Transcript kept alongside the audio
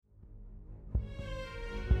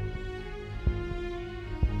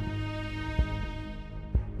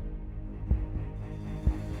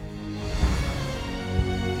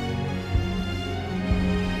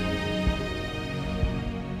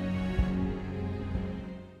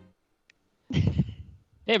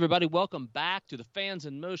Hey, everybody, welcome back to the Fans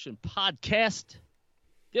in Motion podcast,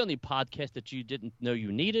 the only podcast that you didn't know you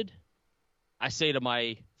needed. I say to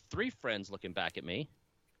my three friends looking back at me,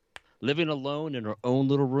 living alone in her own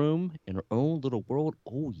little room, in her own little world,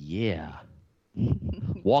 oh yeah.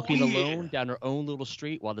 Walking alone down her own little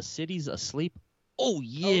street while the city's asleep, oh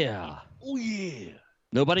yeah. Oh, yeah.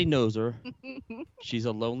 Nobody knows her. She's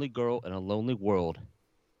a lonely girl in a lonely world.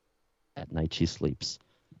 At night she sleeps.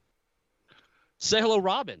 Say hello,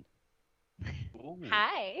 Robin. Ooh.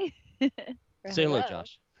 Hi. Say hello,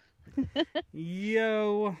 Josh.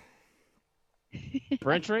 Yo.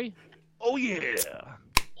 Brentry? Oh, yeah.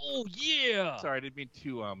 Oh, yeah. Sorry, I didn't mean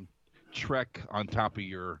to trek on top of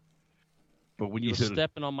your. But when you You're said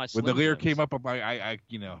stepping on my when the Slim lyric Jims. came up, I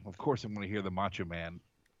of course I'm going to hear the Macho Man.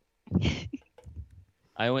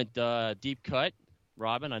 I went deep cut.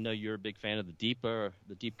 Robin, I know you're a big fan of the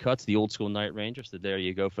deep cuts, the old school Night Ranger, so there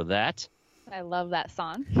you go for that. I love that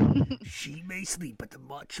song. She may sleep, but the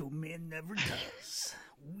Macho Man never does.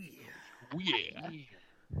 Oh, yeah.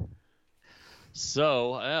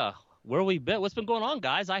 So, where we been? What's been going on,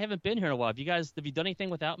 guys? I haven't been here in a while. Have you done anything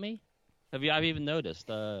without me? I've even noticed.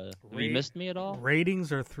 Have you missed me at all?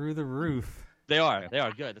 Ratings are through the roof. They are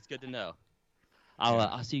good. That's good to know.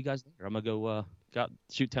 I'll see you guys later. I'm gonna go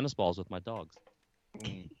shoot tennis balls with my dogs.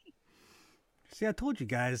 See, I told you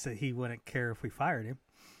guys that he wouldn't care if we fired him.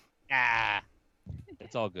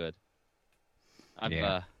 It's all good.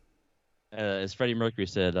 Yeah. As Freddie Mercury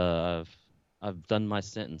said, I've done my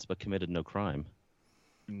sentence but committed no crime.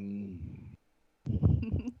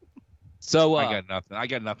 So I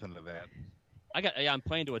got nothing to that. I'm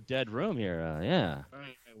playing to a dead room here. Yeah.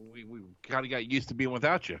 We kind of got used to being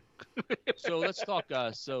without you. So let's talk.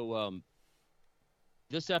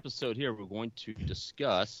 This episode here, we're going to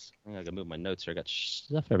discuss. I gotta move my notes here. I got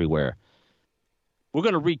stuff everywhere. We're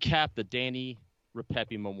going to recap the Danny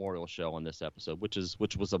Ripepi Memorial Show on this episode, which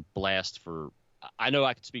was a blast for. I know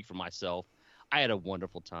I could speak for myself. I had a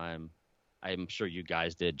wonderful time. I'm sure you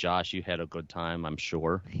guys did. Josh, you had a good time, I'm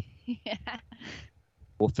sure. Yeah.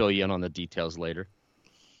 We'll fill you in on the details later.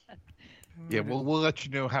 Yeah, we'll let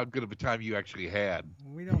you know how good of a time you actually had.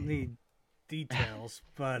 We don't need details,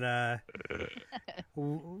 but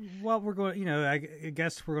what we're going, I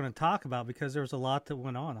guess we're going to talk about, because there was a lot that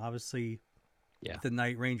went on. Obviously, Yeah. the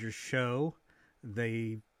Night Rangers show,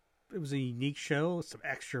 it was a unique show, some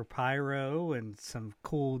extra pyro and some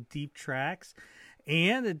cool deep tracks,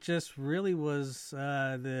 and it just really was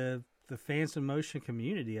the Fans in Motion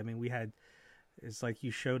community. I mean, it's like you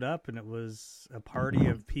showed up and it was a party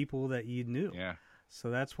of people that you knew. Yeah. So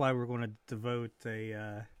that's why we're going to devote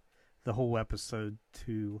the whole episode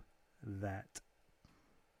to that.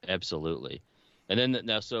 Absolutely. And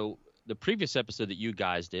then so the previous episode that you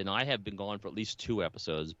guys did, and I have been gone for at least 2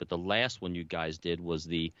 episodes, but the last one you guys did was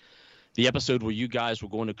the episode where you guys were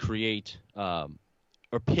going to create or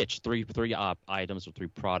pitch three items or 3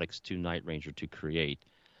 products to Night Ranger to create.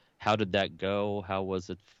 How did that go? How was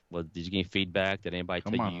it? Did you get any feedback? Did anybody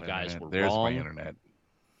tell you guys were There's wrong? my internet.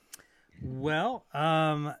 Well,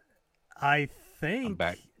 I think I'm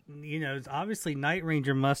back. Obviously Night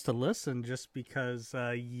Ranger must have listened, just because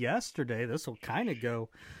yesterday, this will kind of go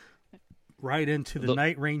right into the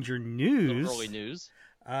Night Ranger news. Early news.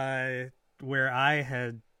 Where I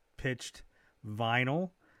had pitched vinyl,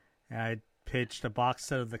 and I pitched a box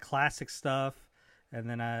set of the classic stuff, and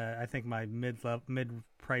then I think my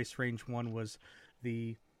mid-price range one was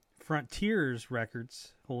the Frontiers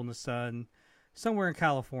records, Hole in the Sun, Somewhere in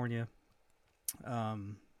California,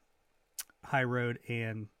 High Road,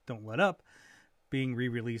 and Don't Let Up, being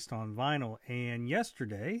re-released on vinyl. And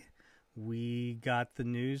yesterday, we got the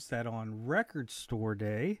news that on Record Store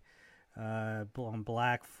Day, on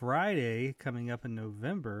Black Friday, coming up in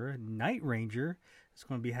November, Night Ranger is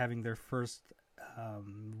going to be having their first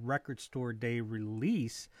Record Store Day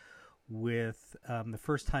release with the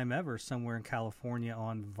first time ever Somewhere in California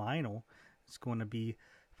on vinyl. It's going to be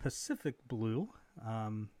Pacific Blue,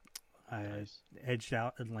 Nice. edged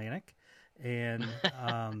out Atlantic, and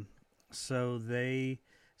so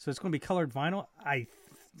it's going to be colored vinyl.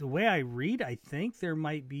 The way I read, I think there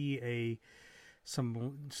might be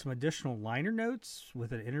some additional liner notes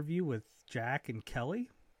with an interview with Jack and Kelly.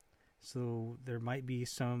 So there might be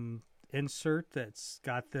some insert that's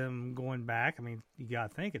got them going back. I mean, you got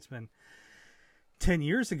to think it's been 10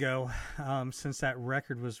 years ago since that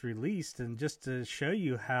record was released. And just to show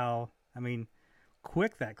you how,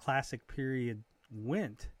 quick that classic period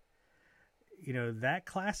went, that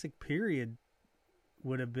classic period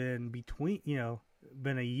would have been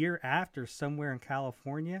been a year after Somewhere in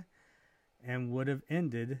California, and would have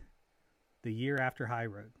ended the year after High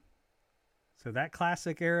Road. So that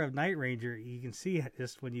classic era of Night Ranger, you can see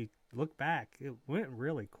just when you look back, it went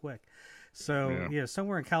really quick. So,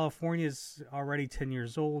 somewhere in California is already 10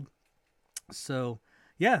 years old. So,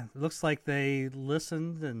 yeah, it looks like they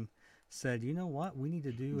listened and said, you know what, we need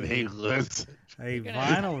to do a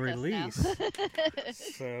vinyl release.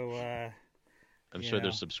 So, I'm sure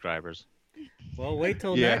there's subscribers. Well, wait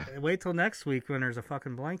till next week when there's a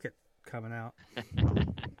fucking blanket coming out.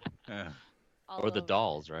 Or the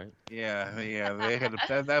dolls, right? Yeah. They had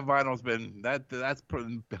that vinyl's been that's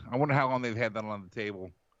pretty, I wonder how long they've had that on the table.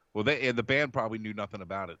 Well, the band probably knew nothing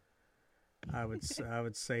about it. I would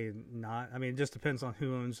say not. I mean, it just depends on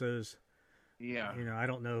who owns those. Yeah. I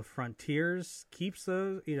don't know if Frontiers keeps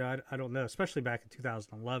those. I don't know, especially back in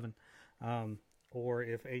 2011, or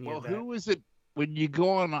if any of that. Well, who is it? When you go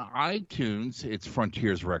on iTunes, it's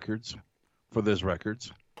Frontiers Records for those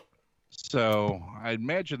records. So I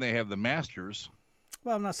imagine they have the masters.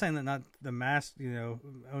 Well, I'm not saying that not the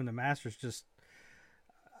own the masters. Just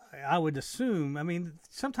I would assume. I mean,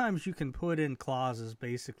 sometimes you can put in clauses,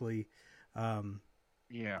 basically.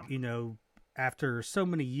 After so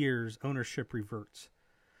many years, ownership reverts.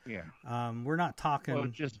 Yeah. We're not talking. Well,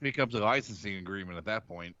 it just becomes a licensing agreement at that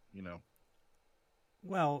point.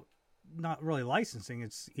 Well, not really licensing.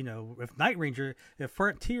 It's if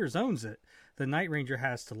Frontiers owns it, the Night Ranger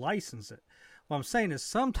has to license it. What I'm saying is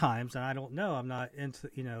sometimes, and I don't know, I'm not into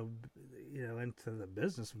into the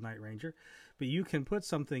business of Night Ranger, but you can put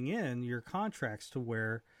something in your contracts to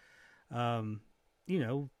where,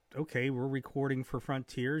 okay, we're recording for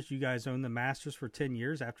Frontiers. You guys own the masters for 10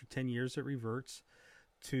 years. After 10 years, it reverts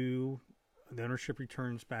to the ownership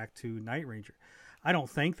returns back to Night Ranger. I don't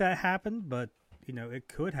think that happened, but it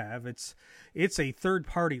could have. It's a third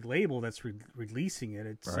party label that's releasing it.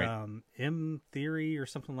 It's right. M Theory or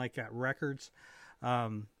something like that records.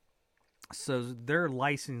 So they're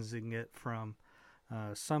licensing it from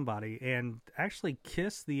somebody. And actually,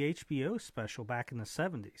 Kiss, the HBO special back in the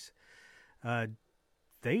 70s,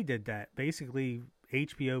 they did that. Basically,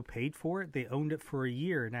 HBO paid for it. They owned it for a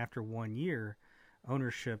year, and after 1 year,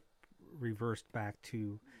 ownership reversed back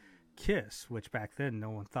to Kiss, which back then no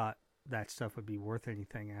one thought that stuff would be worth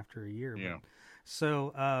anything after a year. Yeah.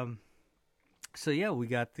 But, so yeah, we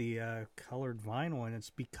got the colored vinyl, and it's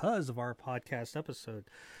because of our podcast episode.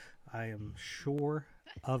 I am sure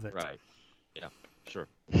of it. Right. Yeah. Sure.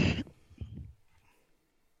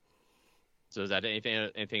 So is that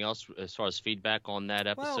anything else as far as feedback on that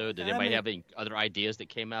episode? Well, did anybody have any other ideas that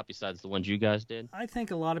came out besides the ones you guys did? I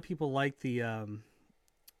think a lot of people like the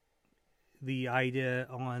idea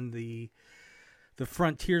on the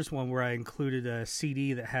Frontiers one where I included a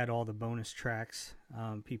CD that had all the bonus tracks.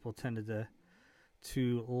 People tended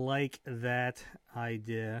to like that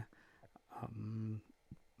idea. And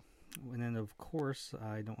then, of course,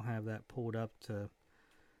 I don't have that pulled up to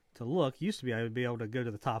look. Used to be I would be able to go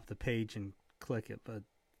to the top of the page and click it, but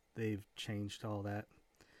they've changed all that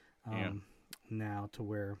now to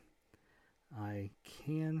where I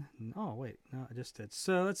can. Oh, wait. No, I just did.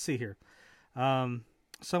 So let's see here.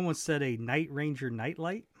 Someone said a Night Ranger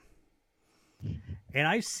nightlight. And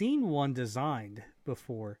I've seen one designed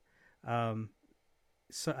before.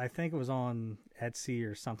 So I think it was on Etsy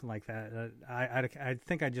or something like that. I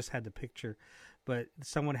think I just had the picture, but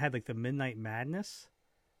someone had like the Midnight Madness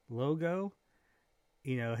logo.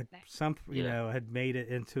 Had made it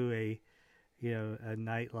into a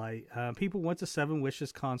nightlight. People went to Seven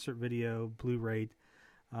Wishes concert video, Blu-ray.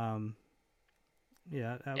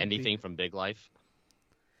 Anything from Big Life?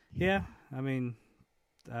 Yeah, I mean,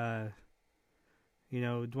 Dwayne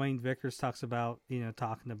Vickers talks about,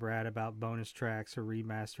 talking to Brad about bonus tracks or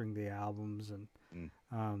remastering the albums. And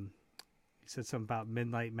he said something about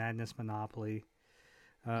Midnight Madness Monopoly.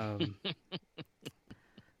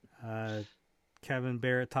 Kevin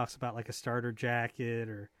Barrett talks about like a starter jacket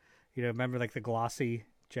or, remember like the glossy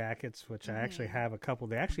jackets, which I actually have a couple.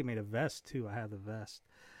 They actually made a vest too. I have the vest.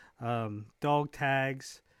 Dog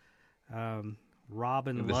tags.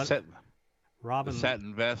 Robin Luddit. The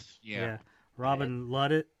satin vest. Yeah. Robin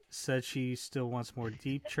Luddit said she still wants more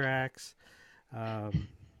deep tracks. Than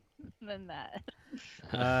that.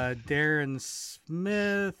 Darren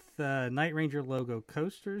Smith, Night Ranger logo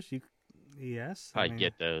coasters. Yes. I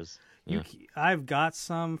get those. I've got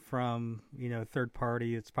some from, third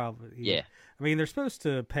party. It's probably. Yeah. I mean, they're supposed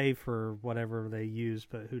to pay for whatever they use,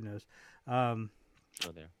 but who knows?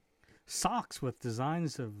 There. Socks with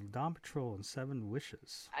designs of Dawn Patrol and Seven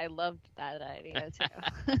Wishes. I loved that idea too.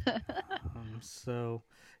 So,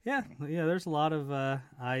 there's a lot of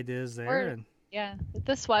ideas there.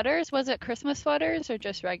 The sweaters, was it Christmas sweaters or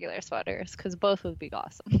just regular sweaters? Because both would be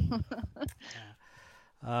awesome.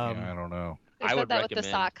 I don't know. They I said would that with the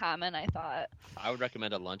recommend. sock comment, I thought. I would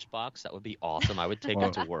recommend a lunchbox. That would be awesome. I would take Well-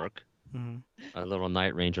 it to work. Hmm. A little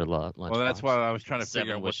Night Ranger lunchbox. Well, that's why I was trying to figure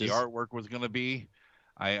Seven out what the wishes. artwork was going to be.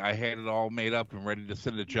 I had it all made up and ready to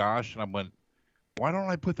send to Josh, and I went, why don't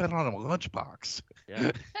I put that on a lunchbox?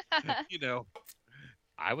 Yeah. You know.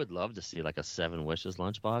 I would love to see like a Seven Wishes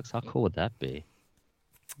lunchbox. How cool would that be?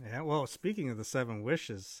 Yeah. Well, speaking of the Seven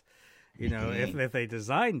Wishes, you know, if they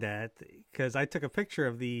designed that, because I took a picture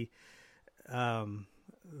of the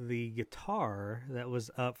guitar that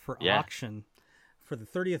was up for auction for the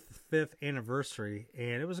 35th anniversary,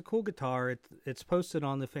 and it was a cool guitar. It's posted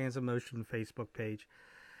on the Fans of Motion Facebook page,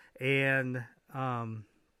 and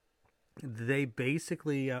they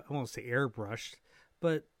basically I won't say airbrushed,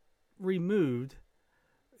 but removed.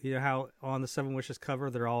 You know how on the Seven Wishes cover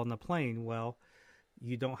they're all in the plane. Well,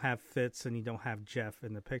 you don't have Fitz and you don't have Jeff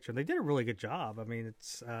in the picture. They did a really good job. I mean,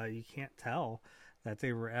 it's you can't tell that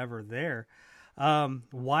they were ever there.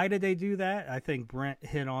 Why did they do that? I think Brent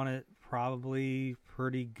hit on it probably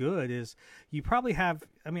pretty good. Is you probably have.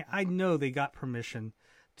 I mean, I know they got permission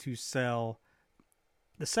to sell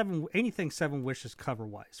anything Seven Wishes cover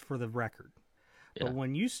wise for the record. Yeah. But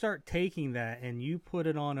when you start taking that and you put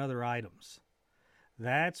it on other items,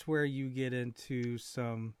 that's where you get into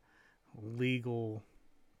some legal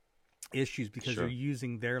issues because Sure. you're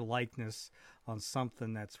using their likeness on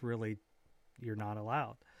something that's really you're not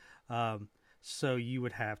allowed. So you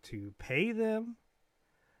would have to pay them,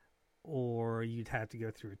 or you'd have to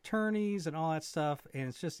go through attorneys and all that stuff, and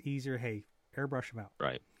it's just easier. Hey, airbrush them out.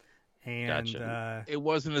 Right. And Gotcha. It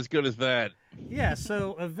wasn't as good as that. yeah,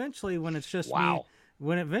 so eventually when it's just me, Wow.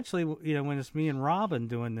 when it's me and Robin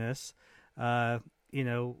doing this, you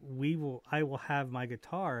know, I will have my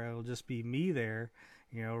guitar. It'll just be me there,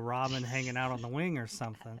 you know, Robin hanging out on the wing or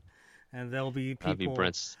something, and there'll be people. That'd be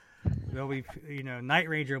Brent's. There'll be, you know, Night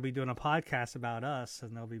Ranger will be doing a podcast about us,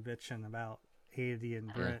 and they'll be bitching about Andy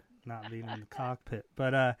and Brent not being in the cockpit.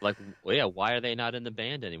 But Like, well, yeah, why are they not in the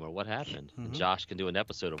band anymore? What happened? Mhm. Josh can do an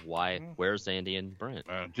episode of where's Andy and Brent?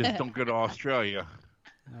 Just don't go to Australia.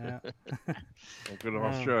 yeah. Don't go to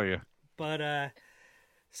Australia. But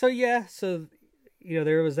so yeah, so you know,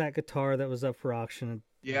 there was that guitar that was up for auction.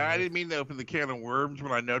 Yeah, I didn't mean to open the can of worms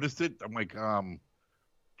when I noticed it. I'm like,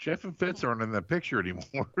 Jeff and Fitz aren't in the picture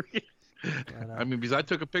anymore. I mean, because I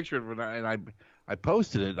took a picture of it and I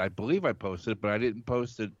posted it. I believe I posted it, but I didn't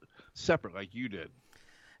post it separate like you did.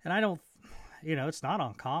 And I don't, you know, it's not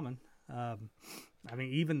uncommon. I mean,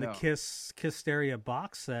 even the No. Kiss Stereo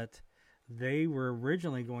box set, they were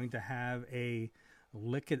originally going to have a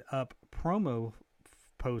Lick It Up promo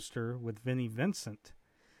poster with Vinnie Vincent.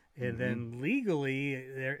 And then legally,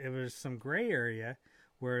 it was some gray area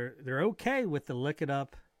where they're okay with the Lick It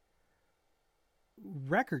Up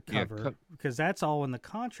record cover because that's all in the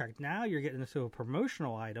contract. Now you're getting into a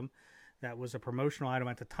promotional item that was a promotional item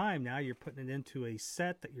at the time. Now you're putting it into a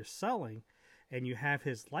set that you're selling, and you have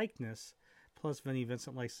his likeness. Plus, Vinnie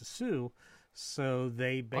Vincent likes to sue, so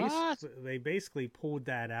they basically pulled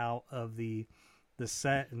that out of the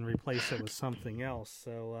set and replaced it with something else.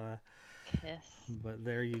 So, Kiss. but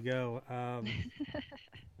there you go.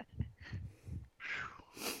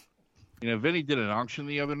 You know, Vinny did an auction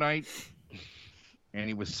the other night, and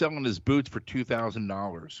he was selling his boots for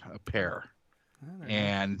 $2,000 a pair.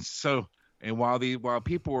 And so, and while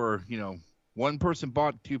people were, you know, one person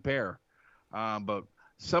bought 2 pair, but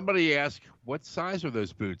somebody asked, "What size are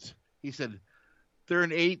those boots?" He said, "They're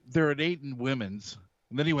an 8. They're an 8 in women's."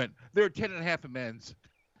 And then he went, "They're 10.5 in men's."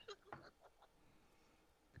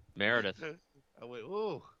 Meredith. I went,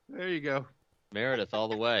 "Oh, there you go. Meredith all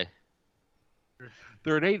the way.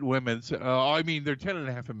 They're an 8 in women's. I mean, they're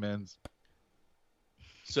 10.5 in men's."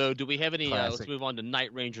 So do we have any, let's Classic. move on to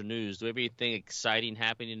Night Ranger news. Do we have anything exciting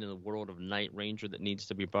happening in the world of Night Ranger that needs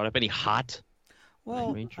to be brought up? Any hot? Well,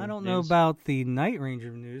 Night Ranger I don't know news? about the Night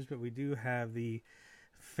Ranger news, but we do have the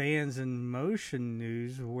Fans in Motion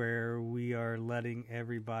news where we are letting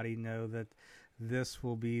everybody know that this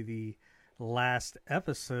will be the last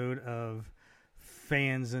episode of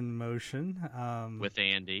Fans in Motion. With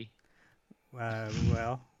Andy.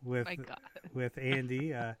 Well, with My God. with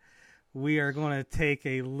Andy, we are going to take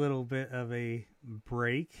a little bit of a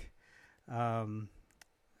break.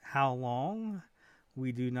 How long?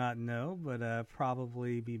 We do not know, but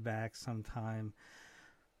probably be back sometime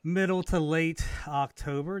middle to late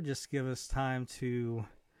October. Just give us time to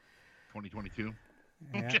 2022.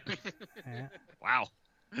 yeah. Wow.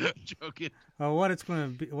 Joking. Well, what it's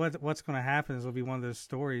going to be, what's going to happen is it'll be one of those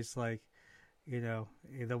stories like, you know,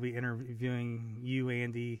 they'll be interviewing you,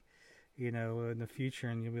 Andy, you know, in the future,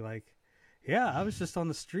 and you'll be like, Yeah, I was just on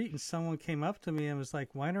the street and someone came up to me and was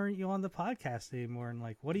like, "Why aren't you on the podcast anymore?" And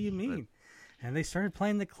like, "What do you mean?" And they started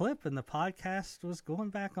playing the clip, and the podcast was going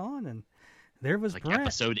back on, and there was Like Brent.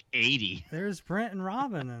 episode 80. There's Brent and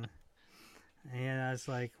Robin, and I was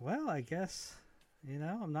like, "Well, I guess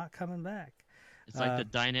I'm not coming back." It's like the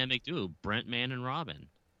dynamic duo, Brent, Man, and Robin.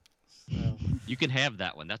 So, You can have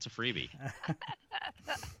that one. That's a freebie.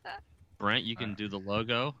 Brent, you can do the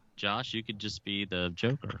logo. Josh, you could just be the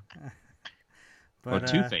Joker. but or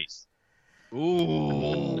Two-Face.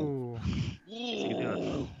 Ooh.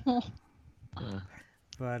 Ooh.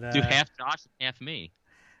 But Do half Josh and half me.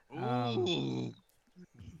 Ooh.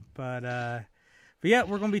 But yeah,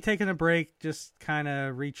 we're gonna be taking a break, just kind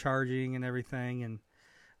of recharging and everything, and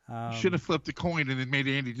Should have flipped a coin and then made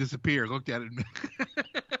Andy disappear. Looked at it.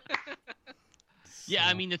 Yeah,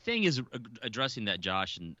 I mean, the thing is addressing that,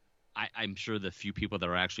 Josh, and I'm sure the few people that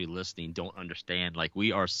are actually listening don't understand. Like,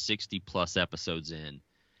 we are 60-plus episodes in.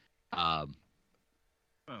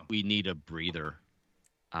 We need a breather.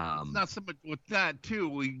 Not so much with that,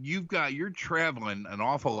 too. You're traveling an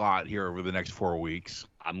awful lot here over the next 4 weeks.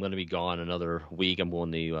 I'm going to be gone another week. I'm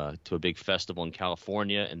going to a big festival in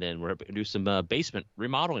California, and then we're going to do some basement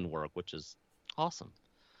remodeling work, which is awesome.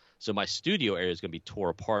 So my studio area is going to be tore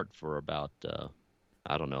apart for about,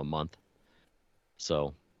 I don't know, a month.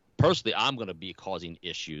 So personally, I'm going to be causing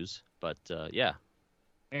issues, but yeah.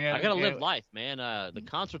 And, I got to live life, man. The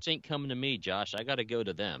concerts ain't coming to me, Josh. I got to go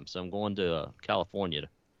to them. So I'm going to California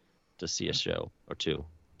to see a show or two.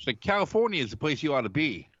 So California is the place you ought to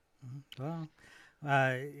be. Well,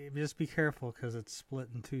 just be careful because it's split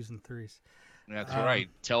in 2s and 3s. That's right.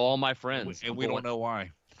 Tell all my friends. And we don't know why.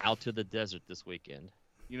 Out to the desert this weekend.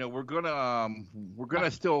 We're gonna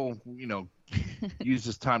still use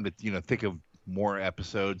this time to think of more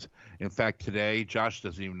episodes. In fact, today, Josh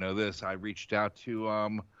doesn't even know this, I reached out to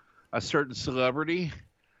a certain celebrity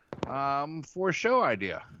for a show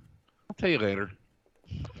idea. I'll tell you later.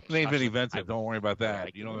 It ain't been expensive. Don't worry about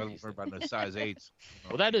that. You don't have to worry about no size 8s.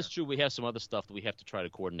 Well, that is true. We have some other stuff that we have to try to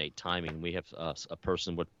coordinate timing. We have a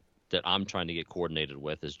person that I'm trying to get coordinated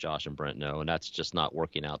with, as Josh and Brent know, and that's just not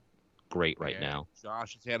working out great right now.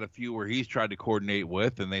 Josh has had a few where he's tried to coordinate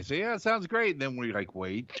with, and they say, "Yeah, it sounds great." And then we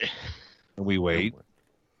wait, and we wait,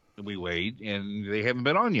 and we wait, and they haven't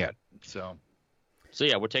been on yet. So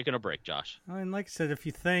yeah, we're taking a break, Josh. And like I said, if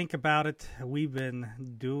you think about it, we've been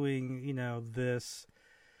doing this.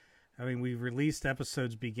 I mean, we released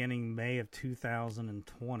episodes beginning May of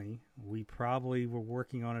 2020. We probably were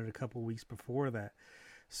working on it a couple weeks before that.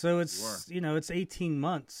 So it's it's 18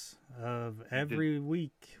 months of every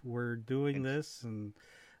week we're doing this, and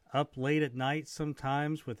up late at night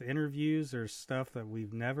sometimes with interviews or stuff that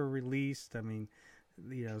we've never released. I mean,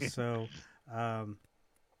 so so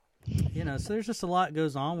there's just a lot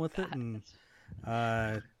goes on with it, and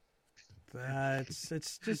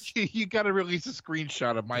it's just you got to release a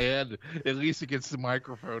screenshot of my head at least against the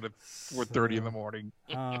microphone at 4:30 in the morning.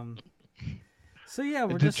 So yeah,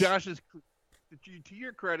 we're just Josh's. To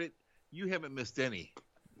your credit, you haven't missed any,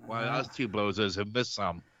 while us two bozos have missed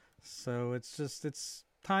some. So it's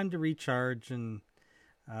time to recharge, and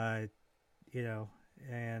and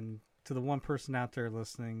to the one person out there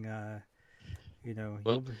listening,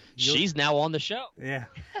 she's now on the show. Yeah,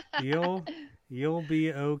 you'll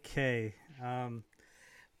be okay.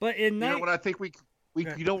 But in you know what I think we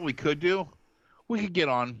what we could do? We could get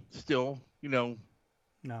on still. No.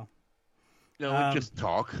 Just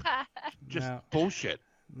talk. Just bullshit.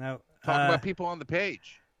 No. Talk about people on the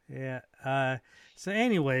page. Yeah. So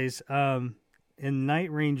anyways, in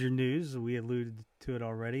Night Ranger news, we alluded to it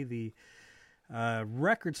already, the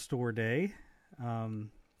Record Store Day.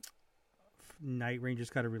 Night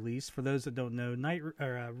Ranger's got a release. For those that don't know,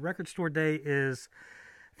 Record Store Day is,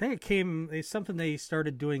 I think it's something they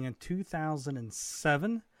started doing in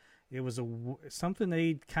 2007. It was something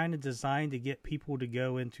they kind of designed to get people to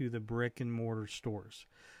go into the brick and mortar stores.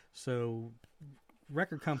 So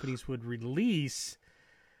record companies would release,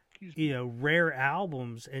 rare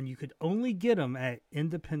albums, and you could only get them at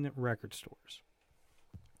independent record stores.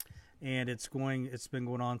 And it's been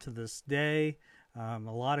going on to this day. A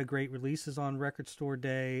lot of great releases on Record Store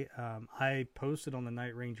Day. I posted on the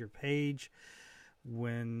Night Ranger page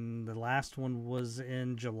when the last one was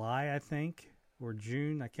in July, I think, or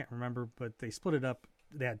June, I can't remember, but they split it up.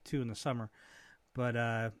 They had 2 in the summer, but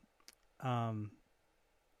I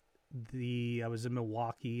was in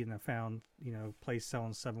Milwaukee and I found place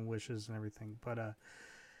selling 7 Wishes and everything. But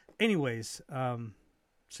anyways, so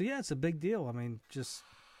yeah, it's a big deal. I mean, just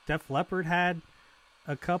Def Leppard had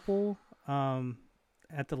a couple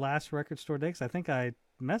at the last Record Store Day. 'Cause I think I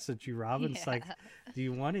message you, Robin. It's like, do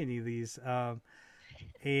you want any of these?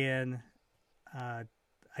 And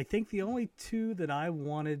I think the only two that I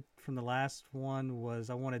wanted from the last one was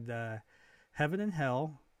I wanted Heaven and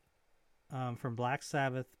Hell from Black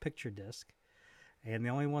Sabbath picture disc. And the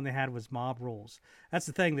only one they had was Mob Rules. That's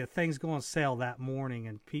the thing, that things go on sale that morning,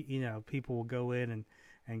 and people will go in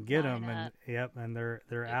and get them, and and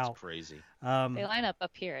they're out. It's crazy. They line up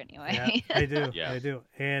here anyway. Yeah, they do. Yeah. They do.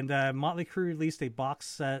 And Motley Crue released a box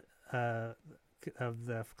set of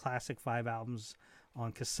the classic 5 albums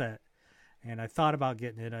on cassette, and I thought about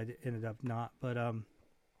getting it. I ended up not, but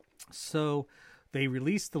so they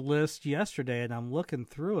released the list yesterday, and I'm looking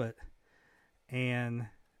through it, and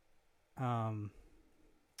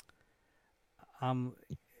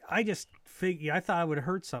I just I thought I would have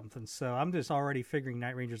heard something, so I'm just already figuring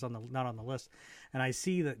Night Ranger's not on the list, and I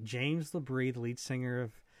see that James LaBrie, the lead singer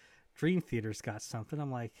of Dream Theater's got something.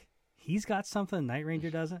 I'm like, he's got something, Night Ranger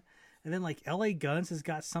doesn't, and then like L.A. Guns has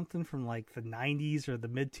got something from like the '90s or the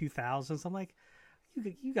mid 2000s. I'm like,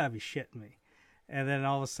 you gotta be shitting me, and then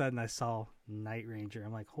all of a sudden I saw Night Ranger.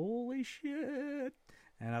 I'm like, holy shit!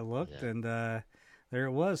 And I looked, and there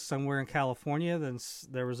it was, somewhere in California. Then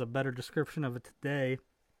there was a better description of it today.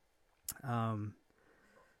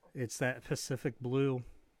 It's that Pacific Blue.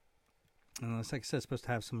 And it's like I said, it's supposed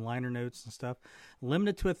to have some liner notes and stuff.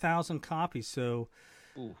 Limited to 1,000 copies. So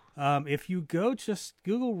if you go just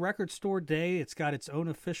Google Record Store Day, it's got its own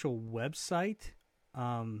official website.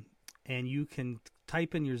 And you can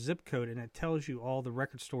type in your zip code, and it tells you all the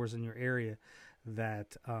record stores in your area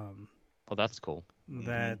that Oh, that's cool.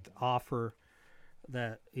 that offer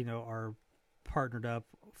that are partnered up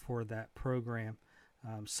for that program.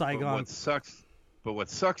 Saigon. But what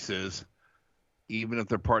sucks is, even if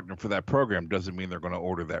they're partnering for that program, doesn't mean they're going to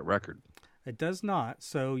order that record. It does not.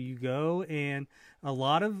 So you go, and a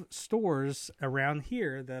lot of stores around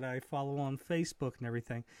here that I follow on Facebook and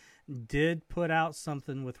everything did put out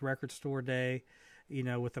something with Record Store Day,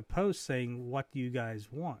 with a post saying, what do you guys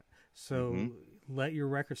want? So let your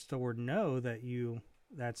record store know that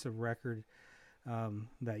that's a record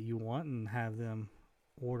that you want, and have them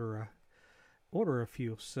order a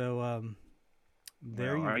few. So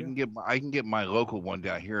I can get my local one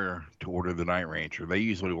down here to order the Night Ranger. They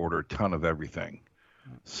usually order a ton of everything,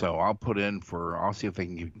 so I'll see if they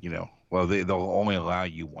can they'll only allow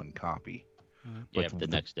you one copy. Yeah, the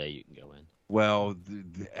next day you can go in. Well,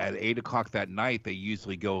 at 8:00 that night they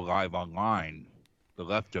usually go live online. The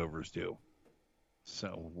leftovers do.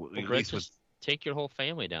 So at least just take your whole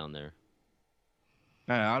family down there.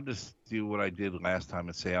 I'll just do what I did last time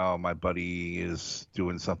and say, oh, my buddy is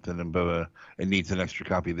doing something and needs an extra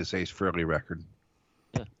copy of this Ace Frehley record.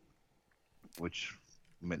 Yeah. Which,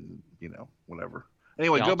 whatever.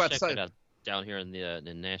 Anyway, go back to down here in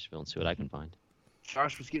Nashville and see what I can find.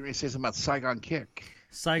 Josh was getting ready to say something about Saigon Kick.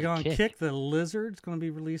 Saigon Kick, the Lizard, is going to be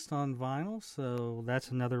released on vinyl, so that's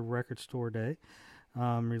another Record Store Day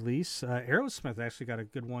release. Aerosmith actually got a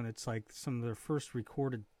good one. It's like some of their first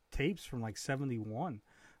recorded tapes from like 71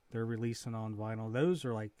 they're releasing on vinyl. Those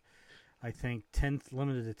are like, I think,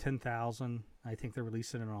 limited to 10,000. I think they're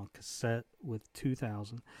releasing it on cassette with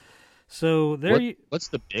 2,000. So what's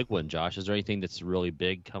the big one, Josh? Is there anything that's really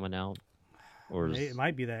big coming out? Or it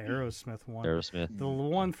might be that Aerosmith one. The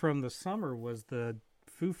one from the summer was the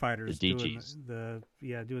Foo Fighters doing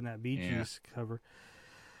that Bee Gees cover.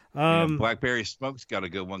 Blackberry Smoke's got a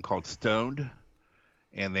good one called Stoned.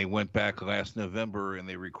 And they went back last November and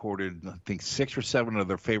they recorded, I think, 6 or 7 of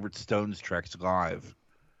their favorite Stones tracks live.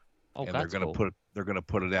 Oh, and that's cool. They're gonna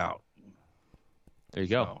put it out. There you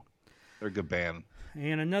go. So, they're a good band.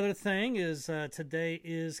 And another thing is today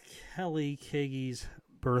is Kelly Keagy's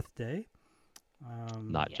birthday.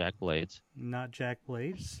 Not Jack Blades. Not Jack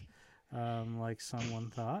Blades, like someone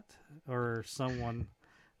thought or someone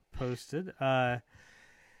posted.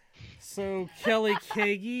 So Kelly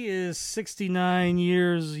Keagy is 69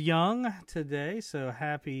 years young today. So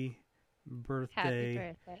happy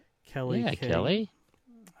birthday. Kelly Keagy. Kelly.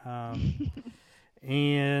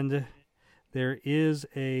 And there is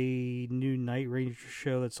a new Night Ranger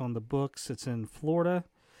show that's on the books. It's in Florida.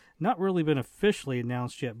 Not really been officially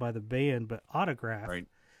announced yet by the band, but Autograph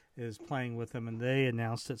is playing with them, and they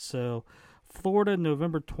announced it. So Florida,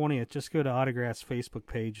 November 20th. Just go to Autograph's Facebook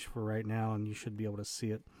page for right now, and you should be able to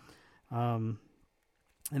see it. And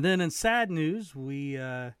then in sad news, we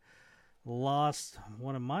lost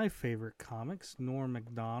one of my favorite comics, Norm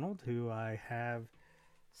Macdonald, who I have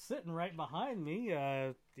sitting right behind me,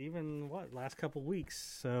 last couple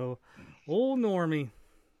weeks. So, old Normie.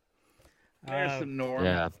 There's some Norm.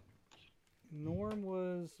 Yeah. Norm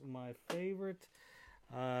was my favorite.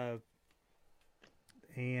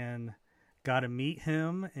 and got to meet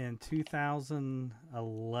him in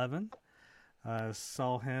 2011.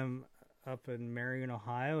 Saw him up in Marion,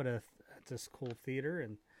 Ohio at this cool theater,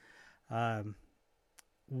 and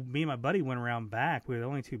me and my buddy went around back. We were the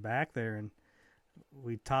only two back there, and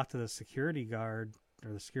we talked to the security guard,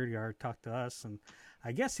 or the security guard talked to us, and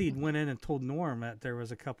I guess he'd went in and told Norm that there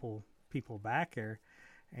was a couple people back there,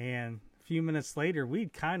 and a few minutes later,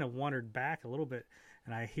 we'd kind of wandered back a little bit,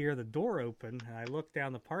 and I hear the door open, and I look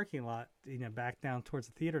down the parking lot, back down towards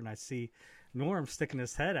the theater, and I see Norm sticking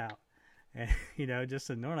his head out, and, just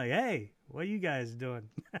a Norm, like, hey, what are you guys doing?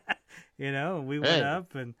 And we went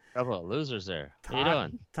up and... Couple of losers there. How you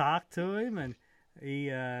doing? Talked to him, and he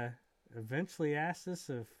eventually asked us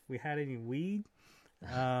if we had any weed,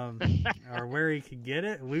 or where he could get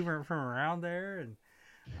it. We weren't from around there, and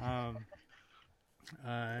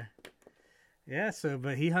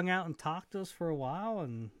but he hung out and talked to us for a while,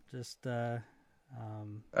 and just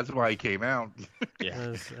that's why he came out.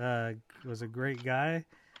 was a great guy.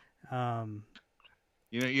 And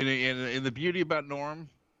the beauty about Norm,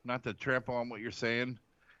 not to trample on what you're saying,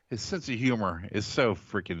 his sense of humor is so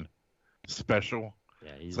freaking special.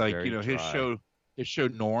 Yeah, he's it's like very his show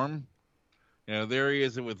Norm. There he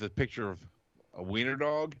is with a picture of a wiener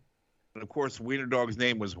dog, and of course Wiener Dog's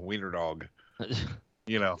name was Wiener Dog.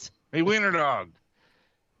 Hey, Wiener Dog.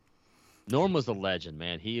 Norm was a legend,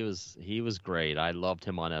 man. He was great. I loved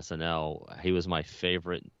him on SNL. He was my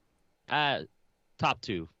favorite, top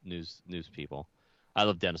two news people. I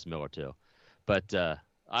love Dennis Miller too, but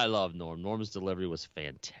I love Norm. Norm's delivery was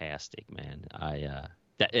fantastic, man.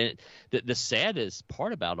 The saddest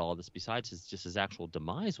part about all this, besides his actual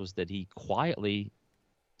demise, was that he quietly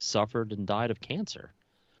suffered and died of cancer,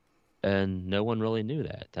 and no one really knew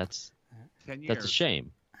that. That's a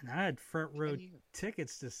shame. And I had front row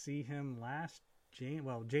tickets to see him last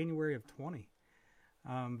January of 20.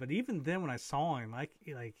 But even then, when I saw him, I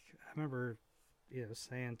remember,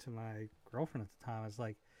 saying to my girlfriend at the time, I was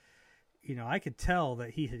like, I could tell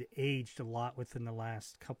that he had aged a lot within the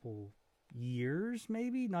last couple years,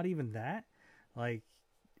 maybe not even that. Like,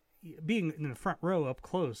 being in the front row up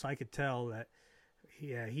close, I could tell that,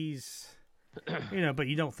 he's, but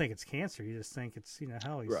you don't think it's cancer. You just think it's,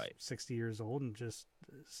 hell, he's right. 60 years old and just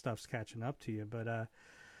stuff's catching up to you. But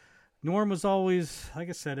Norm was always, like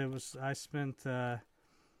I said, I spent,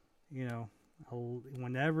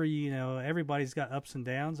 whenever, everybody's got ups and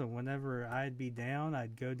downs, and whenever I'd be down,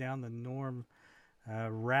 I'd go down the Norm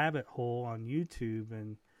rabbit hole on YouTube,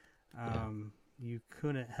 and you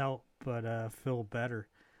couldn't help but feel better.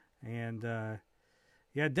 And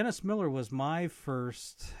Dennis Miller was my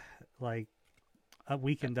first a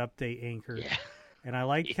Weekend Update anchor, and I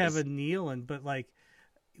liked Kevin Nealon, but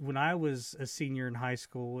when I was a senior in high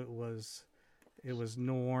school, it was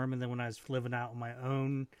Norm, and then when I was living out on my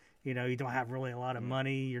own, you don't have really a lot of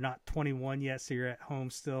money, you're not 21 yet, so you're at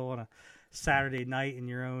home still on a Saturday night in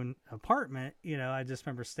your own apartment. I just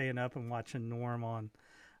remember staying up and watching Norm on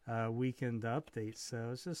Weekend Updates.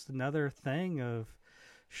 So it's just another thing of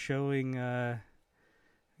showing,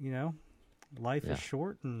 life is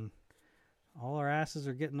short, and all our asses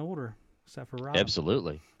are getting older, except for Rob.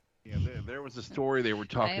 Absolutely. Yeah, there was a story they were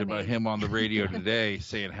talking about him on the radio today,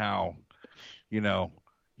 saying how,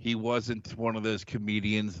 he wasn't one of those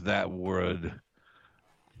comedians that would.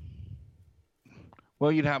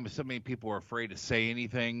 Well, so many people are afraid to say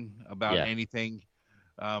anything about anything.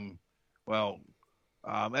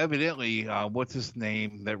 Evidently, what's his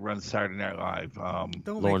name that runs Saturday Night Live?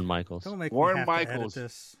 Lorne Michaels. Don't make Lorne me have Michaels. to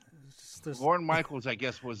edit this. Lorne Michaels, I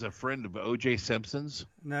guess, was a friend of O.J. Simpson's.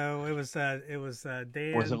 No, it was Dan.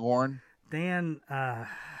 Was it Lorne? Dan, I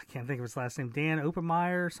can't think of his last name. Dan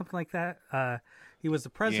Oppenmeyer or something like that. He was the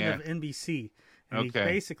president of NBC, and he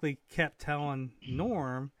basically kept telling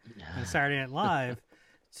Norm on Saturday Night Live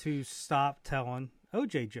to stop telling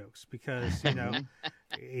OJ jokes, because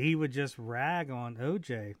he would just rag on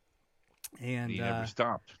OJ, and he never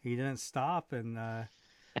stopped. He didn't stop, and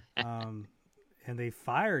and they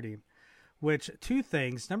fired him. Which, two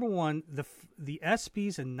things: number one, the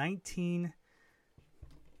ESPYs in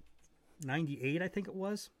 1998, I think it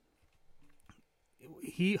was.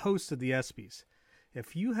 He hosted the ESPYs.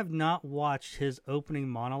 If you have not watched his opening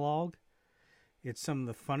monologue, it's some of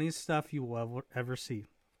the funniest stuff you will ever see.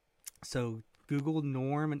 So Google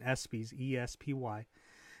Norm and ESPYs, ESPY.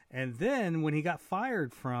 And then when he got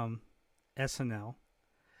fired from SNL,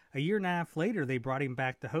 a year and a half later, they brought him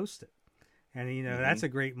back to host it. And, that's a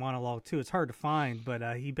great monologue, too. It's hard to find,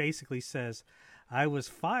 but he basically says, I was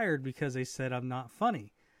fired because they said I'm not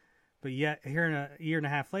funny. But yet, here in a year and a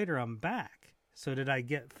half later, I'm back. So did I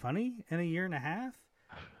get funny in a year and a half?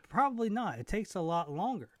 Probably not. It takes a lot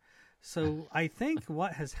longer. So I think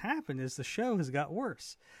what has happened is the show has got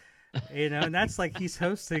worse. And that's like he's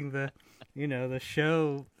hosting the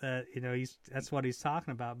show that that's what he's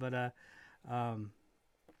talking about. But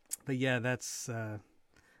yeah, that's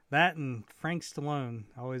that, and Frank Stallone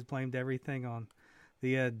always blamed everything on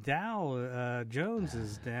the Dow Jones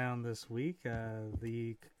is down this week.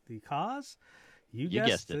 The cause, you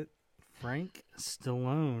guessed it, Frank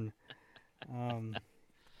Stallone.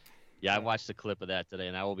 Yeah, I watched the clip of that today,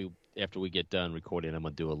 and I will be, after we get done recording, I'm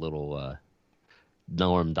gonna do a little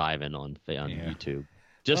Norm diving on YouTube.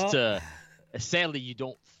 Sadly, you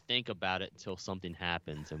don't think about it until something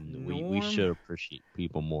happens, and we should appreciate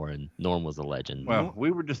people more. And Norm was a legend. Well,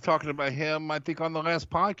 we were just talking about him, I think, on the last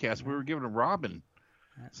podcast. We were giving Robin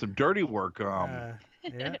some dirty work. Yeah.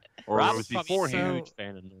 Or Robin's it was beforehand. a huge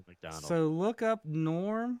fan of Norm Macdonald. So look up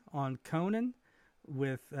Norm on Conan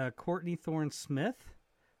with Courtney Thorne-Smith.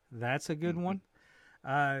 That's a good one.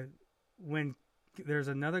 When there's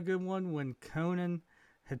another good one when Conan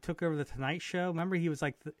had took over the Tonight Show. Remember, he was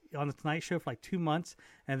like on the Tonight Show for like 2 months,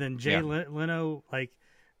 and then Jay Leno like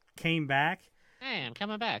came back. Hey, I'm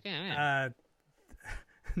coming back. Yeah.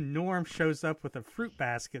 Norm shows up with a fruit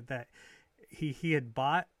basket that he had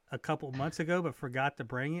bought a couple months ago but forgot to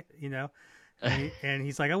bring it. And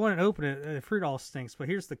he's like, I want to open it. The fruit all stinks, but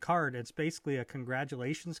here's the card. It's basically a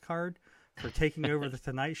congratulations card for taking over the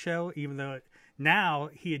Tonight Show, even though now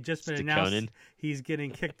he had just been announced Conan. He's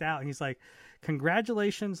getting kicked out. And he's like,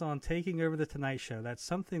 congratulations on taking over the Tonight Show. That's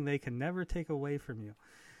something they can never take away from you.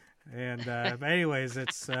 And but anyways,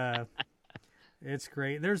 it's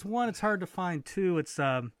great. There's one it's hard to find too.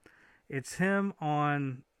 It's him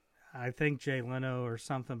on, I think, Jay Leno or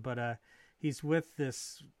something, but he's with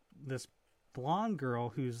this blonde girl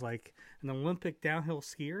who's like an Olympic downhill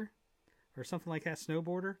skier or something like that,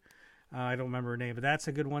 snowboarder. I don't remember her name, but that's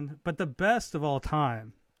a good one. But the best of all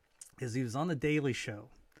time is he was on The Daily Show.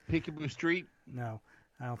 Peekaboo Street? No,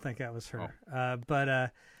 I don't think that was her.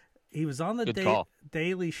 But he was on the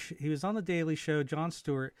Daily. He was on The Daily Show, Jon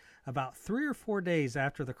Stewart, about 3 or 4 days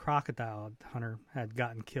after the crocodile hunter had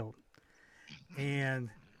gotten killed, and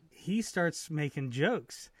he starts making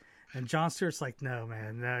jokes, and Jon Stewart's like, "No,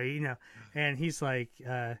 man, no, and he's like,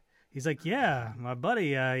 "Yeah, my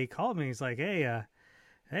buddy, he called me. He's like, hey,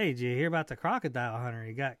 did you hear about the crocodile hunter?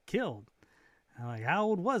 He got killed." I'm like, how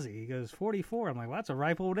old was he? He goes, 44. I'm like, well, that's a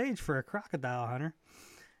ripe old age for a crocodile hunter.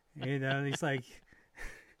 And he's like,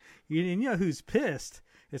 you know who's pissed?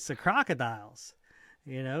 It's the crocodiles,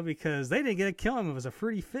 because they didn't get to kill him. It was a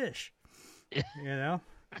fruity fish,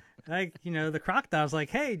 Like, the crocodile's like,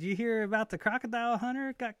 hey, did you hear about the crocodile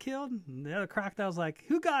hunter got killed? And the other crocodile's like,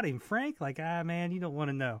 who got him, Frank? Like, man, you don't want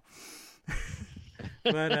to know.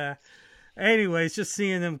 But, anyways, just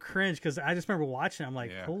seeing them cringe, because I just remember watching it, I'm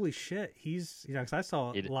like, holy shit, he's, because I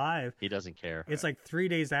saw it live. He doesn't care. It's like 3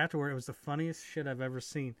 days afterward. It was the funniest shit I've ever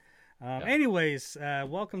seen. Anyways,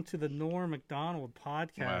 welcome to the Norm Macdonald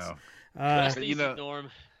podcast. Wow. Norm.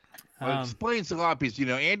 Well, it explains a lot because,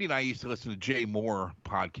 Andy and I used to listen to Jay Moore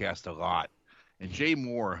podcast a lot. And Jay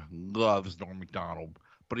Moore loves Norm Macdonald.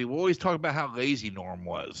 But he would always talk about how lazy Norm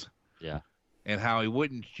was. Yeah. And how he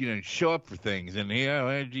wouldn't, show up for things. And, he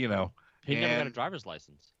never got a driver's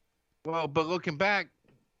license. Well, but looking back,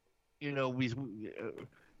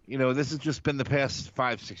 this has just been the past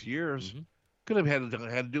 5-6 years. Mm-hmm. Could have had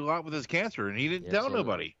to do a lot with his cancer, and he didn't tell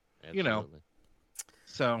nobody. Absolutely.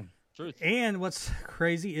 So. Truth. And what's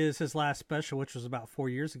crazy is his last special, which was about 4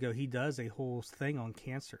 years ago, he does a whole thing on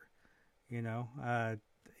cancer.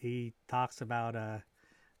 He talks about,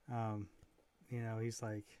 he's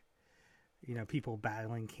like, people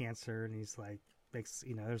battling cancer, and he's like,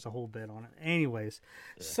 there's a whole bit on it. Anyways,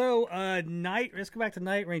 so let's go back to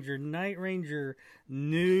Night Ranger. Night Ranger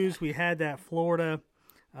news. We had that Florida.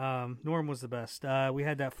 Norm was the best. We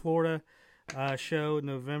had that Florida show in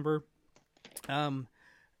November.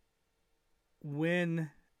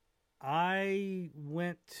 When I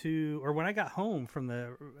when I got home from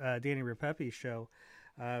the Danny Ripepi show,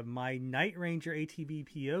 my Night Ranger ATV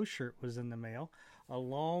PO shirt was in the mail,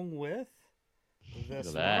 along with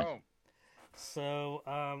this one. So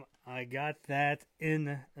I got that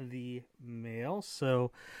in the mail.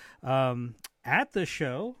 So at the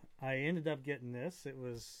show, I ended up getting this. It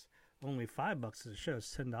was only $5 at the show.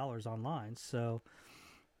 It's $10 online. So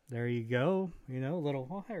there you go. Little.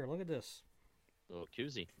 Oh, here, look at this. Little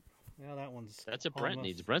koozie. Yeah, that one's. That's what Brent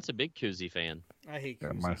needs. Brent's a big koozie fan. I hate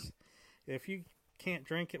koozies. If you can't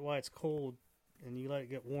drink it while it's cold and you let it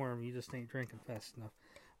get warm, you just ain't drinking fast enough.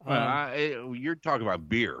 You're talking about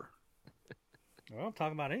beer. Well, I'm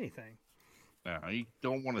talking about anything. No, you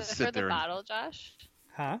don't want to Is it sit for there. the bottle, Josh?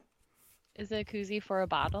 Huh? Is it a koozie for a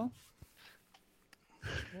bottle?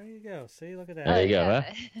 There you go. See, look at that. There you go,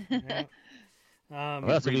 huh? Yeah.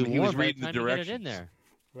 Well, it's gonna be he was warm by the reading the time you get it in directions. there.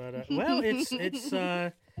 But well,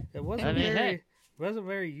 it wasn't I mean, very heck. wasn't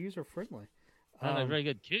very user friendly. Not a very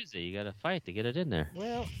good koozie. You got to fight to get it in there.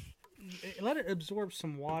 Well, let it absorb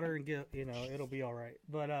some water and get it'll be all right.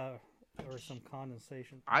 But or some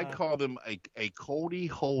condensation. I call them a coldy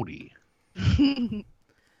holdy.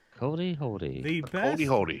 Coldy holdy. The Coldy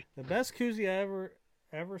holdy. The best koozie I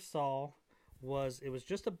ever saw was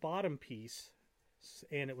just a bottom piece,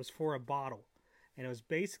 and it was for a bottle, and it was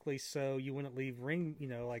basically so you wouldn't leave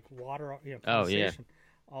like water, condensation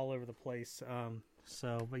all over the place.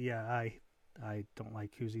 But yeah, I don't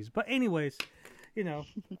like koozies. But anyways,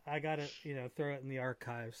 I gotta throw it in the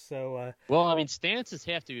archives. So well, I mean, stances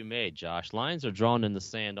have to be made, Josh. Lines are drawn in the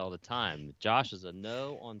sand all the time. Josh is a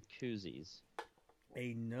no on koozies.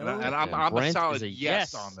 a no. And I'm a Brent solid is a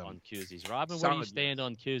yes on them. on koozies. Robin, where do you Solid stand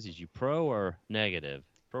on koozies? You pro or negative?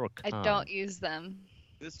 Pro or con? I don't use them.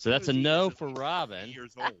 This So that's a koozie no is for at least Robin. 20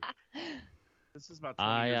 years old. This is about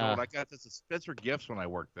 20 years old. I got this at Spencer Gifts when I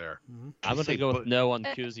worked there. I'm going to Say go with put- no on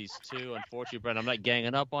koozies, too. Unfortunately, Brent, I'm not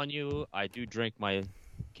ganging up on you. I do drink my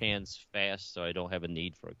cans fast, so I don't have a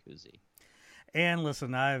need for a koozie. And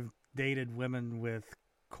listen, I've dated women with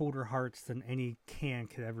colder hearts than any can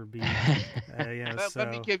could ever be.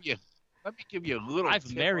 Let me give you a little I've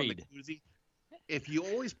tip married. on the koozie. If you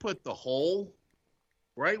always put the hole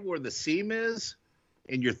right where the seam is,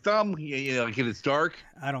 and your thumb, like it's dark,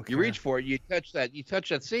 I don't care. you reach for it, you touch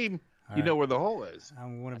that seam, you know where the hole is.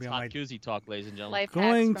 I'm going to be That's on hot my koozie talk, ladies and gentlemen. Life hacks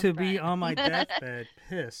going from to be Brent. on my deathbed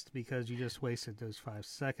pissed because you just wasted those 5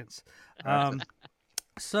 seconds.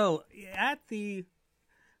 So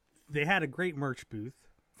they had a great merch booth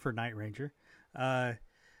for Night Ranger.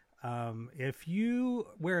 If you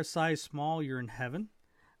wear a size small, you're in heaven.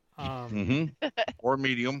 Or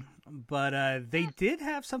medium. But they did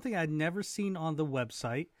have something I'd never seen on the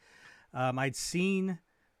website. I'd seen,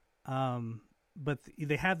 but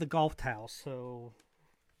they have the golf towel. So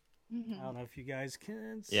I don't know if you guys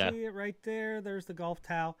can see it right there. There's the golf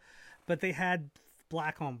towel, but they had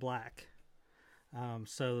black on black.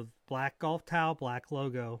 So black golf towel, black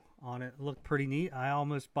logo on it. Looked pretty neat. I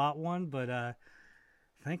almost bought one, but I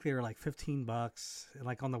think they were like $15.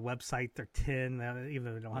 Like on the website, they're 10, even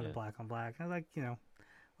though they don't have the black on black. I was like, what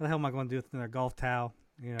the hell am I going to do with another golf towel?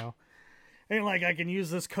 Ain't like I can use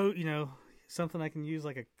this coat, something I can use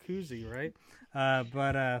like a koozie, right?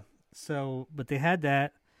 But they had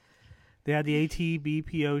that. They had the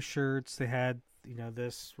ATBPO shirts. They had,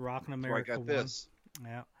 this Rockin' America I got this.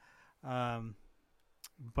 one. Yeah.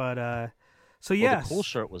 So Well, yes. the cool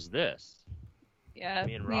shirt was this. Yeah,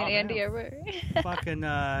 Me and me and Rob, Andy yeah. are wearing. Fucking,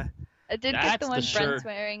 I did get That's the the one shirt Brent's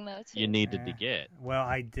wearing though too. You needed to get. well,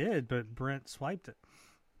 I did, but Brent swiped it.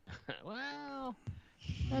 Well,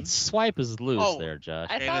 that swipe is loose there, Josh.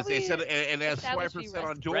 I And thought as they we said, and as established Swiper we said on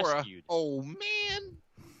rescued. Dora, oh man,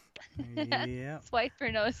 Yeah. Swipe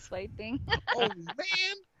or no swiping. oh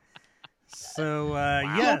man. So, Wow.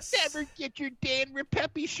 yes. You'll never get your Dan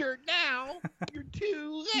Ripepi shirt now. You're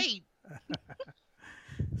too late.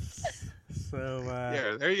 So,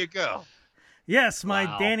 There you go. yes, my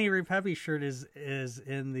Wow. Danny Ripepi shirt is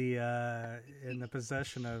in the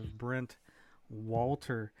possession of Brent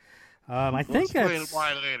Walter. I think Explain that's.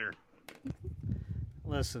 why later.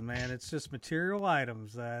 Listen, man, it's just material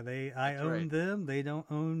items. I That's own right. them. They don't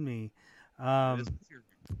own me. It is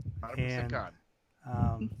 100% and-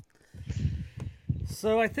 gone.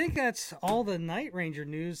 So I think that's all the Night Ranger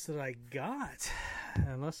news that I got,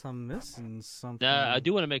 unless I'm missing something. I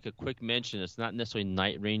do want to make a quick mention. It's not necessarily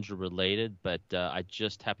Night Ranger related, but I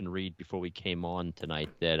just happened to read before we came on tonight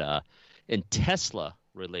that in Tesla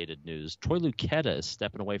related news, Troy Luccketta is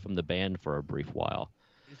stepping away from the band for a brief while.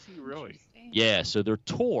 Is he really? Yeah, so their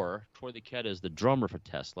tour, Troy Luccketta is the drummer for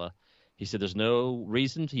Tesla. He said there's no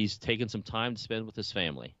reason. He's taking some time to spend with his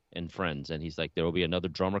family and friends, and he's like, there will be another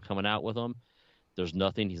drummer coming out with him. There's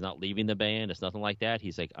nothing. He's not leaving the band. It's nothing like that.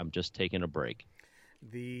 He's like, I'm just taking a break.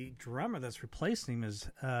 The drummer that's replacing him is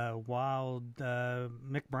Wild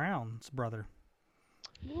Mick Brown's brother.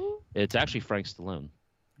 It's actually Frank Stallone.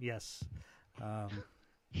 Yes.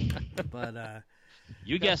 But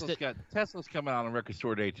You guessed it, Tesla's coming out on Record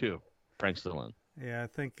Store Day too. Frank Stallone. yeah, I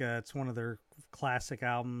think it's one of their classic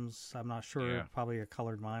albums. I'm not sure. Yeah. Probably a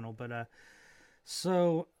colored vinyl. But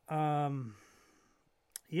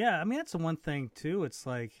yeah, I mean, that's the one thing, too. It's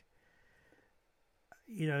like,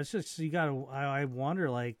 it's just, you got to, I wonder,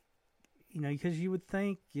 like, because you would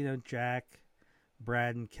think, Jack,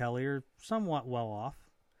 Brad, and Kelly are somewhat well off.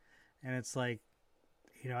 And it's like,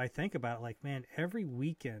 I think about it like, man, every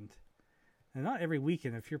weekend, and not every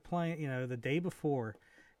weekend, if you're playing, the day before,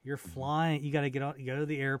 you're flying, you got to get on, you go to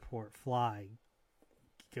the airport, fly,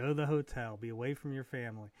 go to the hotel, be away from your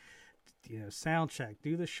family, sound check,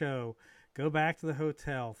 do the show, go back to the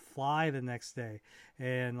hotel, fly the next day.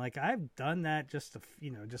 And like, I've done that just to,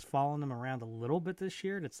 just following them around a little bit this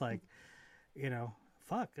year. And it's like,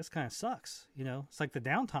 fuck, this kind of sucks. It's like the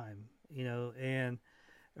downtime, and,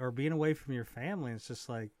 or being away from your family. It's just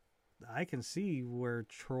like, I can see where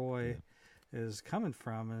Troy is coming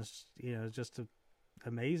from. And it's, it just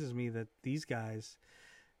amazes me that these guys,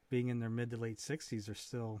 being in their mid to late 60s, are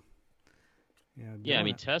still, Yeah, I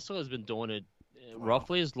mean, it. Tesla has been doing it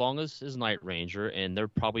roughly as long as Night Ranger, and they're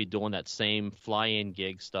probably doing that same fly-in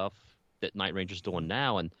gig stuff that Night Ranger's doing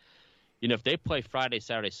now. And, if they play Friday,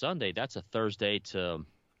 Saturday, Sunday, that's a Thursday to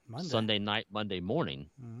Monday. Sunday night, Monday morning.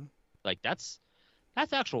 Mm-hmm. Like, that's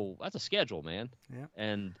a schedule, man. Yeah.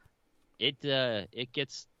 And it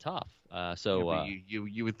gets tough. So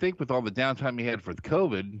you would think with all the downtime he had for the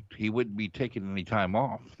COVID, he wouldn't be taking any time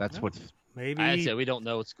off. That's what's maybe. I said we don't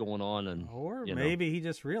know what's going on, and or maybe he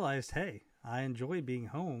just realized, hey, I enjoy being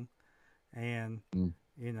home, and and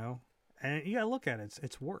you gotta look at it.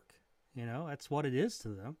 It's work. That's what it is to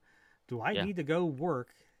them. Do I need to go work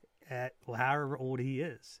at however old he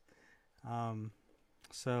is?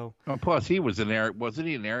 So. Plus, he was wasn't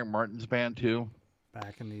he in Eric Martin's band too?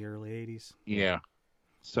 Back in the early 80s. Yeah.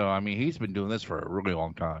 So, I mean, he's been doing this for a really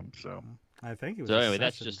long time. So, I think it was. So, anyway,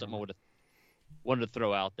 that's just something I wanted to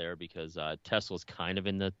throw out there because Tesla's kind of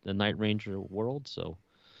in the Night Ranger world. So,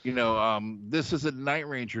 this isn't Night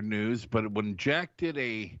Ranger news, but when Jack did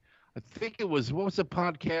I think it was, what was the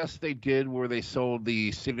podcast they did where they sold the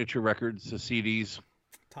signature records, the CDs?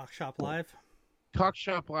 Talk Shop Live? Talk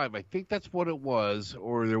Shop Live. I think that's what it was,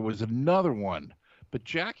 or there was another one. But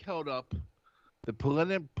Jack held up the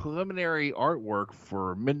preliminary artwork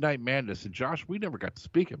for Midnight Madness. And Josh, we never got to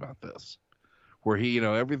speak about this, where he,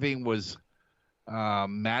 everything was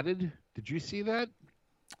matted. Did you see that?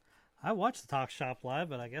 I watched the Talk Shop Live,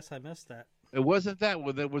 but I guess I missed that. It wasn't that.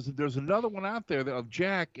 Well, there's another one out there of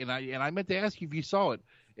Jack, and I meant to ask you if you saw it.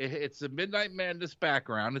 It's a Midnight Madness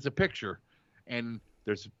background. It's a picture, and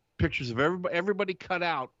there's pictures of everybody cut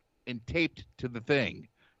out and taped to the thing.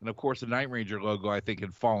 And of course, the Night Ranger logo, I think,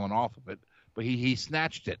 had fallen off of it, but he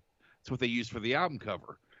snatched it. That's what they used for the album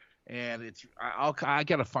cover, and I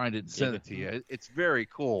gotta find it and send it to you. It's very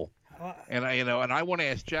cool. And I want to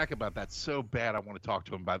ask Jack about that so bad. I want to talk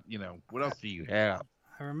to him about what else do you have?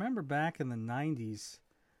 I remember back in the 90s,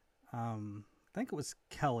 I think it was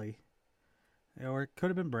Kelly, or it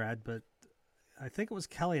could have been Brad, but I think it was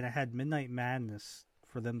Kelly, and I had Midnight Madness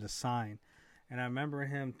for them to sign. And I remember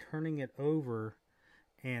him turning it over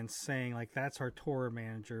and saying, like, that's our tour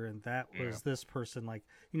manager, and that was this person. Like,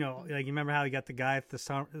 you remember how he got the guy with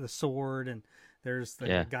the sword, and there's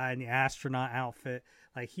the guy in the astronaut outfit.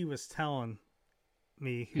 Like, he was telling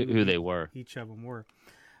me who they were. Each of them were.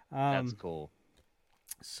 That's cool.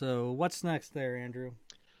 So what's next there, Andrew?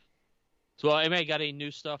 So, anybody got any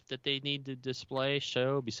new stuff that they need to display,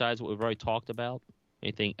 show, besides what we've already talked about?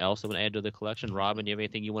 Anything else that want to add to the collection? Robin, do you have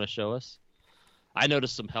anything you want to show us? I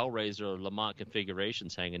noticed some Hellraiser Lamont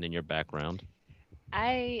configurations hanging in your background.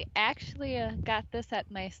 I actually got this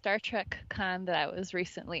at my Star Trek con that I was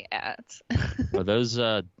recently at. Are those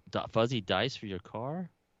fuzzy dice for your car?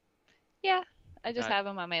 Yeah, I just have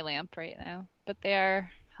them on my lamp right now, but they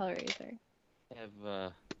are Hellraiser.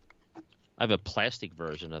 I have a plastic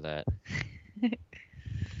version of that.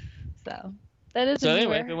 So that is. So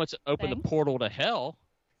anyway, if anyone wants to open the portal to hell,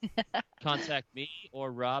 contact me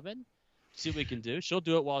or Robin. See what we can do. She'll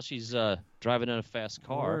do it while she's driving in a fast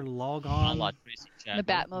car. Or log on the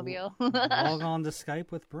Batmobile. Log on to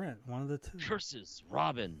Skype with Brent. One of the two. Curses,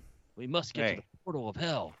 Robin. We must get to the portal of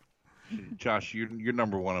hell. Josh, you're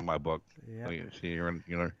number one in my book. Yeah. Oh, see, you're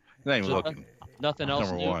not even looking. Nothing else.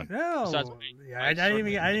 Number one. No, I didn't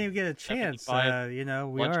even get a chance. We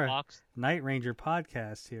are Night Ranger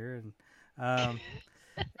podcast here,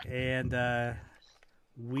 and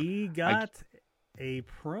we got a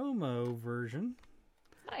promo version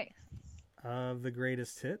of the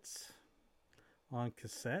greatest hits on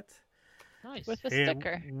cassette. Nice. With a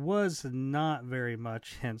sticker. It was not very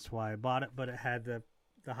much, hence why I bought it, but it had the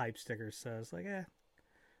hype sticker, so it's like,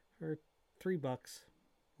 for $3,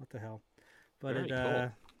 what the hell? But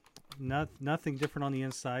Very it nothing different on the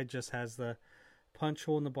inside, just has the punch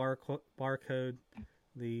hole in the barcode,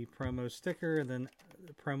 the promo sticker, and then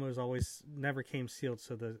the promos always never came sealed,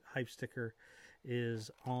 so the hype sticker is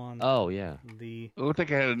on. Oh yeah. It looked like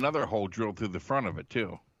it had another hole drilled through the front of it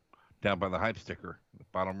too, down by the hype sticker, the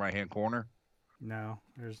bottom right hand corner. No,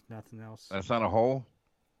 there's nothing else. That's not a hole.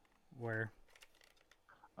 Where?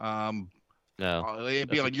 No, It'd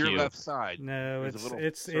be that's a on your Q. left side. No, There's a little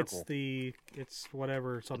it's circle. it's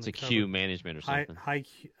whatever. It's on It's the a cover. Q management or something.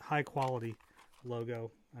 High quality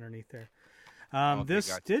logo underneath there. Okay, This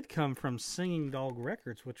gotcha. did come from Singing Dog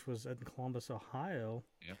Records, which was in Columbus, Ohio,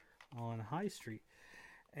 Yep. on High Street.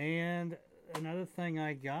 And another thing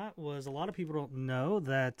I got was, a lot of people don't know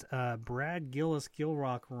that Brad Gillis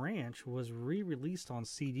Gilrock Ranch was re-released on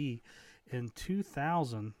CD in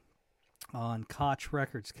 2000 on Koch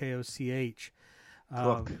Records, Koch.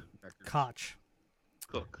 Cook. Koch.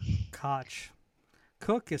 Cook. Koch.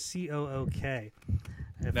 Cook is COOK.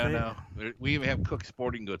 No. We even have Cook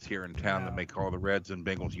Sporting Goods here in town that No. make all the Reds and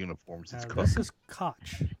Bengals uniforms. It's Cook. This is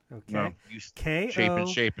Koch. Okay. No, you K-O-C-H.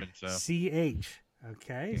 shaping. So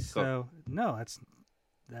Okay, Yeah, so no,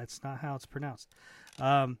 that's not how it's pronounced.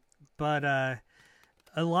 But a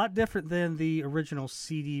lot different than the original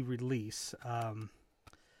CD release.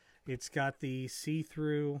 It's got the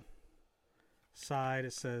see-through side.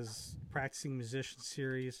 It says Practicing Musician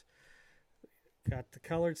Series. Got the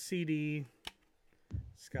colored CD.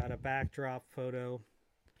 It's got a backdrop photo.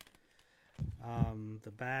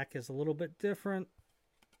 The back is a little bit different.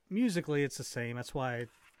 Musically, it's the same. That's why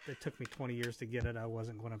it took me 20 years to get it. I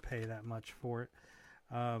wasn't going to pay that much for it.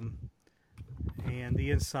 And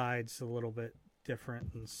the inside's a little bit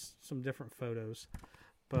different and some different photos.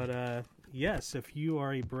 But yes, if you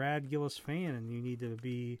are a Brad Gillis fan and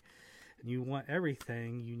you want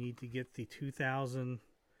everything, you need to get the 2000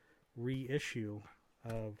 reissue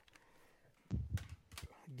of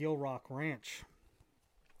Gilrock Ranch.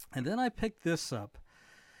 And then I picked this up.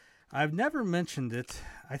 I've never mentioned it.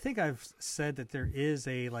 I think I've said that there is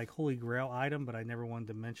a Holy Grail item, but I never wanted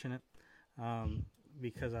to mention it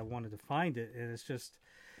because I wanted to find it, and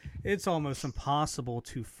it's almost impossible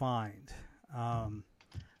to find.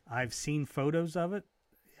 I've seen photos of it.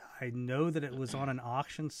 I know that it was on an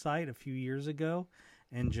auction site a few years ago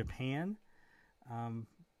in Japan,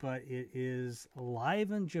 but it is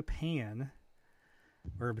live in Japan,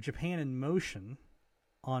 or Japan in Motion,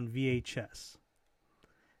 on VHS.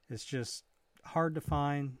 It's just hard to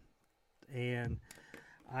find, and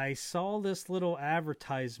I saw this little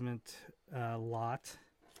advertisement lot.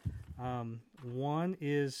 One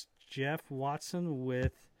is Jeff Watson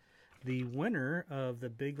with the winner of the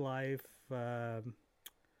Big Life the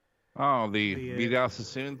Vidal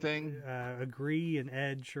Sassoon thing? Agree and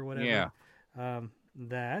Edge or whatever. Yeah.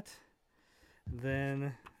 That.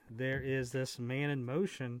 Then there is this Man in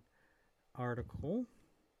Motion article.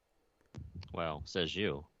 Well, says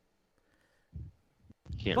you.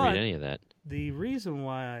 Can't But read any of that. the reason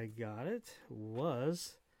why I got it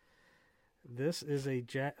was this is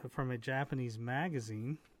from a Japanese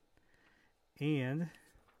magazine, and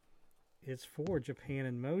it's for Japan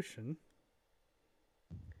in Motion,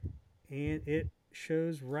 and it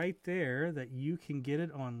shows right there that you can get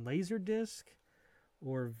it on Laserdisc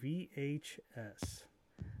or VHS.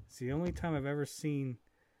 It's the only time I've ever seen,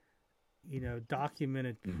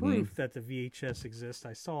 documented proof that the VHS exists.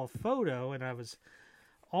 I saw a photo, and I was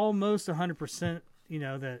almost 100%,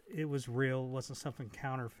 that it was real. It wasn't something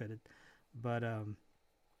counterfeited. But,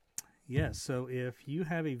 yeah, so if you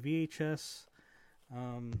have a VHS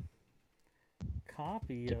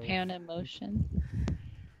copy Japan in Motion.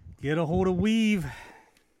 get a hold of Weave.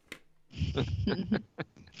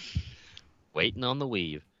 Waiting on the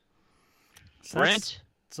weave. So Brent,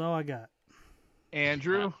 that's all I got.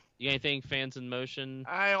 Andrew? you got anything Fans in Motion?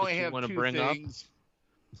 I only that you have want to two bring things.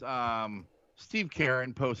 Steve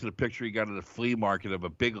Karen posted a picture he got at a flea market of a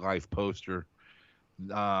Big Life poster.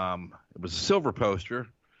 It was a silver poster.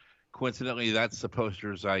 Coincidentally, that's the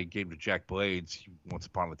posters I gave to Jack Blades once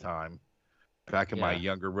upon a time, back in my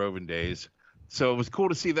younger roving days. So it was cool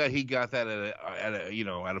to see that he got that at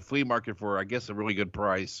a flea market for, I guess, a really good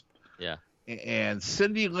price. Yeah. And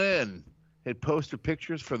Cindy Lynn had posted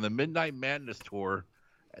pictures from the Midnight Madness tour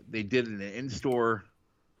they did in an in-store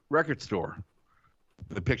record store.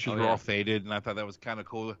 The pictures were all faded, and I thought that was kind of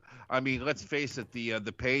cool. I mean, let's face it, the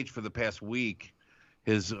page for the past week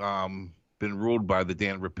has been ruled by the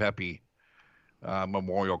Dan Ripepi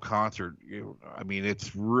Memorial Concert. I mean,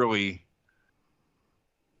 it's really.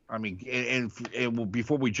 I mean, and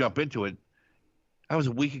before we jump into it, that was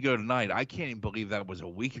a week ago tonight. I can't even believe that was a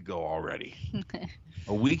week ago already.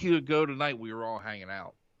 A week ago tonight, we were all hanging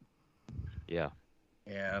out. Yeah.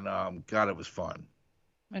 And God, it was fun.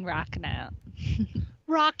 And rocking out.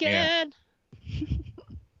 Rocking! Yeah.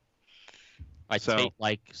 I take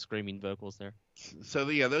screaming vocals there. So,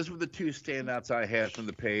 yeah, those were the two standouts I had from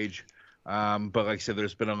the page. But like I said,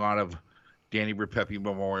 there's been a lot of Danny Ripepi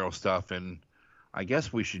Memorial stuff. And I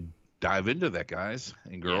guess we should dive into that, guys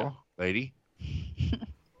and girl, lady.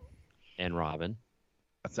 And Robin.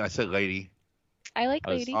 I said lady. I like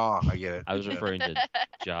lady. Oh, I get it. I was referring to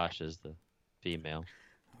Josh as the female.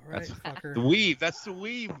 All right, That's fucker. the weave. That's the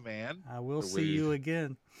weave, man. I will The see weave. you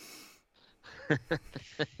again.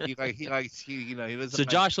 He likes he doesn't. So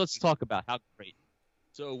Josh, let's talk about how great.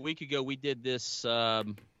 So a week ago we did this. Josh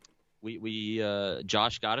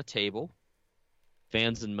got a table.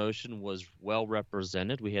 Fans in Motion was well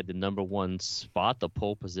represented. We had the number one spot, the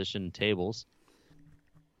pole position tables.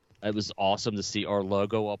 It was awesome to see our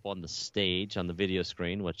logo up on the stage on the video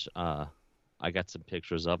screen, which I got some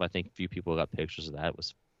pictures of. I think a few people got pictures of that. It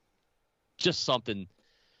was just something.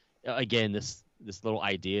 Again, this little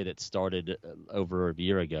idea that started over a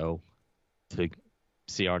year ago to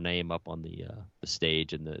see our name up on the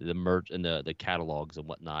stage and the merch and the catalogs and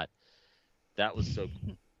whatnot. That was so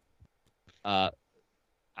cool. I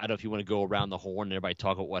don't know if you want to go around the horn and everybody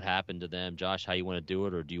talk about what happened to them. Josh, how you want to do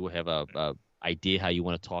it, or do you have a idea how you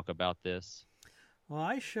want to talk about this? Well,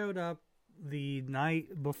 I showed up the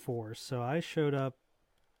night before, so I showed up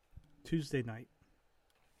Tuesday night,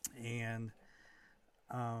 and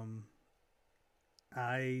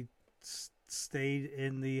I stayed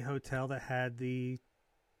in the hotel that had the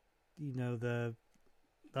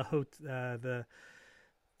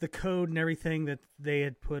code and everything that they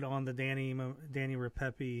had put on the Danny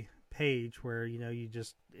Ripepi page, where you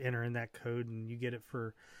just enter in that code and you get it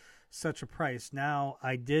for such a price. Now,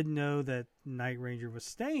 I did know that Night Ranger was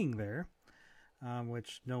staying there,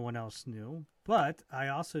 which no one else knew, but I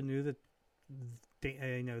also knew that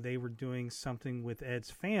they were doing something with Ed's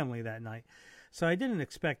family that night, so I didn't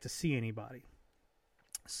expect to see anybody.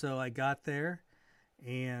 So I got there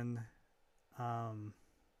and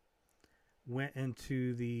went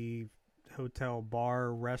into the hotel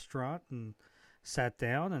bar restaurant and sat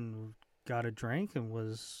down and got a drink and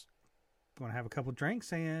was going to have a couple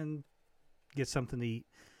drinks and get something to eat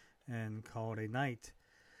and call it a night.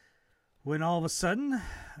 When all of a sudden,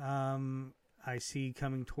 I see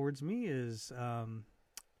coming towards me is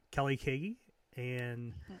Kelly Kagi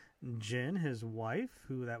and Jen, his wife,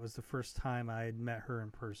 who that was the first time I had met her in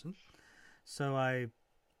person. So I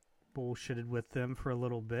bullshitted with them for a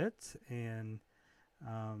little bit, and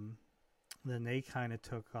then they kind of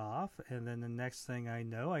took off, and then the next thing I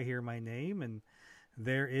know, I hear my name, and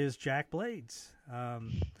there is Jack Blades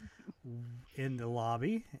in the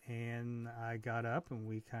lobby, and I got up, and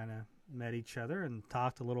we kind of met each other and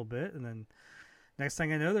talked a little bit, and then next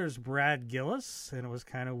thing I know, there's Brad Gillis, and it was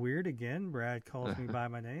kind of weird again. Brad calls me by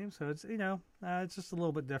my name, so it's it's just a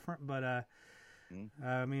little bit different, but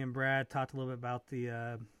me and Brad talked a little bit about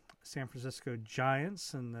the San Francisco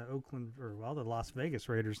Giants and the the Las Vegas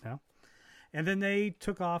Raiders now. And then they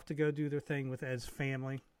took off to go do their thing with Ed's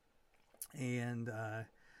family. And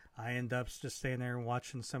I end up just staying there and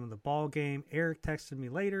watching some of the ball game. Eric texted me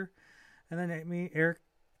later. And then Eric,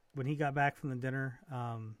 when he got back from the dinner,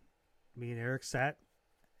 me and Eric sat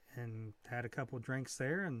and had a couple of drinks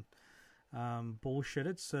there and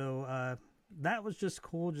bullshitted. So that was just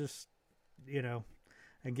cool. Just,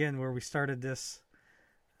 again, where we started this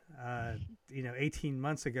 18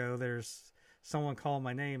 months ago, there's someone calling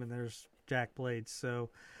my name and there's Jack Blades. So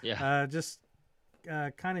just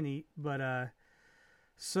kind of neat. But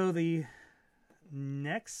so the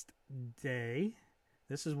next day,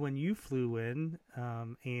 this is when you flew in,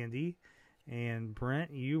 Andy and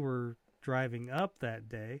Brent, you were driving up that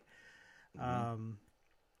day.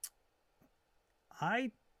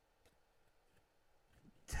 I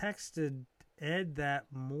texted Ed that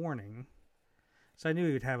morning, so I knew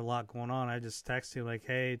he would have a lot going on. I just texted him like,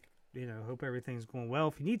 hey, hope everything's going well.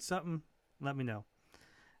 If you need something, let me know.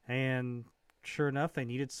 And sure enough, they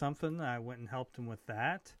needed something. I went and helped him with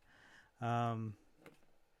that. And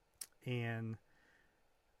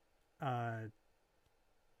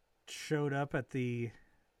showed up at the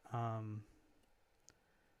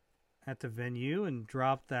venue and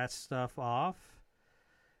dropped that stuff off.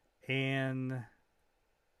 And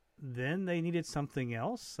then they needed something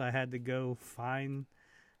else. I had to go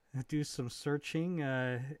do some searching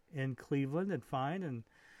in Cleveland and find. And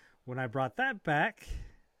when I brought that back,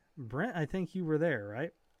 Brent, I think you were there,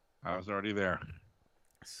 right? I was already there.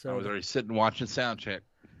 So I was already sitting watching sound check.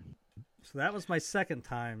 So that was my second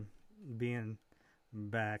time being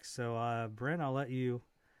back. So Brent, I'll let you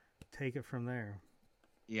take it from there.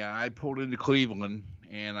 Yeah, I pulled into Cleveland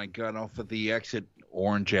and I got off at the exit,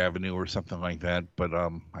 Orange Avenue or something like that. But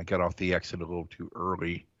I got off the exit a little too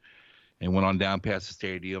early and went on down past the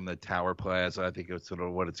stadium, the Tower Plaza. I think it's sort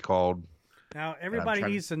of what it's called. Now, everybody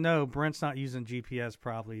needs to know Brent's not using GPS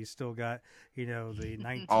probably. He's still got, the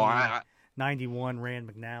 19... '91 Rand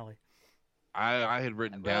McNally. I had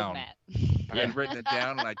written down. Roadmap. I had written it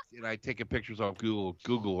down, and I take pictures off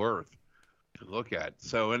Google Earth to look at.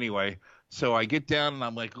 So anyway, so I get down and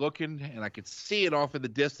I'm like looking, and I could see it off in the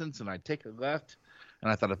distance, and I take a left,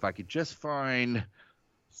 and I thought if I could just find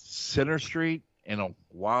Center Street, and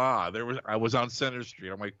wow, I was on Center Street.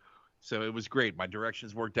 I'm like, so it was great. My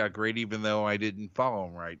directions worked out great, even though I didn't follow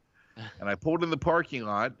them right. And I pulled in the parking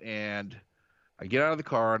lot, and I get out of the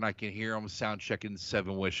car, and I can hear them sound checking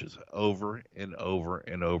Seven Wishes over and over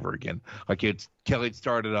and over again. Like Kelly'd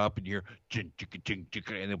start it up, and you're and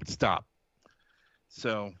it would stop.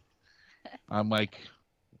 So I'm like,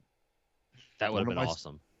 That would have been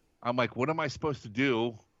awesome. I'm like, what am I supposed to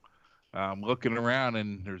do? I'm looking around,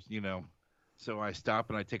 and there's, so I stop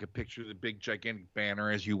and I take a picture of the big gigantic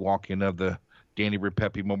banner as you walk in of the Danny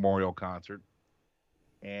Ripepi Memorial Concert.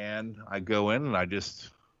 And I go in, and I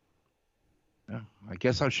guess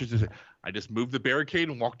I just moved the barricade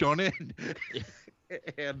and walked on in.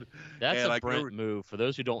 That's a Brent move. For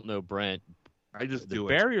those who don't know Brent, I just the do it.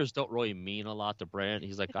 barriers don't really mean a lot to Brent.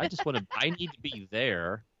 He's like, I need to be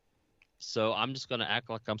there, so I'm just going to act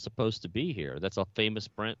like I'm supposed to be here. That's a famous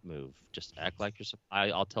Brent move. Just act like you're.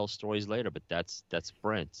 I'll tell stories later, but that's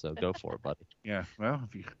Brent. So go for it, buddy. Yeah. Well,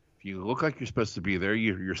 if you look like you're supposed to be there,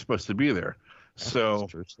 you're supposed to be there. So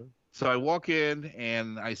I walk in,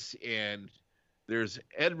 and there's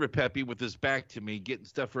Ed Ripepi with his back to me, getting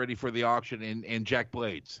stuff ready for the auction, and Jack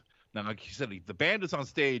Blades. Now, like you said, the band is on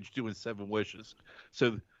stage doing Seven Wishes.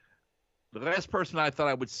 So the last person I thought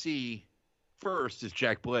I would see first is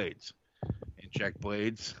Jack Blades. And Jack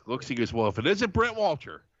Blades looks, he goes, well, if it isn't Brent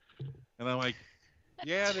Walter. And I'm like,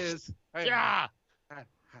 yeah, it is. Hey, Yeah.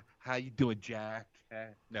 How you doing, Jack?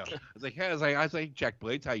 No. I was like, Jack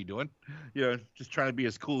Blades, how you doing? Just trying to be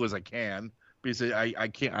as cool as I can. Because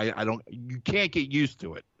you can't get used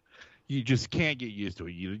to it. You just can't get used to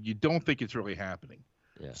it. You don't think it's really happening.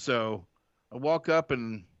 Yeah. So I walk up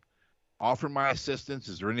and offer my assistance.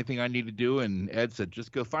 Is there anything I need to do? And Ed said,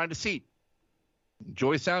 just go find a seat.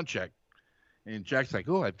 Enjoy sound check. And Jack's like,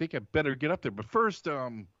 oh, I think I better get up there. But first,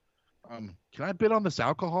 can I bid on this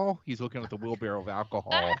alcohol? He's looking at the wheelbarrow of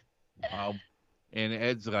alcohol. And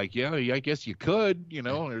Ed's like, yeah, I guess you could.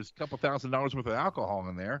 There's a couple $1,000s worth of alcohol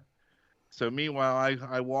in there. So meanwhile,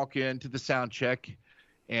 I walk into the sound check,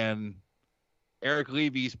 and Eric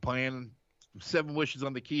Levy's playing Seven Wishes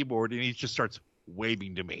on the keyboard, and he just starts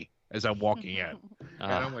waving to me as I'm walking in.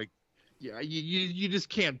 And I'm like, yeah, you just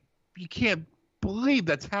can't believe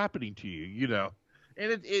that's happening to you,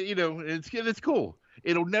 And it's cool.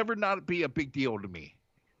 It'll never not be a big deal to me.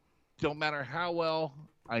 Don't matter how well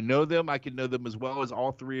I know them, I can know them as well as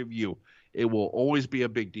all three of you. It will always be a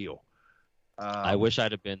big deal. I wish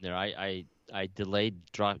I'd have been there. I delayed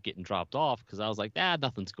getting dropped off because I was like,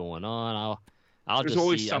 nothing's going on. There's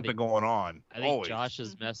always something going on. I think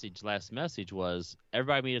Josh's last message was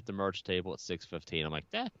everybody meet at the merch table at 6:15. I'm like,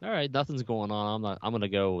 all right, nothing's going on. I'm gonna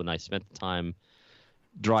go, and I spent the time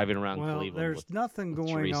driving around Cleveland. Well, there's with nothing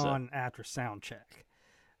going Teresa. on after sound check.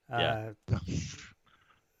 Yeah.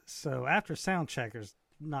 So after sound check, there's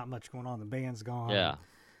not much going on. The band's gone. Yeah.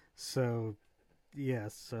 So.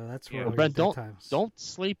 Yes, so that's where Brent, don't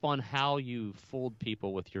sleep on how you fooled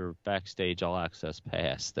people with your backstage all access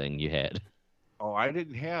pass thing you had. Oh, I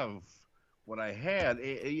didn't have what I had.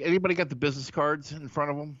 Anybody got the business cards in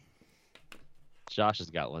front of them? Josh has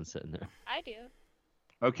got one sitting there. I do.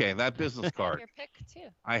 Okay, that business card. Your pick too.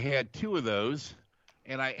 I had two of those,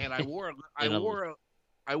 and I wore a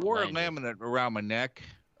laminate around my neck,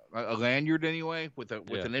 a lanyard anyway, with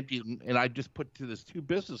an empty, and I just put this two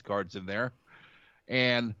business cards in there.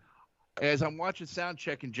 And as I'm watching sound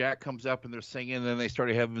check, and Jack comes up and they're singing, and then they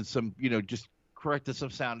started having some, just correcting some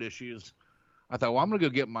sound issues. I thought, well, I'm going to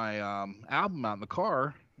go get my album out in the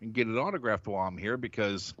car and get it autographed while I'm here,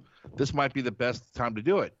 because this might be the best time to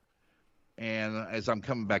do it. And as I'm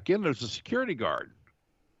coming back in, there's a security guard.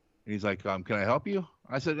 And he's like, can I help you?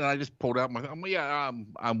 I said, and I just pulled out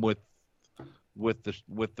I'm with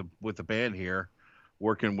the band here,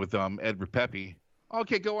 working with Ed Ripepi.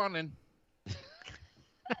 Okay, go on in.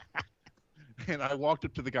 And I walked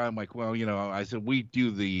up to the guy. I'm like, well, I said, we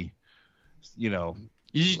do the, Did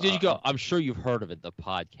you go? I'm sure you've heard of it, the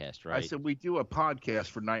podcast, right? I said, we do a podcast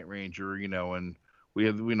for Night Ranger, and we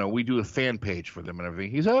have, we do a fan page for them and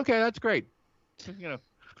everything. He said, okay, that's great.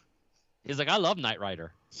 He's like, I love Knight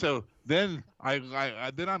Rider. So then I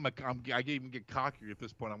even get cocky at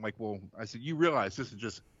this point. I'm like, well, I said, you realize this is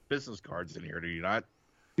just business cards in here, do you not?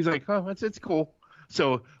 He's like, oh, it's cool.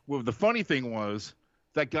 So the funny thing was,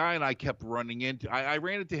 that guy and I kept running into. I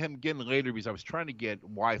ran into him again later because I was trying to get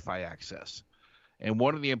Wi-Fi access, And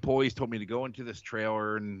one of the employees told me to go into this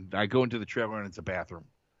trailer, and I go into the trailer, and it's a bathroom.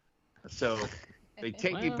 So they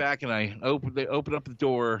take me back, and they open up the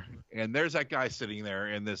door, and there's that guy sitting there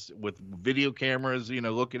in this with video cameras,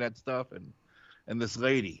 looking at stuff, and this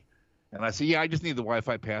lady. And I said, yeah, I just need the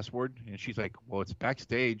Wi-Fi password. And she's like, well, it's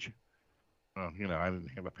backstage. I didn't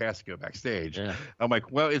have a pass to go backstage. Yeah. I'm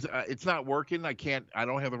like, well, it's not working. I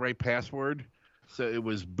don't have the right password. So it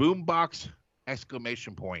was boombox !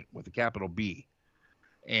 With a capital B.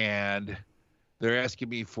 And they're asking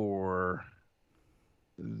me for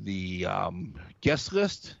the guest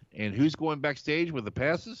list and who's going backstage with the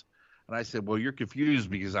passes. And I said, well, you're confused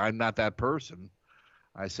because I'm not that person.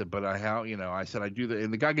 I said, but I said, I do that.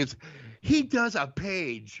 And the guy he does a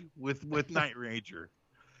page with Night Ranger.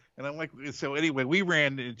 And I'm like, so anyway, we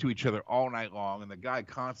ran into each other all night long. And the guy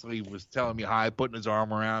constantly was telling me hi, putting his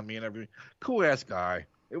arm around me and everything. Cool ass guy.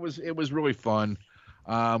 It was really fun.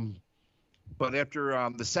 But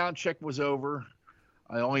after the sound check was over,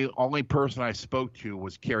 the only person I spoke to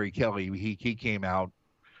was Kerry Kelly. He came out,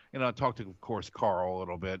 and I talked to, of course, Carl a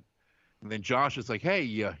little bit. And then Josh is like, hey,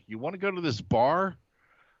 you want to go to this bar?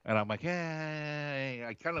 And I'm like, hey,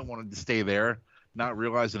 I kind of wanted to stay there, not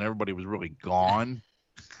realizing everybody was really gone.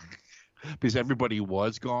 Because everybody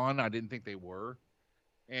was gone. I didn't think they were.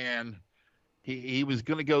 And he was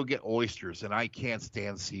going to go get oysters, and I can't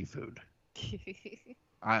stand seafood.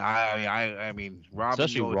 I mean, Robin,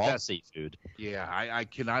 especially raw seafood. Yeah, I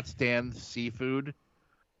cannot stand seafood.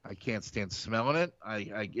 I can't stand smelling it.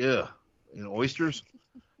 Ugh. Oysters,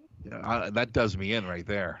 that does me in right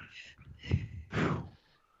there.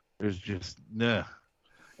 There's just nah.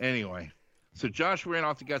 Anyway, so Josh ran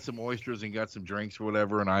off to get some oysters and got some drinks or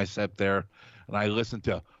whatever, and I sat there and I listened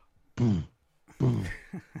to boom, boom,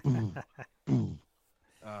 boom, boom.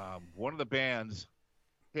 One of the bands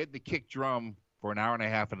hit the kick drum for an hour and a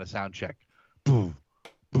half in a sound check. Boom,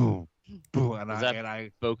 boom, boom. And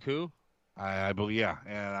I Boku? I believe, yeah.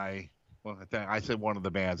 And I said one of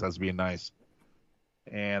the bands. I was being nice.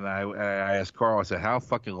 And I asked Carl, I said, how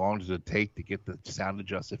fucking long does it take to get the sound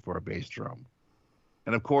adjusted for a bass drum?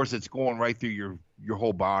 And of course, it's going right through your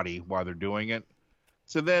whole body while they're doing it.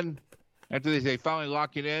 So then, after they finally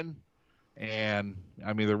lock it in, and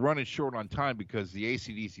I mean, they're running short on time because the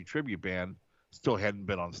AC/DC tribute band still hadn't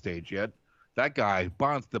been on stage yet. That guy,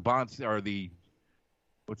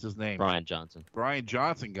 what's his name? Brian Johnson. Brian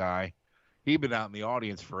Johnson guy, he'd been out in the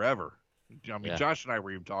audience forever. I mean, yeah. Josh and I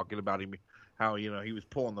were even talking about him, how, he was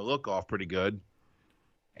pulling the look off pretty good.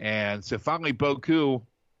 And so finally Boku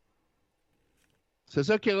says,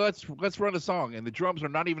 okay, let's run a song. And the drums are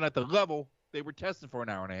not even at the level they were testing for an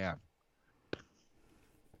hour and a half.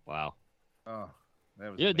 Wow. Oh,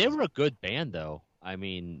 that was yeah, amazing. They were a good band, though. I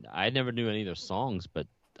mean, I never knew any of their songs, but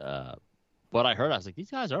what I heard, I was like,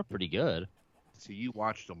 these guys are pretty good. So you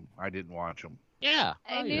watched them. I didn't watch them. Yeah.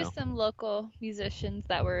 I knew some local musicians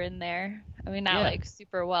that were in there. I mean, not like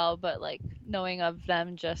super well, but like knowing of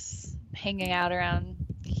them just hanging out around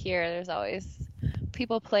here, there's always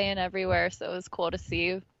people playing everywhere. So it was cool to see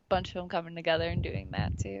a bunch of them coming together and doing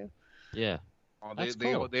that too. Yeah. Oh,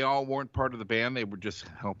 cool. They all weren't part of the band. They were just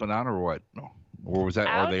helping out, or what? No. Or was that?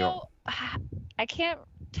 I don't know. I can't.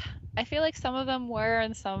 I feel like some of them were,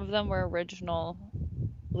 and some of them were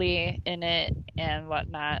originally in it and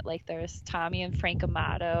whatnot. Like there's Tommy and Frank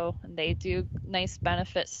Amato, and they do nice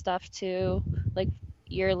benefit stuff too, like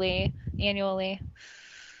annually.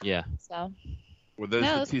 Yeah. So. Were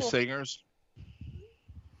those the two singers?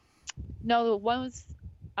 No, the one was.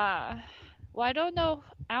 Well, I don't know.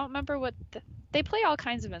 I don't remember what. They play all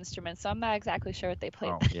kinds of instruments, so I'm not exactly sure what they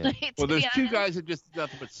played that night. Well, there's two guys that just did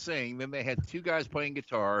nothing but sing. Then they had two guys playing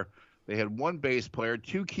guitar. They had one bass player,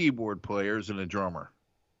 two keyboard players, and a drummer.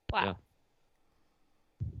 Wow. Yeah.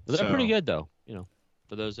 Well, they're pretty good, though.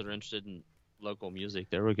 For those that are interested in local music,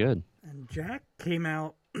 they were good. And Jack came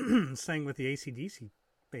out and sang with the AC/DC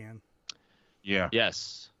band. Yeah.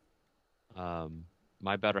 Yes.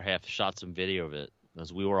 My better half shot some video of it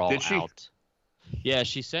as we were all out. Yeah,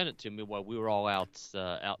 she sent it to me while we were all out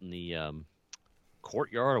in the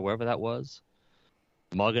courtyard or wherever that was,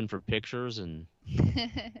 mugging for pictures and.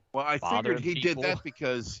 Well, I figured he did that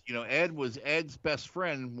because Ed was Ed's best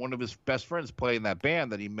friend. One of his best friends played in that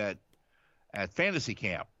band that he met at Fantasy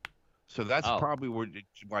Camp. So that's probably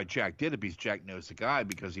why Jack did it, because Jack knows the guy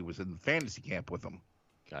because he was in the Fantasy Camp with him.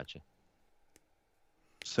 Gotcha.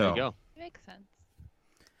 So there you go. Makes sense.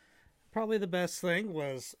 Probably the best thing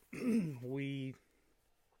was we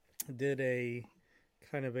did a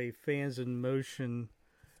kind of a Fans in Motion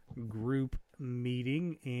group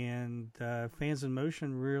meeting, and Fans in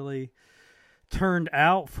Motion really turned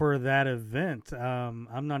out for that event.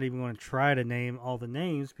 I'm not even going to try to name all the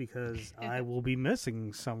names because I will be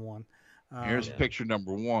missing someone. Here's picture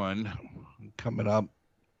number 1 coming up.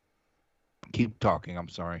 Keep talking. I'm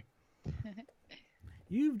sorry.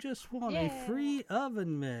 You've just won a free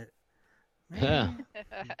oven mitt. Yeah.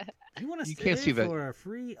 You want to You stay can't see that. for a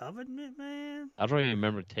free oven mitt, man? I don't even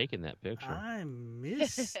remember taking that picture. I'm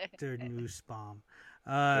Mr. Nussbaum.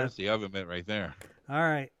 There's the oven mitt right there. All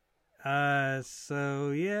right. So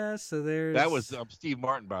there's... That was Steve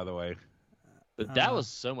Martin, by the way. But that was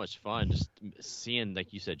so much fun, just seeing,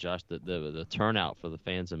 like you said, Josh, the turnout for the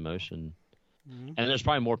fans in motion. Mm-hmm. And there's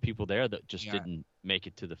probably more people there that just didn't make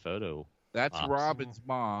it to the photo. That's ops. Robin's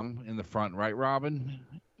mom in the front, right, Robin?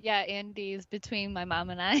 Yeah, Andy's between my mom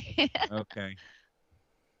and I. Okay.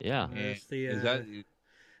 Yeah. There's is that...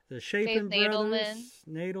 The Chapin brothers,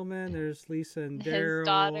 Nadelman. There's Lisa and Daryl. His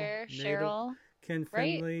daughter, Cheryl. Ken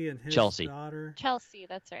Finley and his daughter. Chelsea,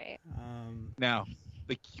 that's right. Now,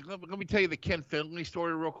 let me tell you the Ken Finley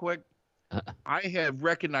story real quick. I have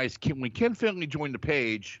recognized when Ken Finley joined the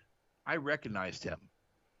page, I recognized him.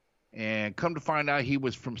 And come to find out, he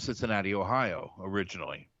was from Cincinnati, Ohio,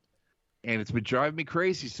 originally. And it's been driving me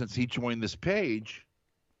crazy since he joined this page.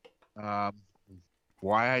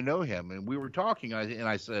 Why I know him. And we were talking, and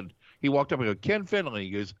I said, he walked up and goes, Ken Finley.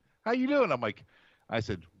 He goes, how you doing? I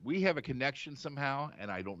said, we have a connection somehow, and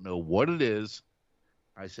I don't know what it is.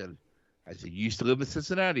 I said, you used to live in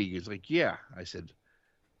Cincinnati. He was like, yeah. I said,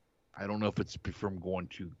 I don't know if it's from going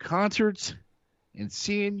to concerts and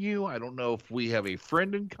seeing you. I don't know if we have a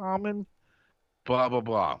friend in common, blah, blah,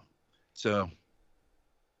 blah. So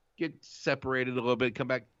get separated a little bit, come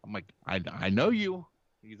back. I'm like, I know you.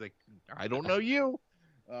 He's like, I don't know you.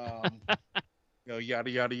 Yada,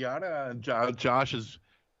 yada, yada. And Josh is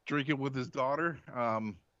drinking with his daughter,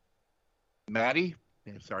 Maddie.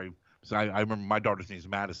 Sorry. So I remember my daughter's name is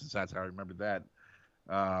Madison, so that's how I remember that.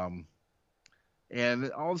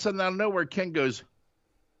 And all of a sudden, out of nowhere, Ken goes,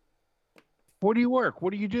 where do you work?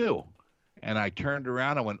 What do you do? And I turned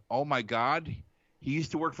around and went, oh, my God. He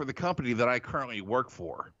used to work for the company that I currently work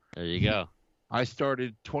for. There you go. I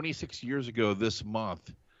started 26 years ago this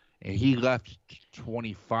month, and he left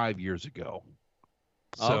 25 years ago.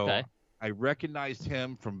 So okay. I recognized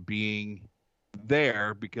him from being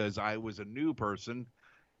there because I was a new person.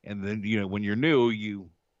 And then, when you're new, you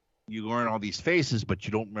learn all these faces, but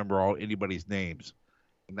you don't remember anybody's names.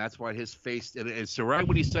 And that's why his face, and so right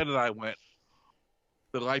when he said it, I went,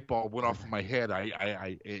 the light bulb went off in my head.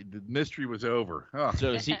 The mystery was over. Huh.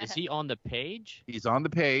 So is he on the page? He's on the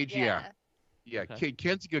page, yeah. Okay.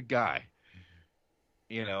 Ken's a good guy.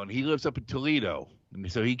 And he lives up in Toledo.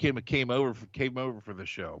 And so he came over for the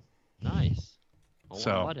show. Nice.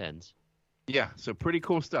 So what ends? Yeah, so pretty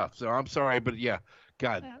cool stuff. So I'm sorry, but yeah,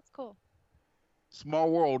 God. Yeah, that's cool. Small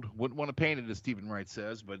world. Wouldn't want to paint it as Stephen Wright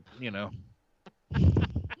says, but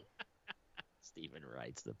Stephen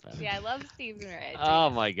Wright's the best. Yeah, I love Stephen Wright. Oh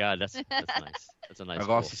my God, that's nice. That's a nice. I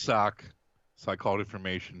lost a sock, so I called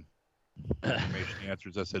information. Information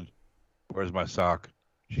answers. I said, "Where's my sock?"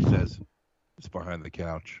 She says, "It's behind the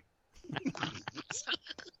couch."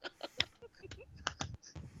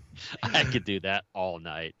 I could do that all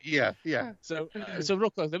night. Yeah. So real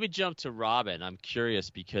quick, let me jump to Robin. I'm curious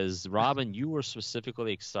because Robin, you were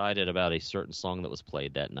specifically excited about a certain song that was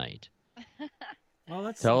played that night. Well,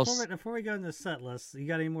 before we go into the set list, you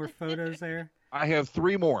got any more photos there? I have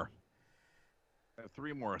 3 more.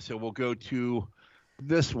 So we'll go to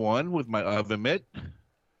this one with my oven mitt.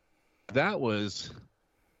 That was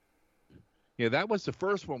the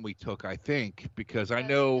first one we took, I think, because I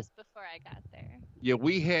know just before I got there. Yeah,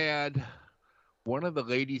 we had one of the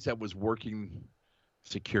ladies that was working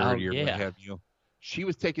security or what have you. She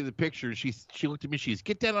was taking the picture. She looked at me. She's,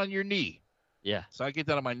 get down on your knee. Yeah. So I get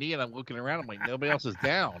down on my knee and I'm looking around. I'm like, nobody else is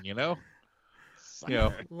down,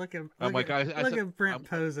 Look at Brent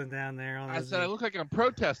posing down there. I said, I look like I'm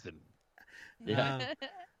protesting. Yeah.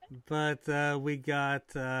 But we got,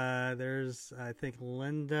 there's, I think,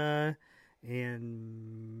 Linda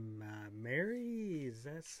and Mary. Does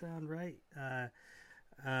that sound right?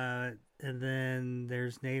 And then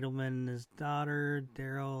there's Nadelman and his daughter,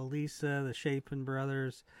 Daryl, Lisa, the Chapin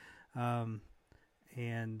brothers. And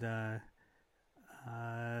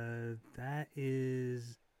that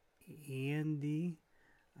is Andy.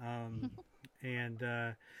 And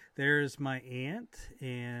there's my aunt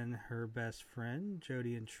and her best friend,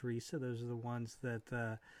 Jody and Teresa. Those are the ones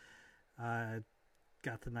that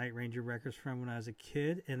got the Night Ranger records from when I was a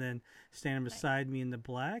kid. And then standing beside me in the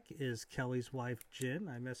black is Kelly's wife, Jen.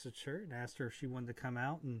 I messaged her and asked her if she wanted to come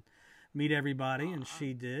out and meet everybody, and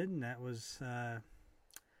she did. And that was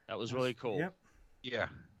really cool. Yep. Yeah.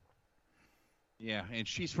 Yeah, and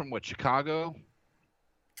she's from what, Chicago?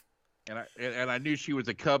 And I knew she was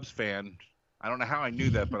a Cubs fan. I don't know how I knew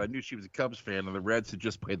that, but I knew she was a Cubs fan, and the Reds had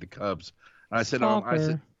just played the Cubs. And I said,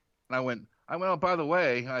 and I went, oh, by the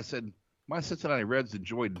way, I said, my Cincinnati Reds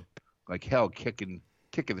enjoyed like hell kicking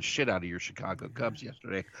the shit out of your Chicago Cubs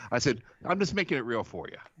yesterday. I said, I'm just making it real for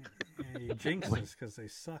you. Yeah, you jinxed us because they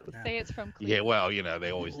suck now. Say it's from Cleveland. Yeah, well,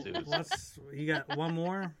 they always do. You got one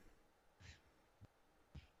more?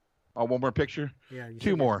 Oh, one more picture? Yeah.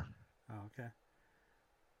 Two more. Oh, okay.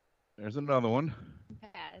 There's another one.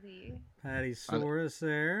 Patty Saurus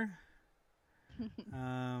there.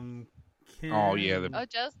 Oh, yeah.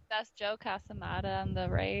 That's Joe Casamata on the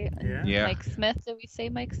right. Yeah. Mike Smith. Did we say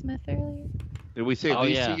Mike Smith earlier? Did we say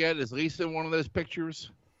Lisa yeah. yet? Is Lisa in one of those pictures?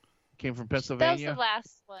 Came from That was Pennsylvania? the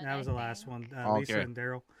last one. That was the last one. Okay. Lisa and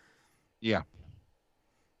Daryl. Yeah.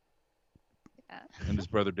 And his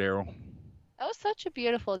brother Daryl. That was such a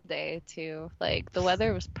beautiful day too. Like the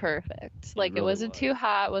weather was perfect. Like really it wasn't was. too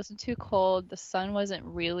hot, wasn't too cold. The sun wasn't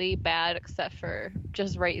really bad except for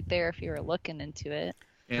just right there if you were looking into it.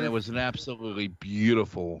 And it was an absolutely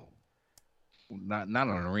beautiful, not an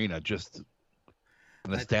arena, just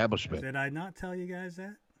an establishment. Did I not tell you guys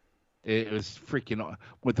that? It was freaking,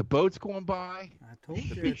 with the boats going by, I told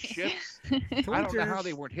the you. big ships. I don't know how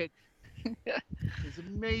they weren't hit. It's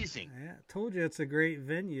amazing. Yeah, I told you it's a great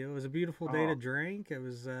venue. It was a beautiful day to drink. It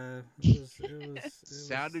was.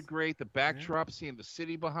 Sounded great. The backdrop, seeing the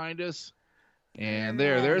city behind us, and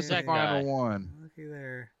Yeah, there's the that final guy. one. Looky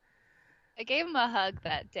there. I gave him a hug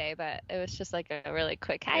that day, but it was just like a really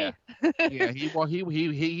quick hi. Yeah, he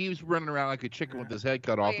was running around like a chicken with his head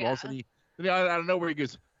cut off. And all of a sudden, out of nowhere, he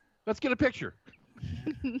goes, "Let's get a picture."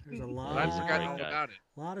 There's a lot. I forgot all about it.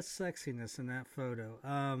 A lot of sexiness in that photo.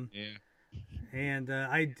 Yeah. And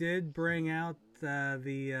I did bring out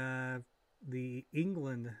the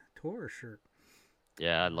England tour shirt.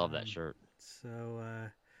 Yeah, I love that shirt. So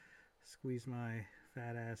squeeze my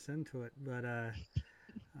fat ass into it, but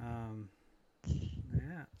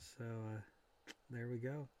yeah. So there we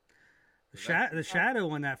go. The shadow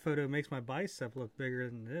on that photo makes my bicep look bigger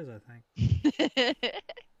than it is, I think.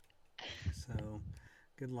 So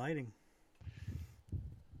good lighting.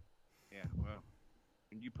 Yeah, well,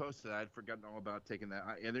 when you posted that, I'd forgotten all about taking that.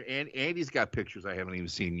 And Andy's got pictures I haven't even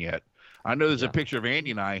seen yet. I know there's a picture of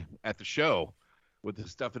Andy and I at the show with the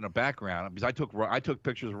stuff in the background, because I took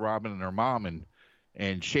pictures of Robin and her mom,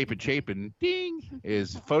 and Chapin ding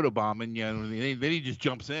is photobombing, and then he just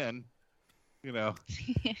jumps in,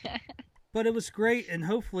 But it was great, and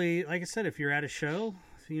hopefully, like I said, if you're at a show,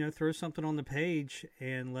 throw something on the page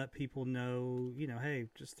and let people know, hey,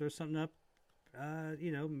 just throw something up.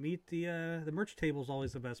 Meet the merch table is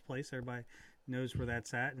always the best place. Everybody knows where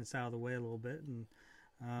that's at, and it's out of the way a little bit, and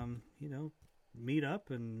meet up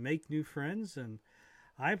and make new friends. And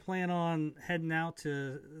I plan on heading out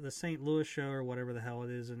to the St. Louis show or whatever the hell it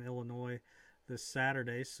is in Illinois this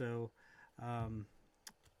Saturday. So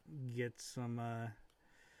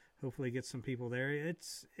hopefully get some people there.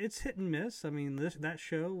 It's hit and miss. I mean, that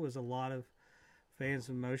show was a lot of fans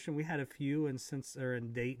in motion. We had a few in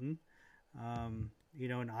Dayton.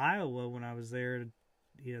 In Iowa when I was there,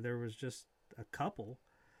 there was just a couple.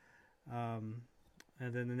 And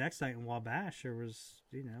then the next night in Wabash, there was,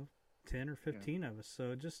 10 or 15 of us.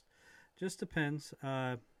 So it just depends.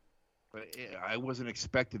 But I wasn't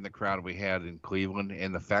expecting the crowd we had in Cleveland,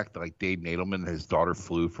 and the fact that like Dave Nadelman, his daughter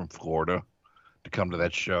flew from Florida to come to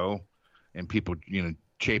that show, and people,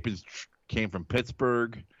 Chapin came from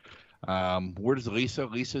Pittsburgh. Where does Lisa?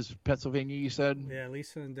 Lisa's Pennsylvania, you said? Yeah,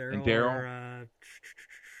 Lisa and Daryl.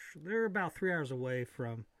 They're about 3 hours away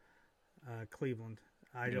from Cleveland.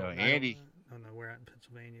 Andy. I don't know where at in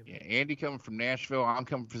Pennsylvania. Yeah, Andy coming from Nashville. I'm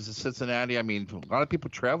coming from Cincinnati. I mean, a lot of people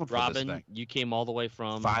traveled for this thing. Robin, you came all the way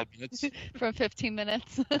from 5 minutes. From 15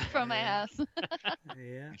 minutes from my house.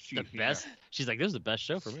 Yeah. the best. She's like, this is the best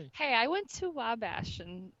show for me. Hey, I went to Wabash,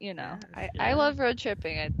 and I Yeah. love road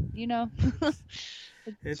tripping.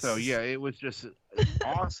 So yeah, it was just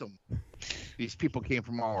awesome. These people came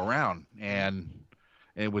from all around, and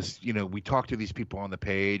it was, we talked to these people on the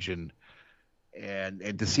page, and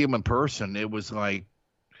to see them in person, it was like,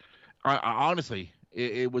 I honestly,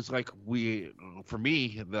 it was like for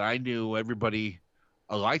me, that I knew everybody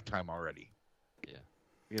a lifetime already.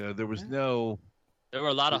 Yeah. There was no. There were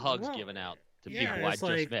a lot of hugs given out to people I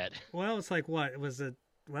just met. Well, it's like what was it?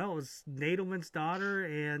 Well, it was Nadelman's daughter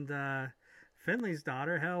and Finley's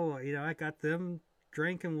daughter. Hell, I got them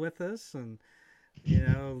drinking with us, and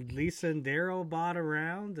Lisa and Daryl bought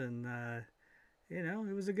around, and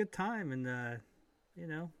it was a good time, and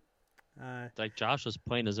It's like Josh was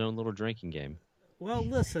playing his own little drinking game. Well,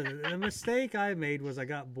 listen, the mistake I made was I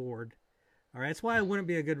got bored. All right, that's why I wouldn't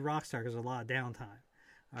be a good rock star because there's a lot of downtime.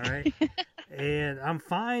 All right, and I'm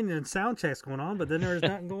fine and sound checks going on, but then there's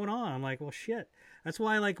nothing going on. I'm like, well, shit. That's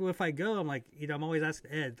why, like, if I go, I'm like, I'm always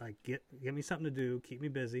asking Ed, like, get me something to do, keep me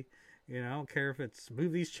busy. I don't care if it's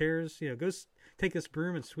move these chairs, go take this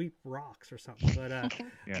broom and sweep rocks or something.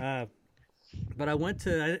 But but I went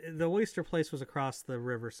to the oyster place was across the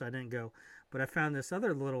river, so I didn't go. But I found this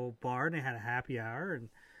other little bar, and they had a happy hour, and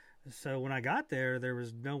so when I got there, there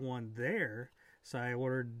was no one there. So I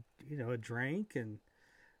ordered, a drink, and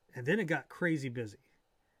then it got crazy busy.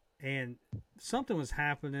 And something was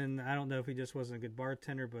happening. I don't know if he just wasn't a good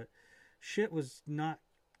bartender, but shit was not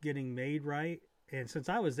getting made right. And since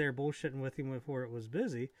I was there bullshitting with him before it was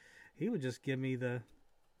busy, he would just give me the,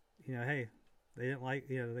 hey, they didn't like,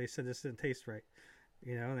 they said this didn't taste right.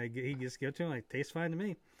 And he'd just give it to him like, tastes fine to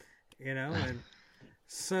me, and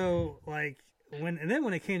so like when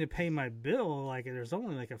it came to pay my bill, like there's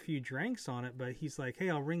only like a few drinks on it, but he's like, hey,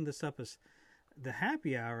 I'll ring this up as the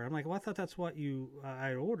happy hour. I'm like, well, I thought that's what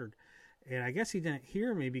I ordered. And I guess he didn't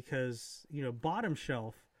hear me because, bottom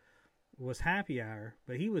shelf was happy hour,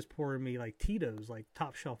 but he was pouring me like Tito's, like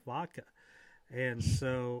top shelf vodka. And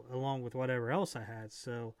so, along with whatever else I had.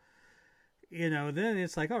 So, then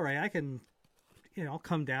it's like, all right, I can, I'll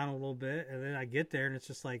come down a little bit. And then I get there and it's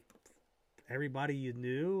just like everybody you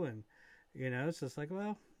knew. And, it's just like,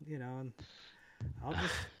 well, and I'll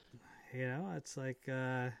just, it's like,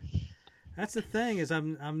 that's the thing is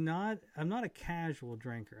I'm not a casual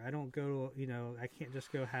drinker. I don't go, I can't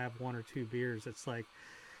just go have one or two beers. It's like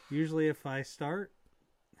usually if I start,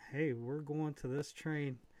 hey, we're going to this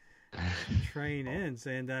train ends,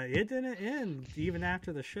 and it didn't end even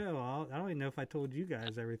after the show. I don't even know if I told you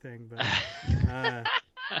guys everything, but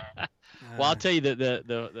well, I'll tell you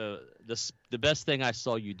the best thing I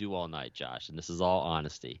saw you do all night, Josh, and this is all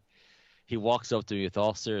honesty. He walks up to me with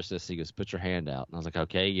all seriousness. He goes, "Put your hand out," and I was like,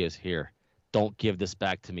 "Okay." He goes, "Here. Don't give this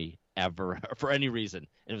back to me ever for any reason."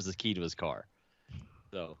 And it was his key to his car.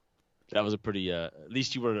 So that was a pretty. At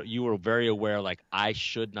least you were very aware. Like I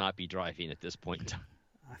should not be driving at this point in time.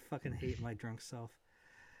 I fucking hate my drunk self.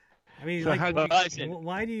 I mean, So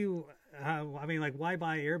why do you? Why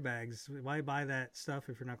buy airbags? Why buy that stuff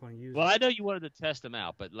if you're not going to use it? Well, I know you wanted to test them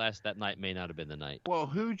out, but that night may not have been the night. Well,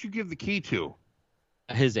 who'd you give the key to?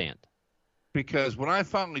 His aunt. Because when I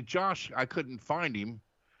finally Josh, I couldn't find him.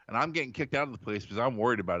 And I'm getting kicked out of the place because I'm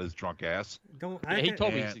worried about his drunk ass. He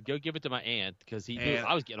told me, he said, go give it to my aunt because he knew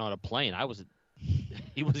I was getting on a plane. He wasn't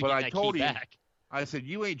but getting I that told key him, back. I said,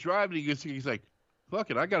 you ain't driving. He's like,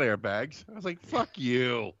 fuck it, I got airbags. I was like, fuck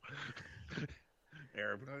you.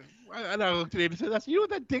 And I looked at him and said, you know what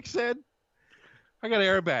that dick said? I got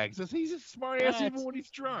airbags. I said, he's a smart ass even when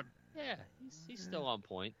he's drunk. Yeah, he's still on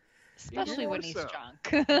point. Especially when he's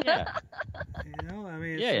drunk. Yeah.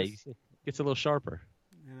 He gets a little sharper.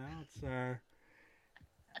 It's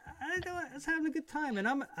it's having a good time, and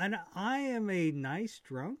I am a nice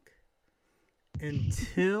drunk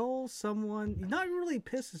until someone not really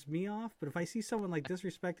pisses me off, but if I see someone like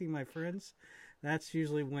disrespecting my friends, that's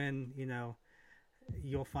usually when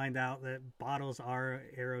you'll find out that bottles are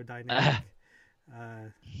aerodynamic.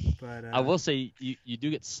 But I will say you do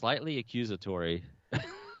get slightly accusatory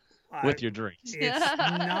with your drinks.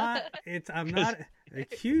 I'm not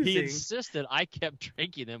accusing. He insisted I kept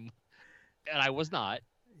drinking them, and I was not.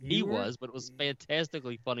 He was, but it was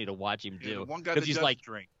fantastically funny to watch him do. One guy that he's does like,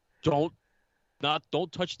 drink. Don't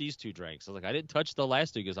touch these two drinks. I was like, I didn't touch the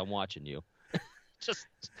last two because I'm watching you.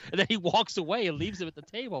 And then he walks away and leaves him at the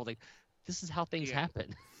table. I was like, this is how things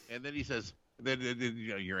happen. And then he says, then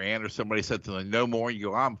your aunt or somebody said something, no more. You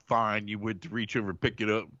go, I'm fine. You went to reach over, pick it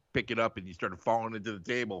up, and you started falling into the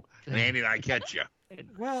table. And Andy and I catch you.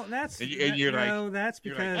 Well, that's that's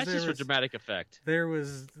because that's just for dramatic effect. There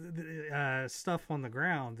was stuff on the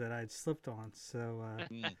ground that I'd slipped on. So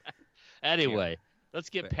anyway, let's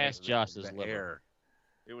get past Josh's liver.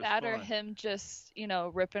 It was that fun. or him just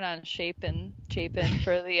ripping on Chapin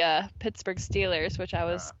for the Pittsburgh Steelers, which I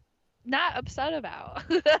was not upset about.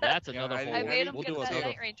 That's another whole. I made him we'll get do that another,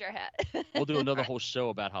 Night Ranger hat. We'll do another whole show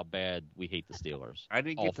about how bad we hate the Steelers. I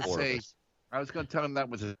didn't All get to four say. of us. I was going to tell him that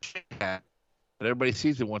was a shit hat, but everybody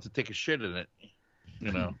sees it wants to take a shit in it.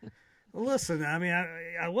 Listen, I mean,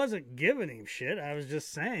 I wasn't giving him shit. I was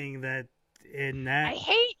just saying that in that. I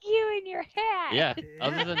hate you in your hat. Yeah.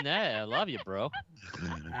 Other than that, I love you, bro.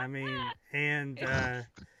 I mean, and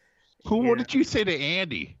what did you say to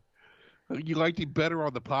Andy? You liked him better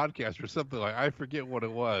on the podcast or something like. I forget what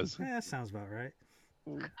it was. Yeah, that sounds about right.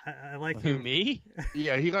 I like Who, me?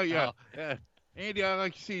 Yeah, he got Oh. yeah. Andy, I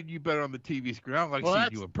like seeing you better on the TV screen. I don't like Well,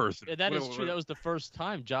 seeing you in person. That is true. That was the first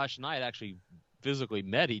time Josh and I had actually physically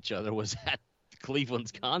met each other was at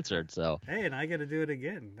Cleveland's concert. So Hey, and I got to do it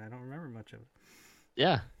again. I don't remember much of it.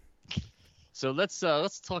 yeah. So let's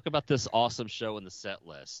talk about this awesome show in the set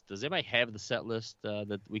list. Does anybody have the set list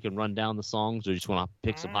that we can run down the songs, or you just want to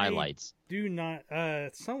pick some highlights? Do not.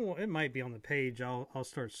 It might be on the page. I'll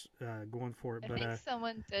start going for it. I But think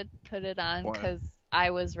someone did put it on because I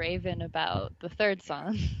was raving about the third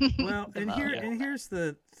song. well, and here's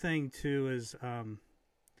the thing too is,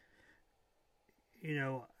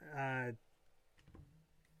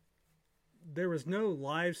 there was no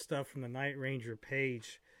live stuff from the Night Ranger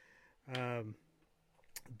page,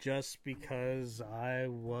 just because I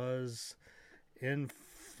was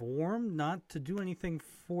informed not to do anything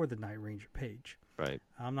for the Night Ranger page. Right.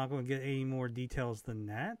 I'm not going to get any more details than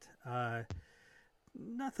that.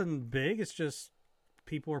 Nothing big. It's just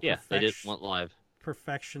people are they didn't want live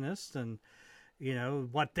perfectionists, and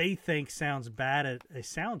what they think sounds bad at a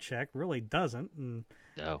sound check really doesn't. And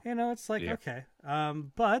no. it's like okay,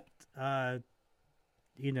 but the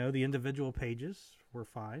individual pages were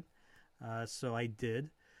fine. So I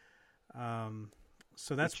did.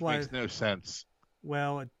 So that's why makes no sense.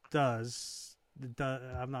 Well, it does.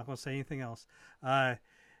 I'm not going to say anything else.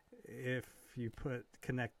 If you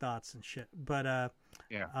connect dots and shit, but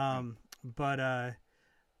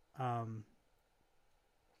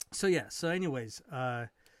so yeah. So anyways, so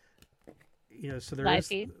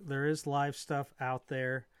there is live stuff out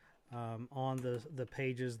there on the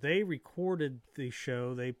pages. They recorded the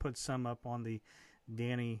show. They put some up on the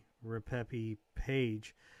Danny Ripepi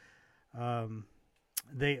page.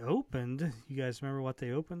 They opened. You guys remember what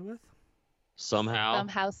they opened with?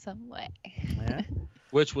 Somehow, some way. Yeah.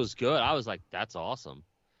 Which was good. I was like, that's awesome.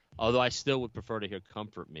 Although I still would prefer to hear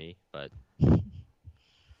 "Comfort Me," but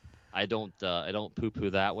I don't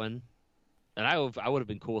poo-poo that one. And I would have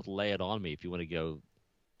been cool with "Lay It On Me" if you want to go,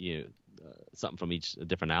 something from a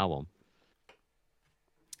different album.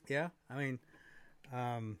 Yeah, I mean,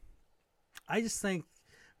 I just think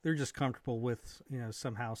they're just comfortable with,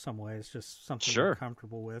 somehow, some way. It's just something they're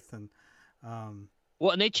comfortable with, and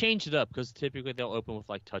well, and they changed it up because typically they'll open with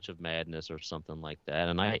like "Touch of Madness" or something like that,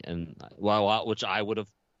 which I would have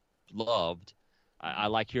loved. I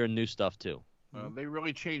like hearing new stuff too. They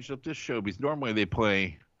really changed up this show because normally they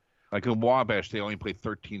play, like in Wabash, they only play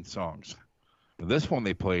 13 songs. This one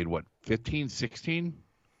they played, 15, 16?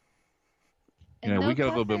 We got a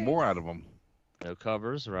little bit more out of them. No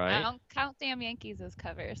covers, right? I don't count Damn Yankees as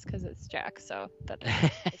covers because it's Jack, so that's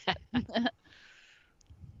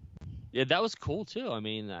Yeah, that was cool too. I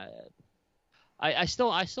mean, I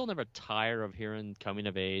still never tire of hearing "Coming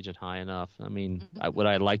of Age" and "High Enough." I mean, would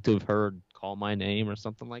I like to have heard "Call My Name" or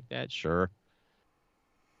something like that? Sure.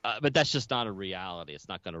 But that's just not a reality. It's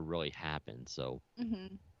not going to really happen. So,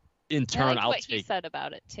 in turn, I'll take. He said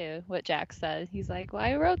about it too. What Jack said. He's like, "Well,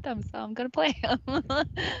 I wrote them, so I'm going to play them."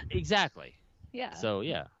 Exactly. Yeah. So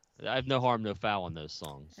yeah, I have no harm, no foul on those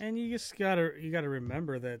songs. And you just gotta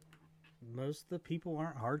remember that most of the people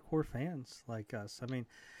aren't hardcore fans like us. I mean,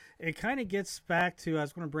 it kind of gets back to, I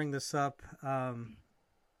was going to bring this up in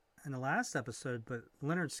the last episode, but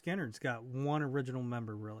Leonard Skinner's got one original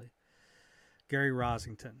member, really, Gary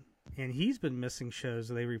Rosington. And he's been missing shows.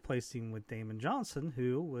 They replaced him with Damon Johnson,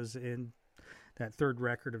 who was in that third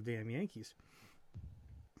record of Damn Yankees.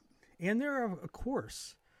 And there are, of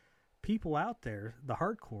course, people out there, the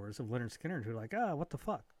hardcores of Leonard Skinner, who are like, what the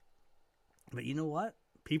fuck? But you know what?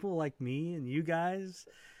 People like me and you guys,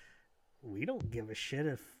 we don't give a shit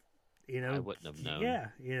if, I wouldn't have known. Yeah,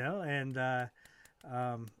 and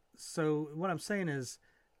so what I'm saying is,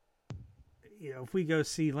 if we go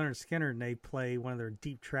see Leonard Skinner and they play one of their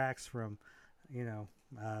deep tracks from,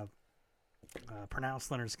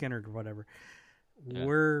 Pronounced Leonard Skinner or whatever,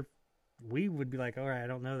 we would be like, all right, I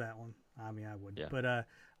don't know that one. I mean, I would, but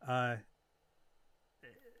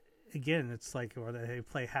again, it's like, or they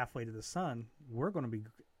play Halfway to the Sun, we're going to be,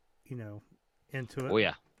 into it. Oh,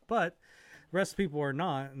 yeah. But the rest of the people are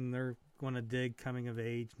not, and they're going to dig Coming of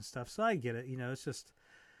Age and stuff. So I get it. It's just,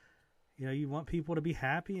 you want people to be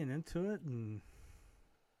happy and into it. And,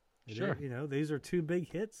 sure. These are two big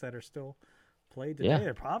hits that are still played today. Yeah.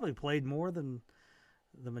 They're probably played more than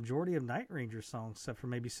the majority of Night Ranger songs, except for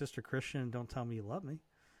maybe Sister Christian and Don't Tell Me You Love Me.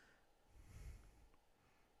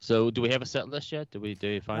 So, do we have a set list yet? Do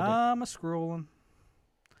you find it? I'm scrolling.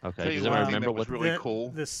 Okay. Does anyone remember what really cool?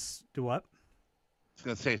 This do what? I was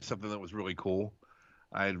going to say something that was really cool.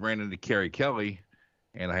 I had ran into Kerry Kelly,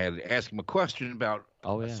 and I had to ask him a question about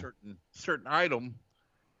a certain item.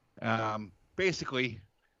 Basically,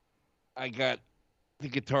 I got the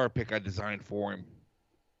guitar pick I designed for him,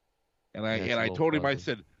 and Yeah, it's a I little told him,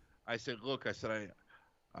 fuzzy. I said, look, I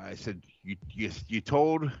said, you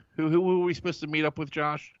told who were we supposed to meet up with,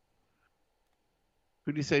 Josh?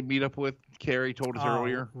 Who did you say meet up with? Carrie told us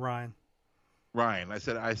earlier. Ryan. Ryan. I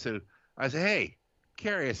said, hey,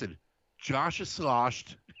 Carrie. I said, Josh is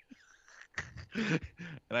sloshed. And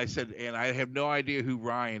I said, and I have no idea who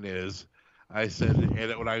Ryan is. I said,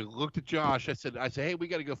 and when I looked at Josh, I said, hey, we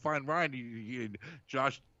got to go find Ryan.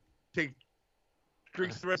 Josh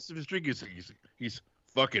drinks the rest of his drink. He's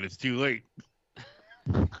fuck it, it's too late.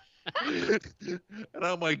 And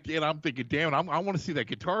I'm thinking, damn, I want to see that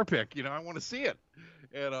guitar pick. I want to see it.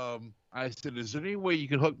 And I said, is there any way you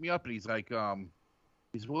can hook me up? And he's like, well,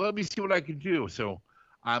 let me see what I can do. So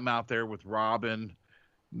I'm out there with Robin,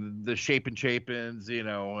 the Shapin' Chapins, Dave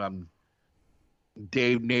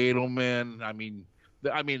Nadelman. I mean,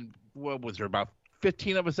 what was there, about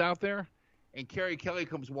 15 of us out there? And Kerry Kelly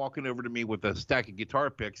comes walking over to me with a stack of guitar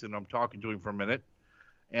picks, and I'm talking to him for a minute.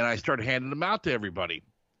 And I started handing them out to everybody.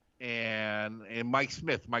 And Mike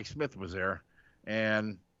Smith was there.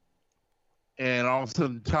 And all of a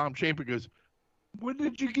sudden, Tom Champer goes, when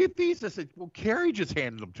did you get these? I said, well, Kerry just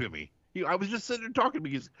handed them to me. I was just sitting there talking to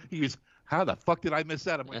me. He goes, how the fuck did I miss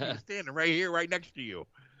that? I'm like, he's standing right here, right next to you.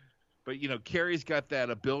 But, Kerry's got that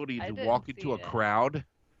ability to walk into a crowd.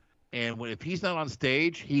 And if he's not on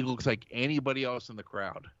stage, he looks like anybody else in the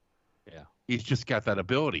crowd. Yeah. He's just got that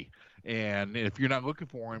ability. And if you're not looking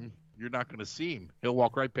for him, you're not going to see him. He'll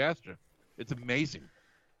walk right past you. It's amazing.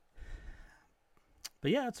 But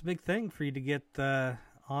yeah, it's a big thing for you to get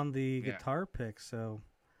on the guitar pick. So,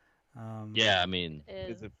 yeah, I mean,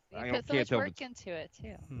 you put so much work into it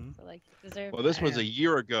too. Mm-hmm. So like, you deserve. Well, this was a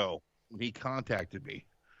year ago when he contacted me.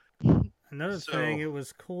 Another thing, it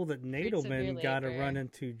was cool that Nadelman got to run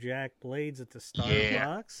into Jack Blades at the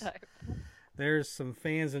Starbucks. Yeah. There's some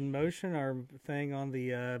fans in motion. Our thing on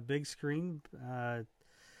the big screen.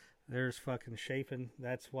 There's fucking Chapin.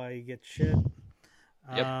 That's why you get shit.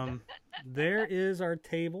 Yep. There is our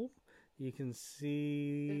table. You can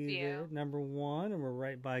see there, number one, and we're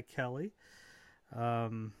right by Kelly.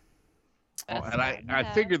 And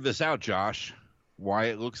I figured this out, Josh. Why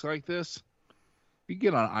it looks like this? You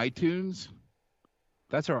get on iTunes.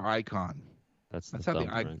 That's our icon. That's how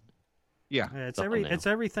the icon. Yeah, it's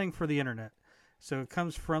everything for the internet. So it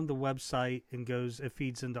comes from the website and it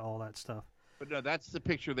feeds into all that stuff. But no, that's the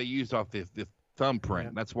picture they used off the thumbprint.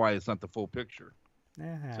 Yep. That's why it's not the full picture. It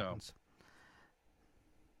happens.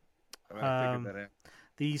 So, I figured that out.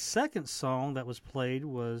 The second song that was played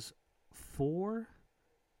was 4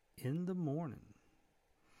 in the Morning.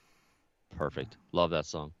 Perfect. Love that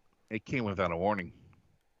song. It came without a warning.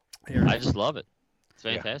 I just love it. It's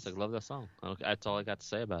fantastic. Love that song. That's all I got to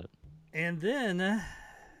say about it. And then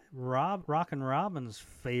Rockin' Robin's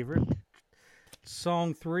favorite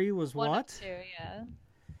song 3 was One what? 2, yeah.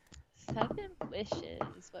 7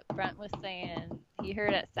 Wishes. What Brent was saying. He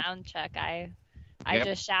heard at sound check. I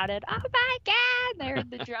just shouted, "Oh my God!" They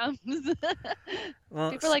heard the drums. People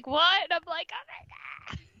are like, "What?" And I'm like, "Oh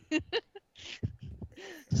my God!"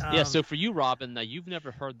 Yeah. So for you, Robin, now you've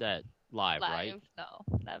never heard that live, right? No,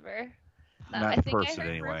 never. No, Not I think person, I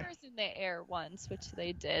heard anyway. Rumors in the Air once, which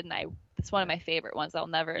they did, and it's one of my favorite ones. I'll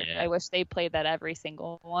never. Yeah. I wish they played that every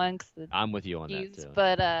single one. I'm with you on that too.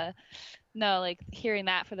 But no, like hearing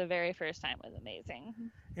that for the very first time was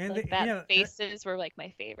amazing. And like Faces were like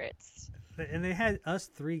my favorites. And they had us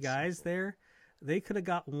 3 guys there. They could have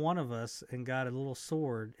got one of us and got a little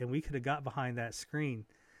sword, and we could have got behind that screen.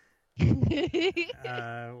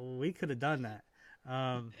 We could have done that.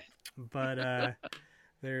 But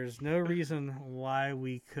there's no reason why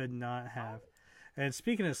we could not have. And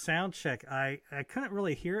speaking of sound check, I couldn't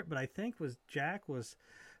really hear it, but I think Jack was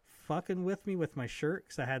fucking with me with my shirt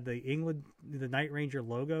because I had the Night Ranger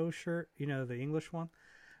logo shirt, the English one.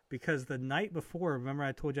 Because the night before, remember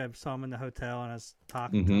I told you I saw him in the hotel and I was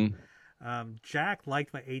talking to him. Jack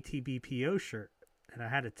liked my ATBPO shirt, and I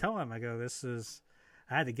had to tell him, I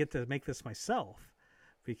had to make this myself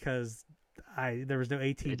because there was no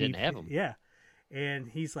ATB. They didn't have them. Yeah, and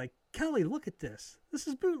he's like, Kelly, look at this. This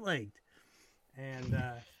is bootlegged, and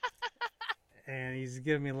and he's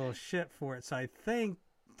giving me a little shit for it. So I think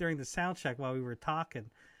during the sound check while we were talking.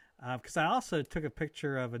 Because I also took a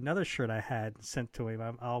picture of another shirt I had sent to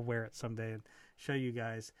him. I'll wear it someday and show you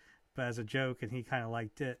guys, but as a joke, and he kind of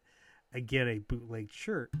liked it. Again, a bootleg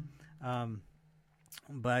shirt.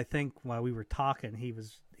 But I think while we were talking, he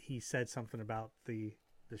said something about the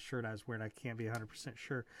shirt I was wearing. I can't be 100%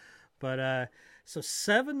 sure. But so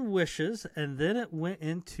 7 Wishes, and then it went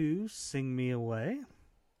into Sing Me Away.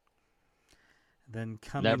 Then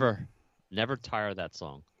Never tire of that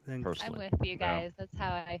song. Then I'm Personally, with you guys. That's how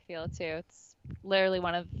I feel too. It's literally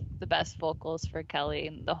one of the best vocals for Kelly,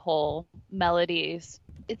 and the whole melodies.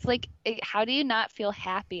 It's like, how do you not feel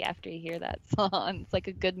happy after you hear that song? It's like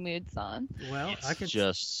a good mood song. well, I it's can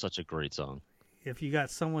just such a great song. if you got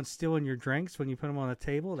someone stealing your drinks when you put them on the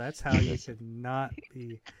table, that's how you could not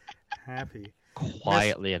be happy.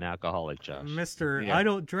 Quietly an alcoholic, Josh. Mister, Yeah. I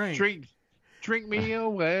don't drink. Drink me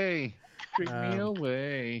away. Drink me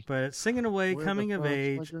away. But Singing Away, Where Coming the of fuck's my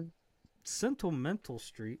Age, drink? Sentimental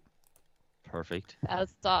Street. Perfect. That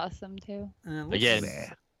was awesome too. And it looks Again,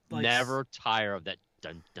 like- never tire of that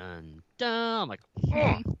dun dun dun. I'm like,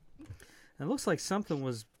 It looks like something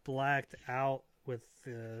was blacked out with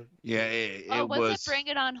the. Yeah, it Oh, was. was it Bring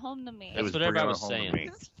It On Home to Me? It was That's what everybody Bring It was Home to saying. Me.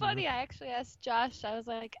 It's funny. I actually asked Josh. I was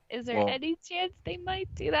like, "Is there Well- any chance they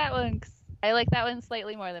might do that one?" 'Cause I like that one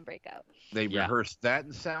slightly more than Breakout. They Yeah. rehearsed that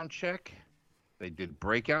in sound check. They did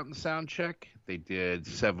Breakout in sound check. They did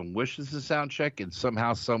Seven Wishes in sound check, and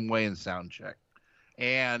Somehow, Some Way in sound check.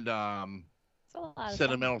 And It's a lot of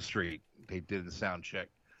Sentimental Street, they did in sound check.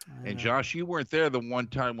 I And know. Josh, you weren't there the one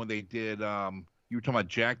time when they did. You were talking about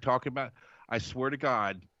Jack talking about. I swear to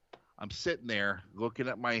God, I'm sitting there looking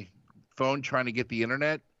at my phone trying to get the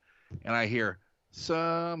internet, and I hear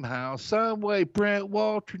somehow, some way, Brent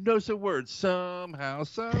Walter knows the word. Somehow,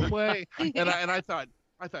 some way, and I thought,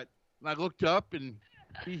 and I looked up, and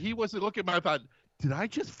he wasn't looking. But I thought, did I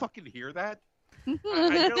just fucking hear that? I know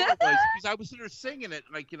it was because I was sitting there singing it,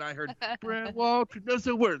 and I heard Brent Walter knows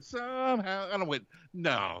the word somehow, and I went,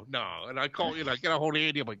 no, and I called, I get a hold of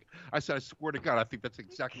Andy. I'm like, I said, I swear to God, I think that's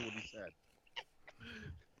exactly what he said.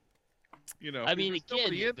 I mean, there's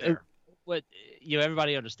nobody again, in there. what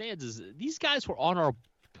everybody understands is these guys were on our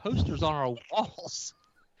posters on our walls,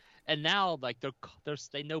 and now like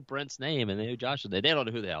they know Brent's name and they know Josh's name. They don't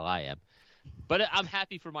know who the hell I am, but I'm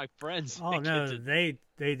happy for my friends. Oh that no, get to-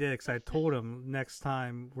 they did because I told them next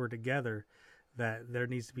time we're together that there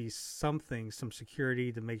needs to be some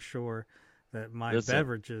security to make sure that my Listen.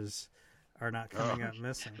 beverages are not coming up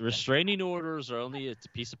missing. restraining orders are only a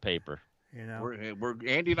piece of paper. You know. We're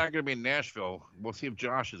Andy and I are going to be in Nashville. We'll see if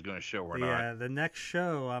Josh is going to show or Yeah, the next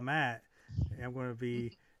show I'm at, I'm going to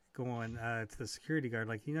be going to the security guard.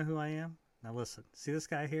 Like, you know who I am? Now listen, see this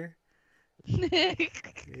guy here?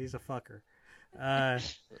 He's a fucker.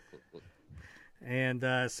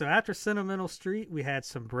 So after Sentimental Street, we had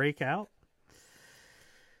some Breakout.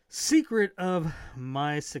 Secret of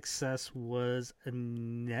My Success was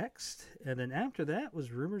next. And then after that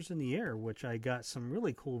was Rumors in the Air, which I got some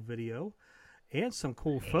really cool video and some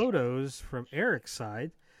cool photos from Eric's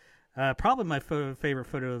side. Probably my favorite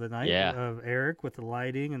photo of the night of Eric with the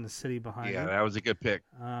lighting and the city behind Yeah, him. that was a good pick.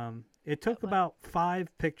 It took about 5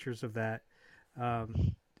 pictures of that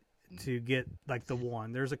to get like the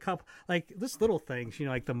one. There's a couple like this little things,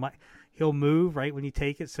 like the mic. He'll move right when you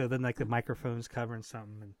take it, so then like the microphone's covering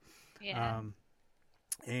something.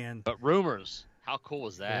 And But Rumors, how cool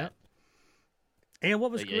was that? and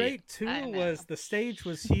what was Yeah, yeah. great too I know. was the stage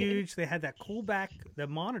was huge. They had that cool back, the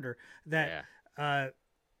monitor that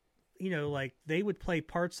like they would play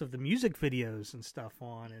parts of the music videos and stuff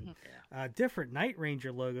on, and different Night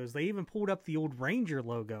Ranger logos. They even pulled up the old Ranger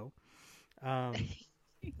logo, and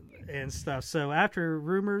stuff. So after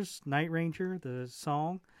Rumors, Night Ranger, the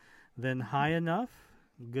song, then High Enough,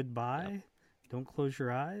 Goodbye, Don't Close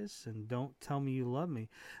Your Eyes, and Don't Tell Me You Love Me.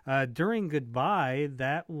 During Goodbye,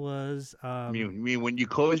 that was You mean when you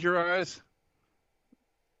close your eyes?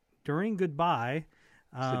 during Goodbye.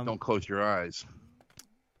 Said don't close your eyes.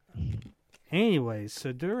 Anyways,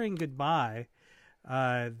 so during Goodbye,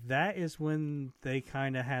 that is when they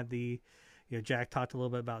kind of had Jack talked a little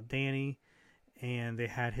bit about Danny, and they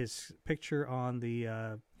had his picture on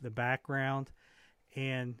the background.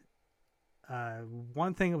 And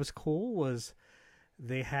one thing that was cool was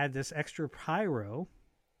they had this extra pyro,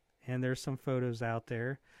 and there's some photos out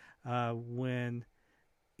there when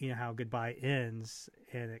how Goodbye ends,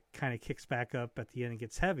 and it kind of kicks back up at the end and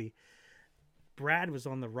gets heavy. Brad was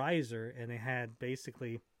on the riser, and they had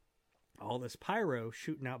basically all this pyro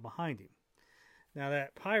shooting out behind him. Now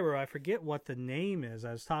that pyro, I forget what the name is.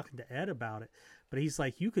 I was talking to Ed about it, but he's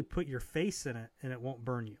like, you could put your face in it and it won't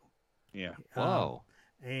burn you. Yeah. Whoa.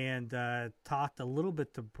 And talked a little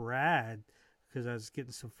bit to Brad because I was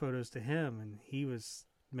getting some photos to him, and he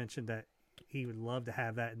mentioned that he would love to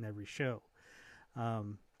have that in every show.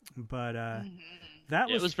 That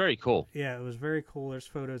It was very cool. Yeah, it was very cool. There's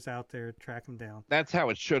photos out there. Track them down. That's how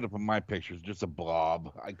it showed up in my pictures, just a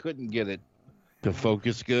blob. I couldn't get it to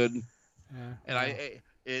focus good.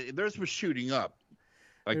 And theirs was shooting up.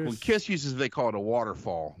 Like when There's- Kiss uses, they call it a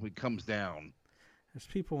waterfall. It comes down. There's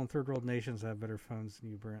people in third world nations that have better phones than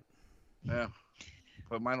you, Brent. Yeah,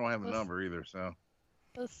 but mine don't have a number either. So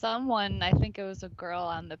Someone, I think it was a girl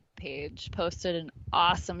on the page, posted an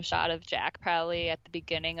awesome shot of Jack probably at the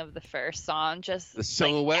beginning of the first song, just the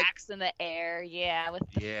silhouette, like axe in the air, with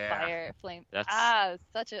the fire flame. That's it was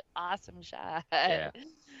such an awesome shot. Yeah,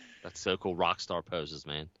 that's so cool. Rock star poses,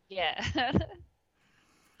 man. Yeah.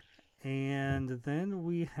 And then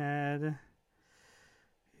we had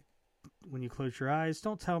When You Close Your Eyes,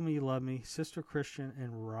 Don't Tell Me You Love Me, Sister Christian,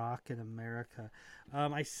 and Rock in America.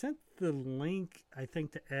 I sent the link, I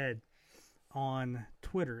think, to Ed on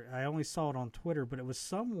Twitter. I only saw it on Twitter, but it was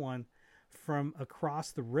someone from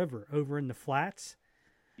across the river over in the flats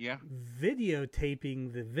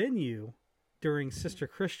videotaping the venue during Sister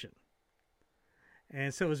Christian.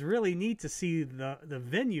 And so it was really neat to see the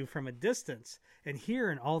venue from a distance and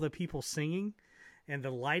hearing all the people singing and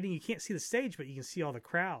the lighting. You can't see the stage, but you can see all the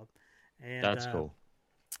crowd. And that's cool.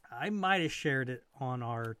 I might have shared it on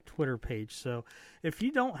our Twitter page. So if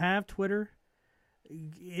you don't have Twitter,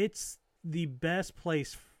 it's the best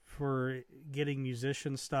place for getting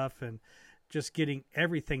musician stuff and just getting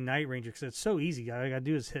everything Night Ranger, because it's so easy. All I got to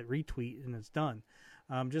do is hit retweet and it's done.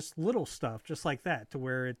 Just little stuff just like that, to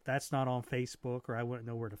where that's not on Facebook, or I wouldn't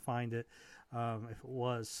know where to find it if it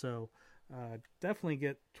was. So definitely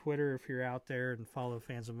get Twitter if you're out there, and follow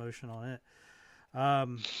Fans of Motion on it.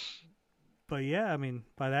 But yeah, I mean,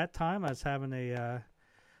 by that time I was having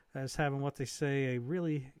what they say, a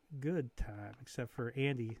really good time, except for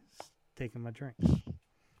Andy taking my drinks.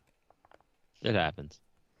 It happens.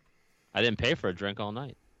 I didn't pay for a drink all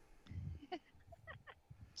night.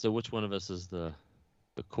 So which one of us is the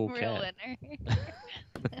cool Real cat?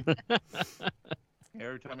 winner.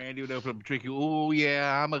 every time Andy would open up a drink, oh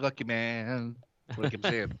yeah, I'm a lucky man. That's what I kept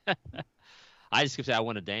saying. I just kept saying I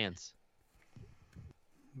want to dance.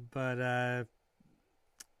 But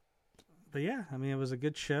yeah, I mean, it was a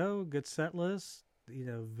good show, good set list. You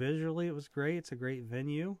know, visually it was great. It's a great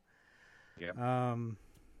venue. Yeah.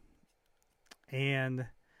 And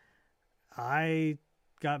I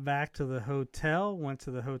got back to the hotel, went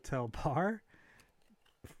to the hotel bar,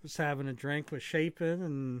 was having a drink with Chapin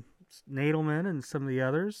and Nadelman and some of the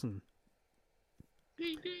others, and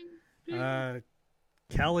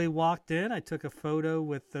Kelly walked in. I took a photo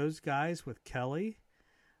with those guys, with Kelly.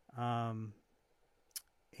 And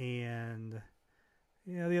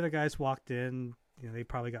the other guys walked in. They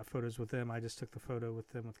probably got photos with them. I just took the photo with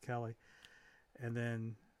them with Kelly. And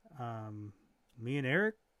then me and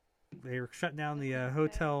Eric, they were shutting down the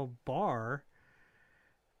hotel bar.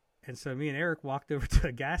 And so me and Eric walked over to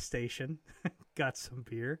a gas station, got some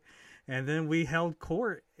beer, and then we held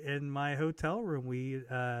court in my hotel room.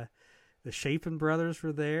 The Chapin brothers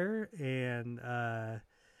were there, and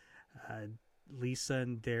Lisa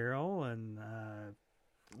and Daryl, and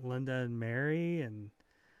Linda and Mary, and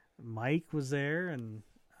Mike was there, and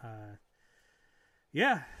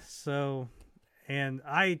and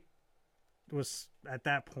I was at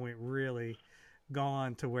that point really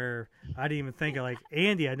gone to where I didn't even think of, like,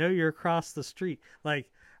 Andy, I know you're across the street.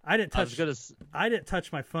 Like, I didn't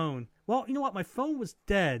touch my phone. Well, you know what? My phone was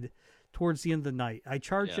dead towards the end of the night. I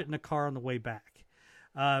charged it in the car on the way back.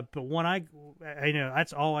 But when I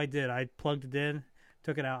that's all I did. I plugged it in,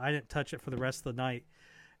 took it out. I didn't touch it for the rest of the night.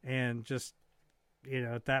 And just,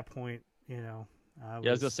 at that point, I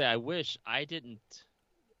was gonna say, I wish I didn't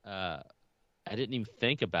even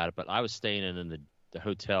think about it, but I was staying in the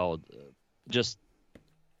hotel just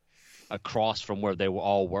across from where they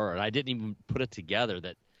all were, and I didn't even put it together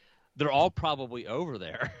that they're all probably over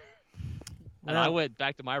there. And I went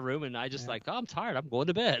back to my room, and I just I'm tired. I'm going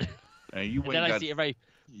to bed. And then I see everybody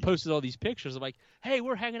posted all these pictures. I'm like, hey,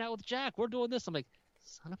 we're hanging out with Jack. We're doing this. I'm like,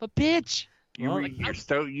 son of a bitch.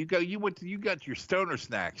 You got your stoner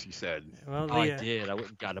snacks, you said. Well, I did. I went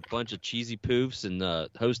and got a bunch of cheesy poofs and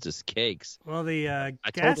Hostess cakes. Well, I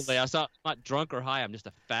told them I'm not drunk or high. I'm just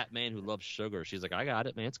a fat man who loves sugar. She's like, I got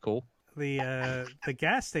it, man. It's cool. The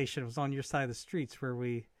gas station was on your side of the streets where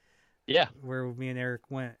me and Eric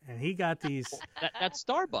went, and he got these. That's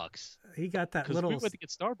Starbucks. He got that little. We went to get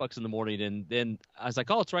Starbucks in the morning, and then I was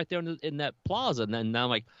like, "Oh, it's right there in that plaza." And then now I'm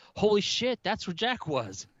like, "Holy shit, that's where Jack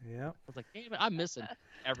was." Yeah. I was like, "Damn it, I'm missing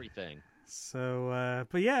everything." So,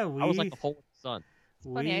 but yeah, I was like the whole sun.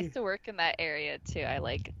 It's funny. I used to work in that area too.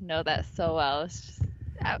 I know that so well. It's just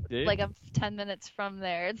I'm 10 minutes from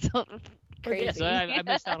there. It's so crazy. Yeah, so I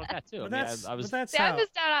missed out on that too. I missed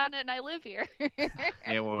out on it, and I live here.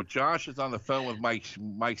 And well, Josh is on the phone with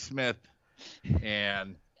Mike Smith,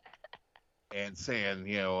 and saying,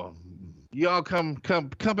 y'all come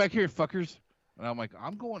back here, fuckers. And I'm like,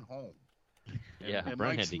 I'm going home. And Brent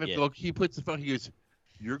Mike had to Smith, get. look, he puts the phone. He goes,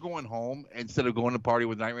 you're going home instead of going to party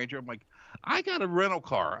with Night Ranger. I'm like, I got a rental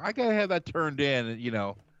car. I got to have that turned in. And, you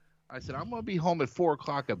know, I said, I'm going to be home at 4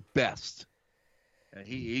 o'clock at best. And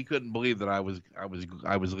he couldn't believe that I was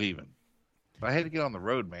leaving. But I had to get on the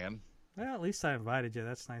road, man. Well, at least I invited you.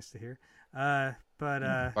 That's nice to hear.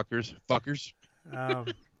 Fuckers. Get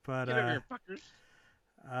over here, fuckers.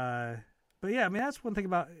 But yeah, I mean, that's one thing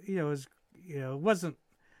about, is, it wasn't,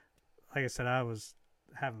 like I said, I was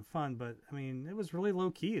having fun, but I mean, it was really low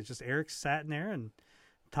key. It's just Eric sat in there and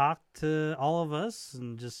talked to all of us,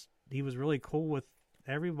 and just, he was really cool with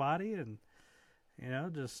everybody. And,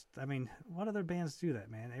 I mean, what other bands do that,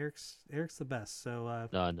 man? Eric's the best. So,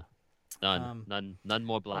 none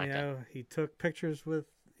more black. He took pictures with,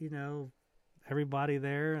 everybody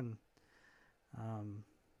there, and,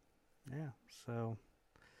 yeah, so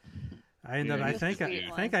I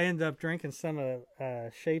think I ended up drinking some of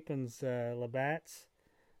Chapin's Labatt's.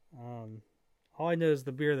 All I know is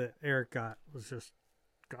the beer that Eric got was just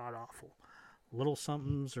god awful. Little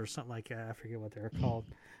somethings or something like that. I forget what they're called.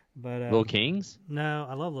 But Little Kings? No,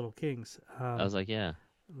 I love Little Kings. I was like, yeah.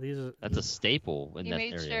 That's a staple in that area.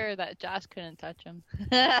 You made sure that Josh couldn't touch them.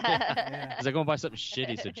 Yeah. He's like, going to buy something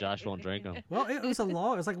shitty so Josh won't drink them. Well, it was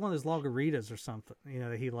like one of those lageritas or something,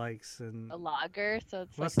 that he likes. And a lager, so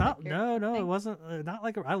it's it's not. No, it wasn't. Not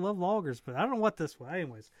like I love lagers, but I don't know what this was.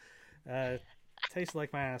 Anyways, tasted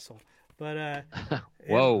like my asshole. But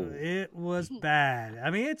whoa, it was bad. I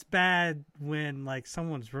mean, it's bad when like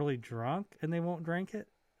someone's really drunk and they won't drink it.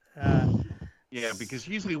 Yeah, because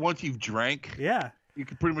usually once you've drank, you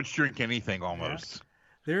can pretty much drink anything almost.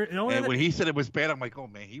 Yeah. When he said it was bad, I'm like, oh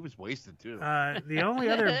man, he was wasted too. The only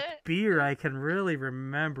other beer I can really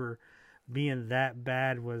remember being that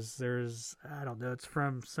bad was I don't know, it's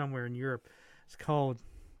from somewhere in Europe. It's called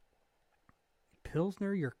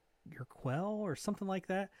Pilsner, your Quell or something like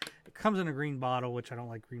that. It comes in a green bottle, which I don't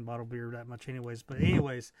like green bottle beer that much anyways. But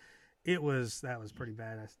anyways, that was pretty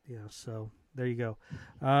bad. So there you go.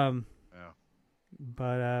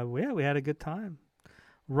 But we had a good time.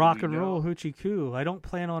 Rock and roll hoochie coo. I don't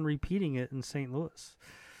plan on repeating it in St. Louis.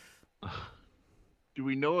 Do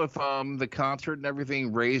we know if the concert and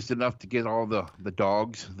everything raised enough to get all the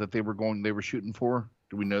dogs that they were shooting for?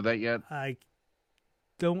 Do we know that yet? I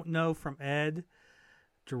don't know from Ed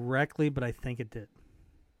directly, but I think it did.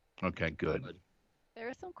 Okay, good. There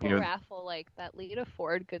was some cool raffle, like that Lita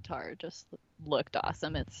Ford guitar just looked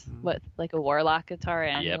awesome. It's like a Warlock guitar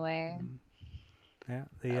anyway. Yep.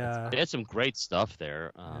 Yeah, they had some great stuff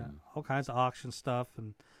there. All kinds of auction stuff,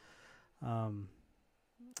 and the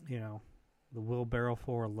wheelbarrow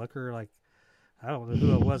for liquor. Like, I don't know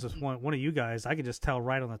who it was. It's one of you guys. I could just tell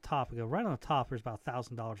right on the top. I go right on the top. There's about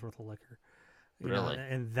 $1,000 worth of liquor. Really?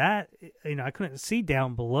 And that I couldn't see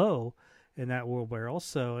down below in that wheelbarrow.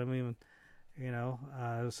 So I mean,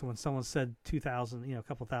 so when someone said 2,000, a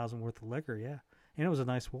couple thousand worth of liquor, yeah, and it was a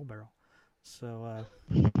nice wheelbarrow. So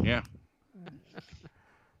yeah.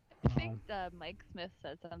 I think Mike Smith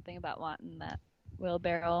said something about wanting that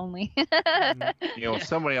wheelbarrow only.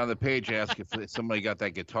 Somebody on the page asked if somebody got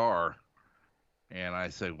that guitar, and I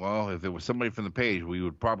said, well, if there was somebody from the page, we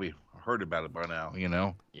would probably heard about it by now.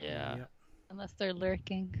 Yeah. Unless they're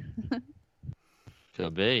lurking.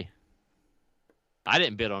 Could be. I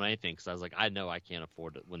didn't bid on anything because I was like, I know I can't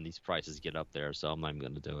afford it when these prices get up there, so I'm not even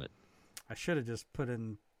going to do it. I should have just put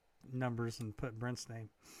in numbers and put Brent's name.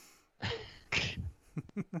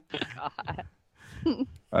 God.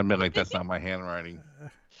 I admit, like, that's not my handwriting.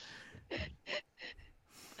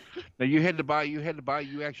 Now you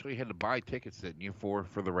actually had to buy tickets, didn't you, for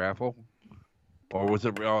the raffle? Or was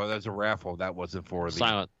it? Oh, there's a raffle. That wasn't for the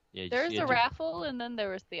silent. Yeah, there's a raffle, and then there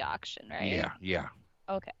was the auction, right? Yeah.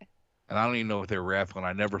 Okay. And I don't even know if they were raffling.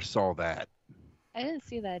 I never saw that. I didn't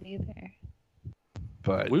see that either.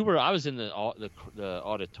 But I was in the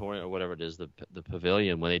auditorium or whatever it is, the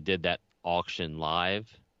pavilion when they did that auction live,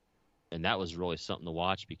 and that was really something to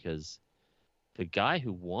watch because the guy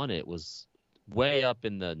who won it was way up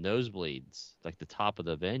in the nosebleeds, like the top of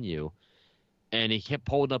the venue, and he kept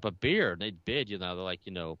holding up a beer, and they'd bid, they're like,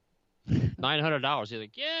 $900. He's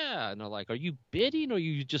like, yeah, and they're like, are you bidding or are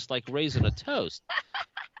you just like raising a toast?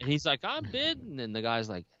 And he's like, I'm bidding, and the guy's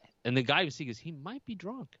like, and the guy was thinking he might be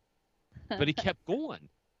drunk, but he kept going.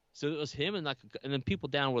 So it was him and then people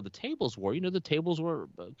down where the tables were. The tables were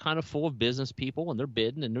kind of full of business people, and they're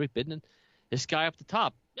bidding. And this guy up the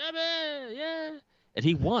top, yeah, and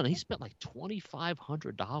he won. He spent like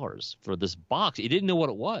 $2,500 for this box. He didn't know what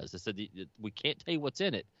it was. They said, we can't tell you what's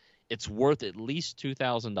in it. It's worth at least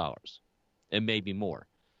 $2,000 and maybe more.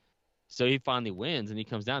 So he finally wins, and he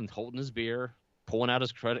comes down and holding his beer, pulling out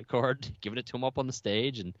his credit card, giving it to him up on the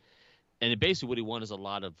stage, and and basically what he won is a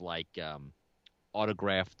lot of like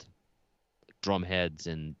autographed drum heads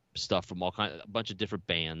and stuff from a bunch of different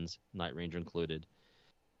bands, Night Ranger included.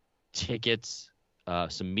 Tickets,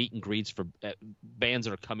 some meet and greets for bands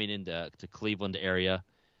that are coming into Cleveland area.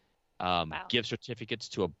 Wow. Gift certificates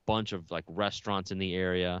to a bunch of like restaurants in the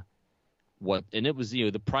area. And it was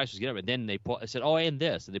the price was good, but then I said, oh, and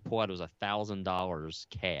this, and they pulled out it was $1,000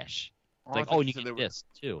 cash. It's like, you get this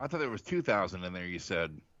too. I thought there was 2,000 in there. You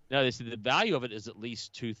said. No, they said the value of it is at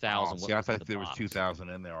least $2,000. See, I thought there was 2,000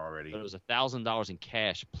 in there already. But it was $1,000 in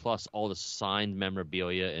cash plus all the signed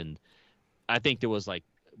memorabilia, and I think there was like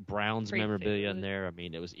Browns Free memorabilia food. in there. I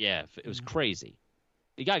mean, it was crazy.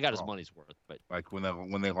 The guy got his money's worth, but like when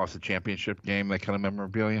they lost the championship game, that kind of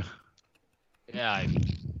memorabilia. yeah,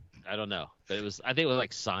 I don't know, but I think it was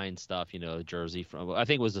like signed stuff, jersey from. I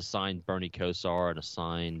think it was a signed Bernie Kosar and a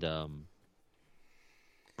signed.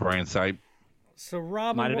 Brian Sipe. So,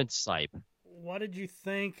 Robin, Might have been Sipe. what did you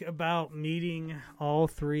think about meeting all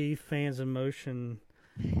three Fans in Motion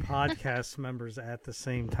podcast members at the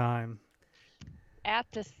same time? At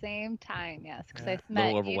the same time, yes, because Yeah. I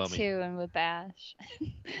met you overwhelming. two and with Bash.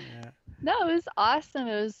 Yeah. No, it was awesome.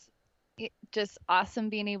 It was just awesome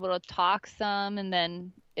being able to talk some, and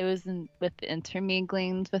then it was with the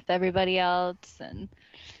interminglings with everybody else, and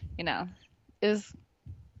it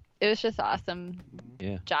was just awesome.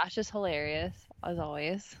 Yeah. Josh is hilarious as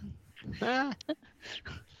always.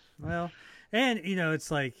 Well, and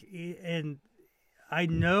it's like, and I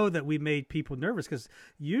know that we made people nervous because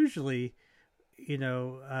usually,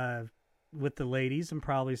 with the ladies and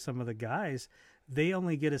probably some of the guys, they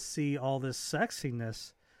only get to see all this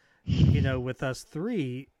sexiness, with us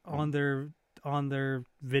three on their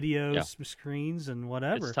videos, screens, and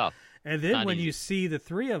whatever. It's tough. And then Not when easy. you see the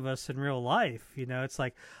three of us in real life, it's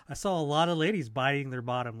like I saw a lot of ladies biting their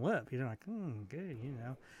bottom lip. Like, good,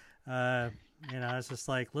 it's just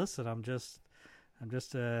like, listen, I'm just,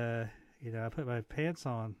 I put my pants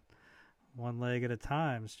on one leg at a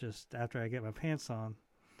time. It's just after I get my pants on,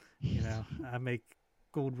 I make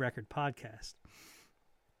gold record podcast.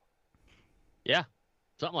 Yeah,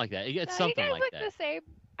 something like that. It's No, something you guys like look that. the same.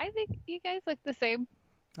 I think you guys look the same.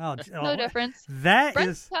 Oh, No difference. That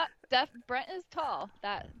Brent's is Brent is tall.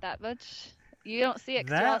 That much. You don't see it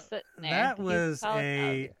 'cause you're all that sitting there. that He's was tall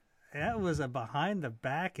as a behind the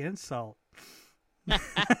back insult.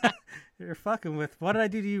 You're fucking with. What did I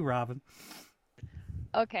do to you, Robin?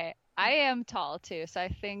 Okay, I am tall too, so I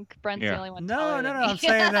think Brent's the Yeah. only one No, taller no, than no. me. I'm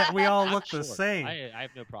saying that we all I'm look the short. same. I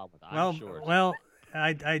have no problem with that. I'm short. Well,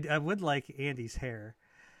 I would like Andy's hair.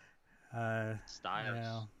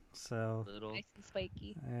 Styles. So Little. Nice and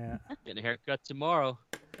spiky. yeah. Getting a haircut tomorrow.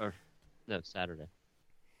 Or, no, Saturday.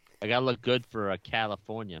 I got to look good for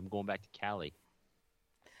California. I'm going back to Cali.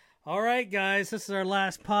 All right, guys. This is our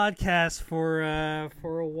last podcast for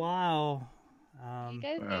a while. You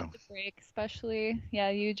guys Wow. need the break, especially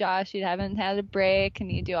you, Josh. You haven't had a break,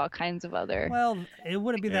 and you do all kinds of other. Well, it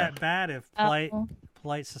wouldn't be Yeah. that bad if Oh.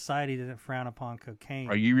 polite society didn't frown upon cocaine.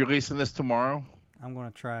 Are you releasing this tomorrow? I'm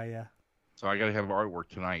gonna try. Yeah. So I got to have artwork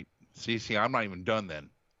tonight. See, I'm not even done then.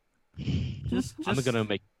 Just I'm going to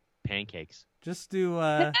make pancakes. Just do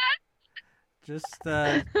just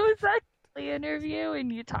It was actually an interview,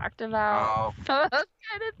 and you talked about some kind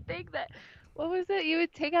of thing that. What was it? You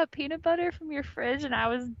would take out peanut butter from your fridge, and I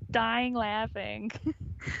was dying laughing.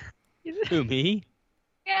 Who, me?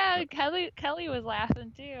 Yeah, Kelly was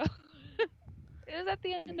laughing too. It was at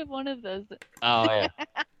the end of one of those. Oh, yeah.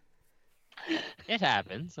 It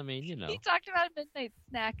happens. I mean, He talked about a midnight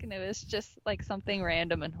snack, and it was just like something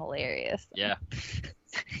random and hilarious. Yeah.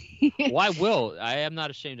 Well, I am not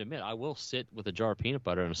ashamed to admit, I will sit with a jar of peanut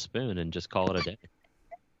butter and a spoon and just call it a day.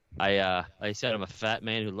 Like I said, I'm a fat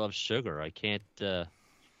man who loves sugar. I can't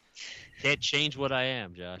change what I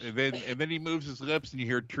am, Josh. And then he moves his lips, and you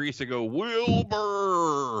hear Teresa go,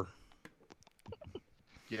 Wilbur.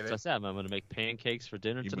 Get So I it? said, I'm going to make pancakes for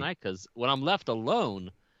dinner You tonight because when I'm left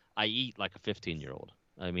alone, I eat like a 15-year-old.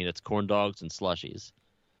 I mean, it's corn dogs and slushies.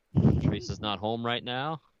 Teresa's not home right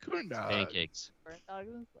now. Corn dog. Pancakes. Burnt dogs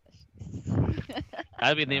and slushies.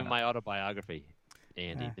 That'd be the name of my autobiography,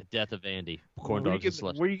 Andy. Yeah. The Death of Andy. Corn Where dogs you and get,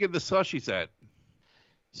 slushies. where you get the slushies at?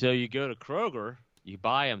 So you go to Kroger, you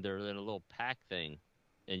buy them. They're in a little pack thing,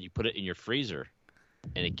 and you put it in your freezer,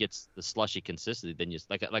 and it gets the slushy consistency. Then you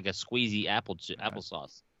like a squeezy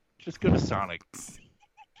applesauce. Just go to Sonic.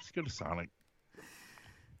 Just go to Sonic.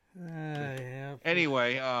 yeah.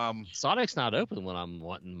 Anyway, Sonic's not open when I'm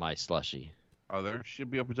wanting my slushy. there should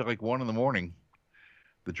be up until like 1 a.m.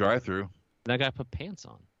 The drive-through. And I gotta put pants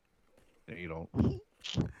on. You know.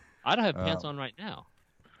 I don't have pants on right now.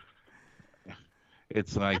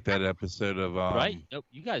 It's like that episode of Right? Nope.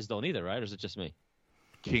 You guys don't either, right? Or is it just me?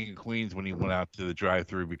 King of Queens when he went out to the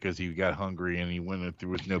drive-through because he got hungry and he went in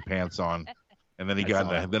through with no pants on, and then he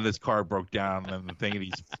got in then his car broke down and the thing and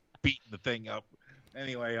he's beating the thing up.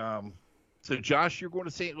 Anyway, so Josh, you're going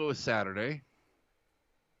to St. Louis Saturday.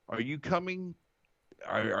 Are you coming?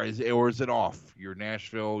 Or is it off? Your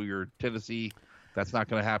Nashville, your Tennessee. That's not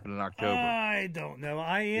going to happen in October. I don't know.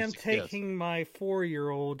 I am taking my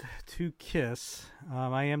 4-year-old to Kiss.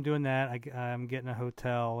 I am doing that. I'm getting a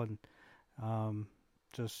hotel and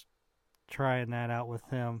just trying that out with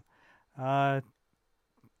him. If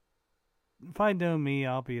I know me,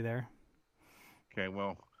 I'll be there. Okay,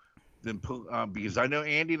 well, then because I know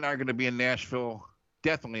Andy and I are going to be in Nashville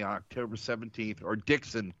definitely on October 17th, or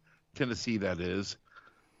Dixon, Tennessee, that is.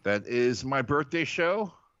 That is my birthday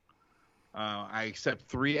show. I accept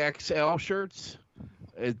 3XL shirts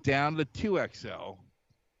down to 2XL.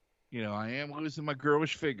 You know, I am losing my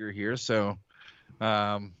girlish figure here, so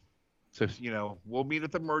you know, we'll meet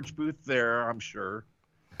at the merch booth there, I'm sure.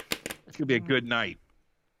 It's gonna be a good night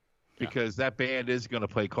because that band is gonna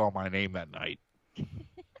play "Call My Name" that night.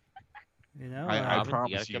 You know, I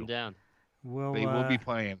promise you gotta come down. They will be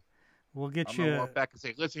playing. We'll get I'm you. gonna walk back and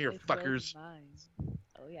say, "Listen here, fuckers.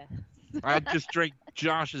 Oh yeah. I just drank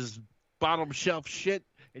Josh's bottom shelf shit,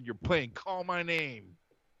 and you're playing "Call My Name."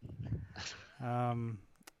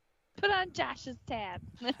 Put on Josh's tab.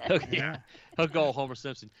 Yeah. He'll go Homer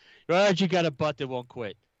Simpson. Right, you got a butt that won't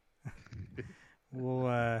quit.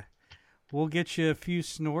 We'll get you a few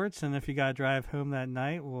snorts, and if you gotta drive home that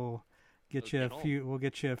night, we'll get you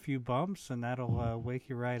a few bumps, and that'll wake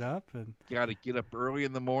you right up. And got to get up early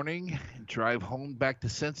in the morning, and drive home back to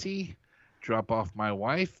Cincy, drop off my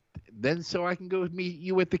wife, then so I can go meet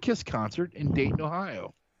you at the Kiss concert in Dayton,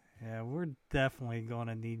 Ohio. Yeah, we're definitely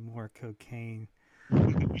gonna need more cocaine.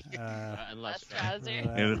 And less trousers.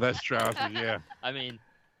 And less trousers, yeah. I mean,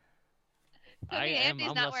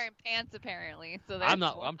 Andy's not wearing pants apparently, so I'm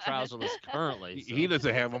not. I'm trouserless currently. So. He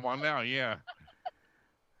doesn't have them on now. Yeah.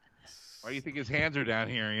 Why do you think his hands are down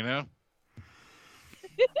here? You know.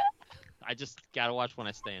 I just gotta watch when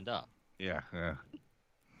I stand up. Yeah.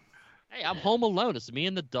 Hey, I'm home alone. It's me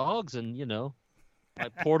and the dogs, and you know, my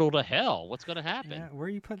portal to hell. What's gonna happen? Yeah, where are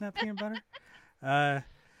you putting that peanut butter? Yeah,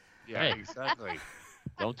 hey. exactly.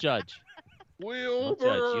 Don't judge. Wilbur. Don't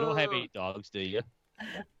judge. You don't have 8 dogs, do you?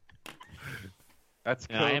 That's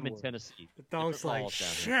cool. I am in Tennessee. The dog's like,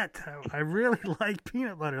 shit. I really like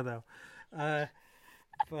peanut butter though.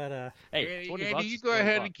 But hey, Andy, you go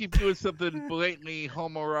ahead and keep doing something blatantly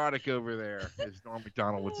homoerotic over there, as Norm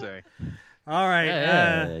Macdonald would say. All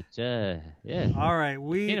right. Yeah. All right.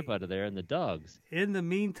 Peanut butter there and the dogs. In the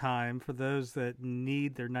meantime, for those that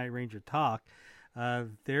need their Night Ranger talk,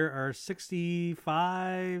 there are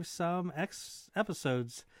 65 some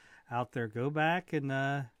episodes out there. Go back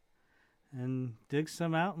and dig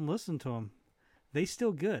some out and listen to them. They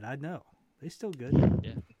still good. I know. They still good.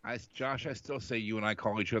 Yeah. Josh, I still say you and I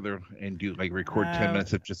call each other and do record 10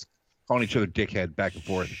 minutes of just calling each other dickhead back and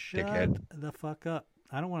forth. Dickhead. The fuck up.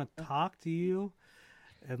 I don't want to talk to you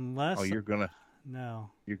unless. Oh, you're gonna. No.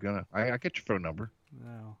 You're gonna. I get your phone number.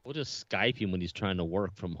 No. We'll just Skype him when he's trying to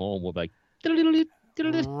work from home. We'll be like,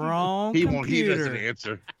 wrong he computer. won't. He doesn't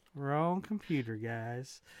answer. Wrong computer,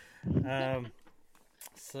 guys. We'll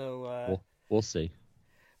see.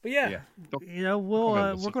 But yeah. You know,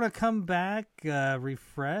 we're going to come back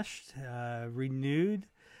refreshed, renewed,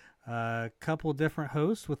 couple different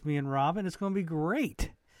hosts with me and Robin. It's going to be great.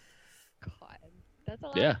 God, that's a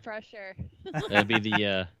lot of pressure. That'd be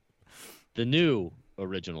the new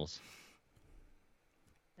originals.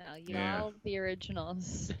 No, you all the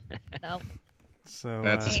originals. Nope. So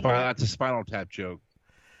that's a Spinal Tap joke.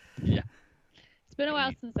 Yeah. It's been a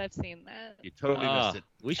while since I've seen that. You totally missed it.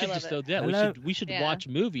 We should just do that. Hello. We should watch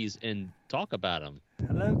movies and talk about them.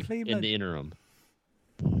 Hello, Cleveland. In the interim.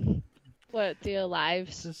 What, do a live?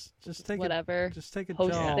 Just take whatever. Just take a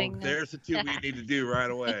hosting. job. There's the 2 we need to do right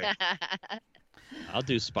away. I'll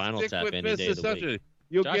do Spinal Stick Tap with any day of the week.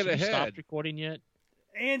 You'll Josh, get have you ahead. stopped recording yet?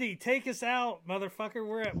 Andy, take us out, motherfucker.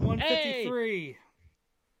 We're at 153.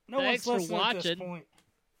 No Thanks for one's listening at this watching. point.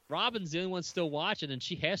 Robin's the only one still watching, and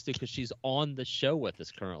she has to because she's on the show with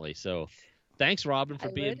us currently. So thanks, Robin, for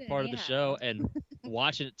being part of the show and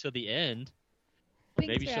watching it to the end. Thanks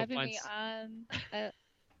Maybe for she'll having find me on.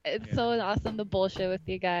 It's so awesome to bullshit with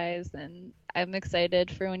you guys, and I'm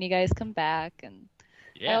excited for when you guys come back. And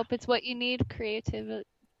I hope it's what you need creatively,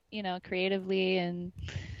 and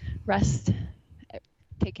rest.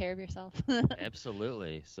 Take care of yourself.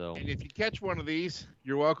 Absolutely. So, and if you catch one of these,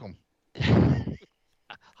 you're welcome.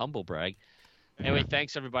 Humble brag. Anyway,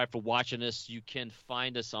 thanks everybody for watching us. You can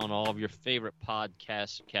find us on all of your favorite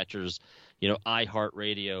podcast catchers,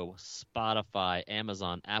 iHeartRadio, Spotify,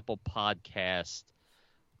 Amazon, Apple Podcast.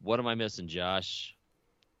 What am I missing, Josh?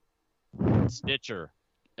 Stitcher.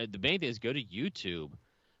 The main thing is go to YouTube.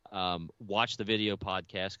 Watch the video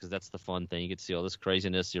podcast because that's the fun thing. You get to see all this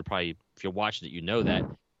craziness. If you're watching it, you know that.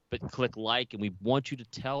 But click like, and we want you to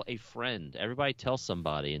tell a friend. Everybody tell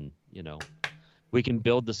somebody, and we can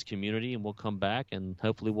build this community, and we'll come back, and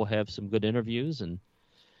hopefully we'll have some good interviews and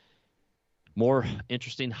more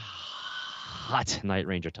interesting hot Night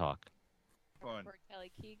Ranger talk. Fun. For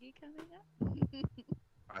Kelly Keegi coming up.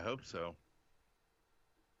 I hope so.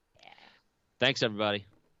 Yeah. Thanks, everybody.